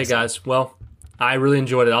was a blast. Okay, guys. Well, I really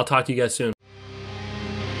enjoyed it. I'll talk to you guys soon.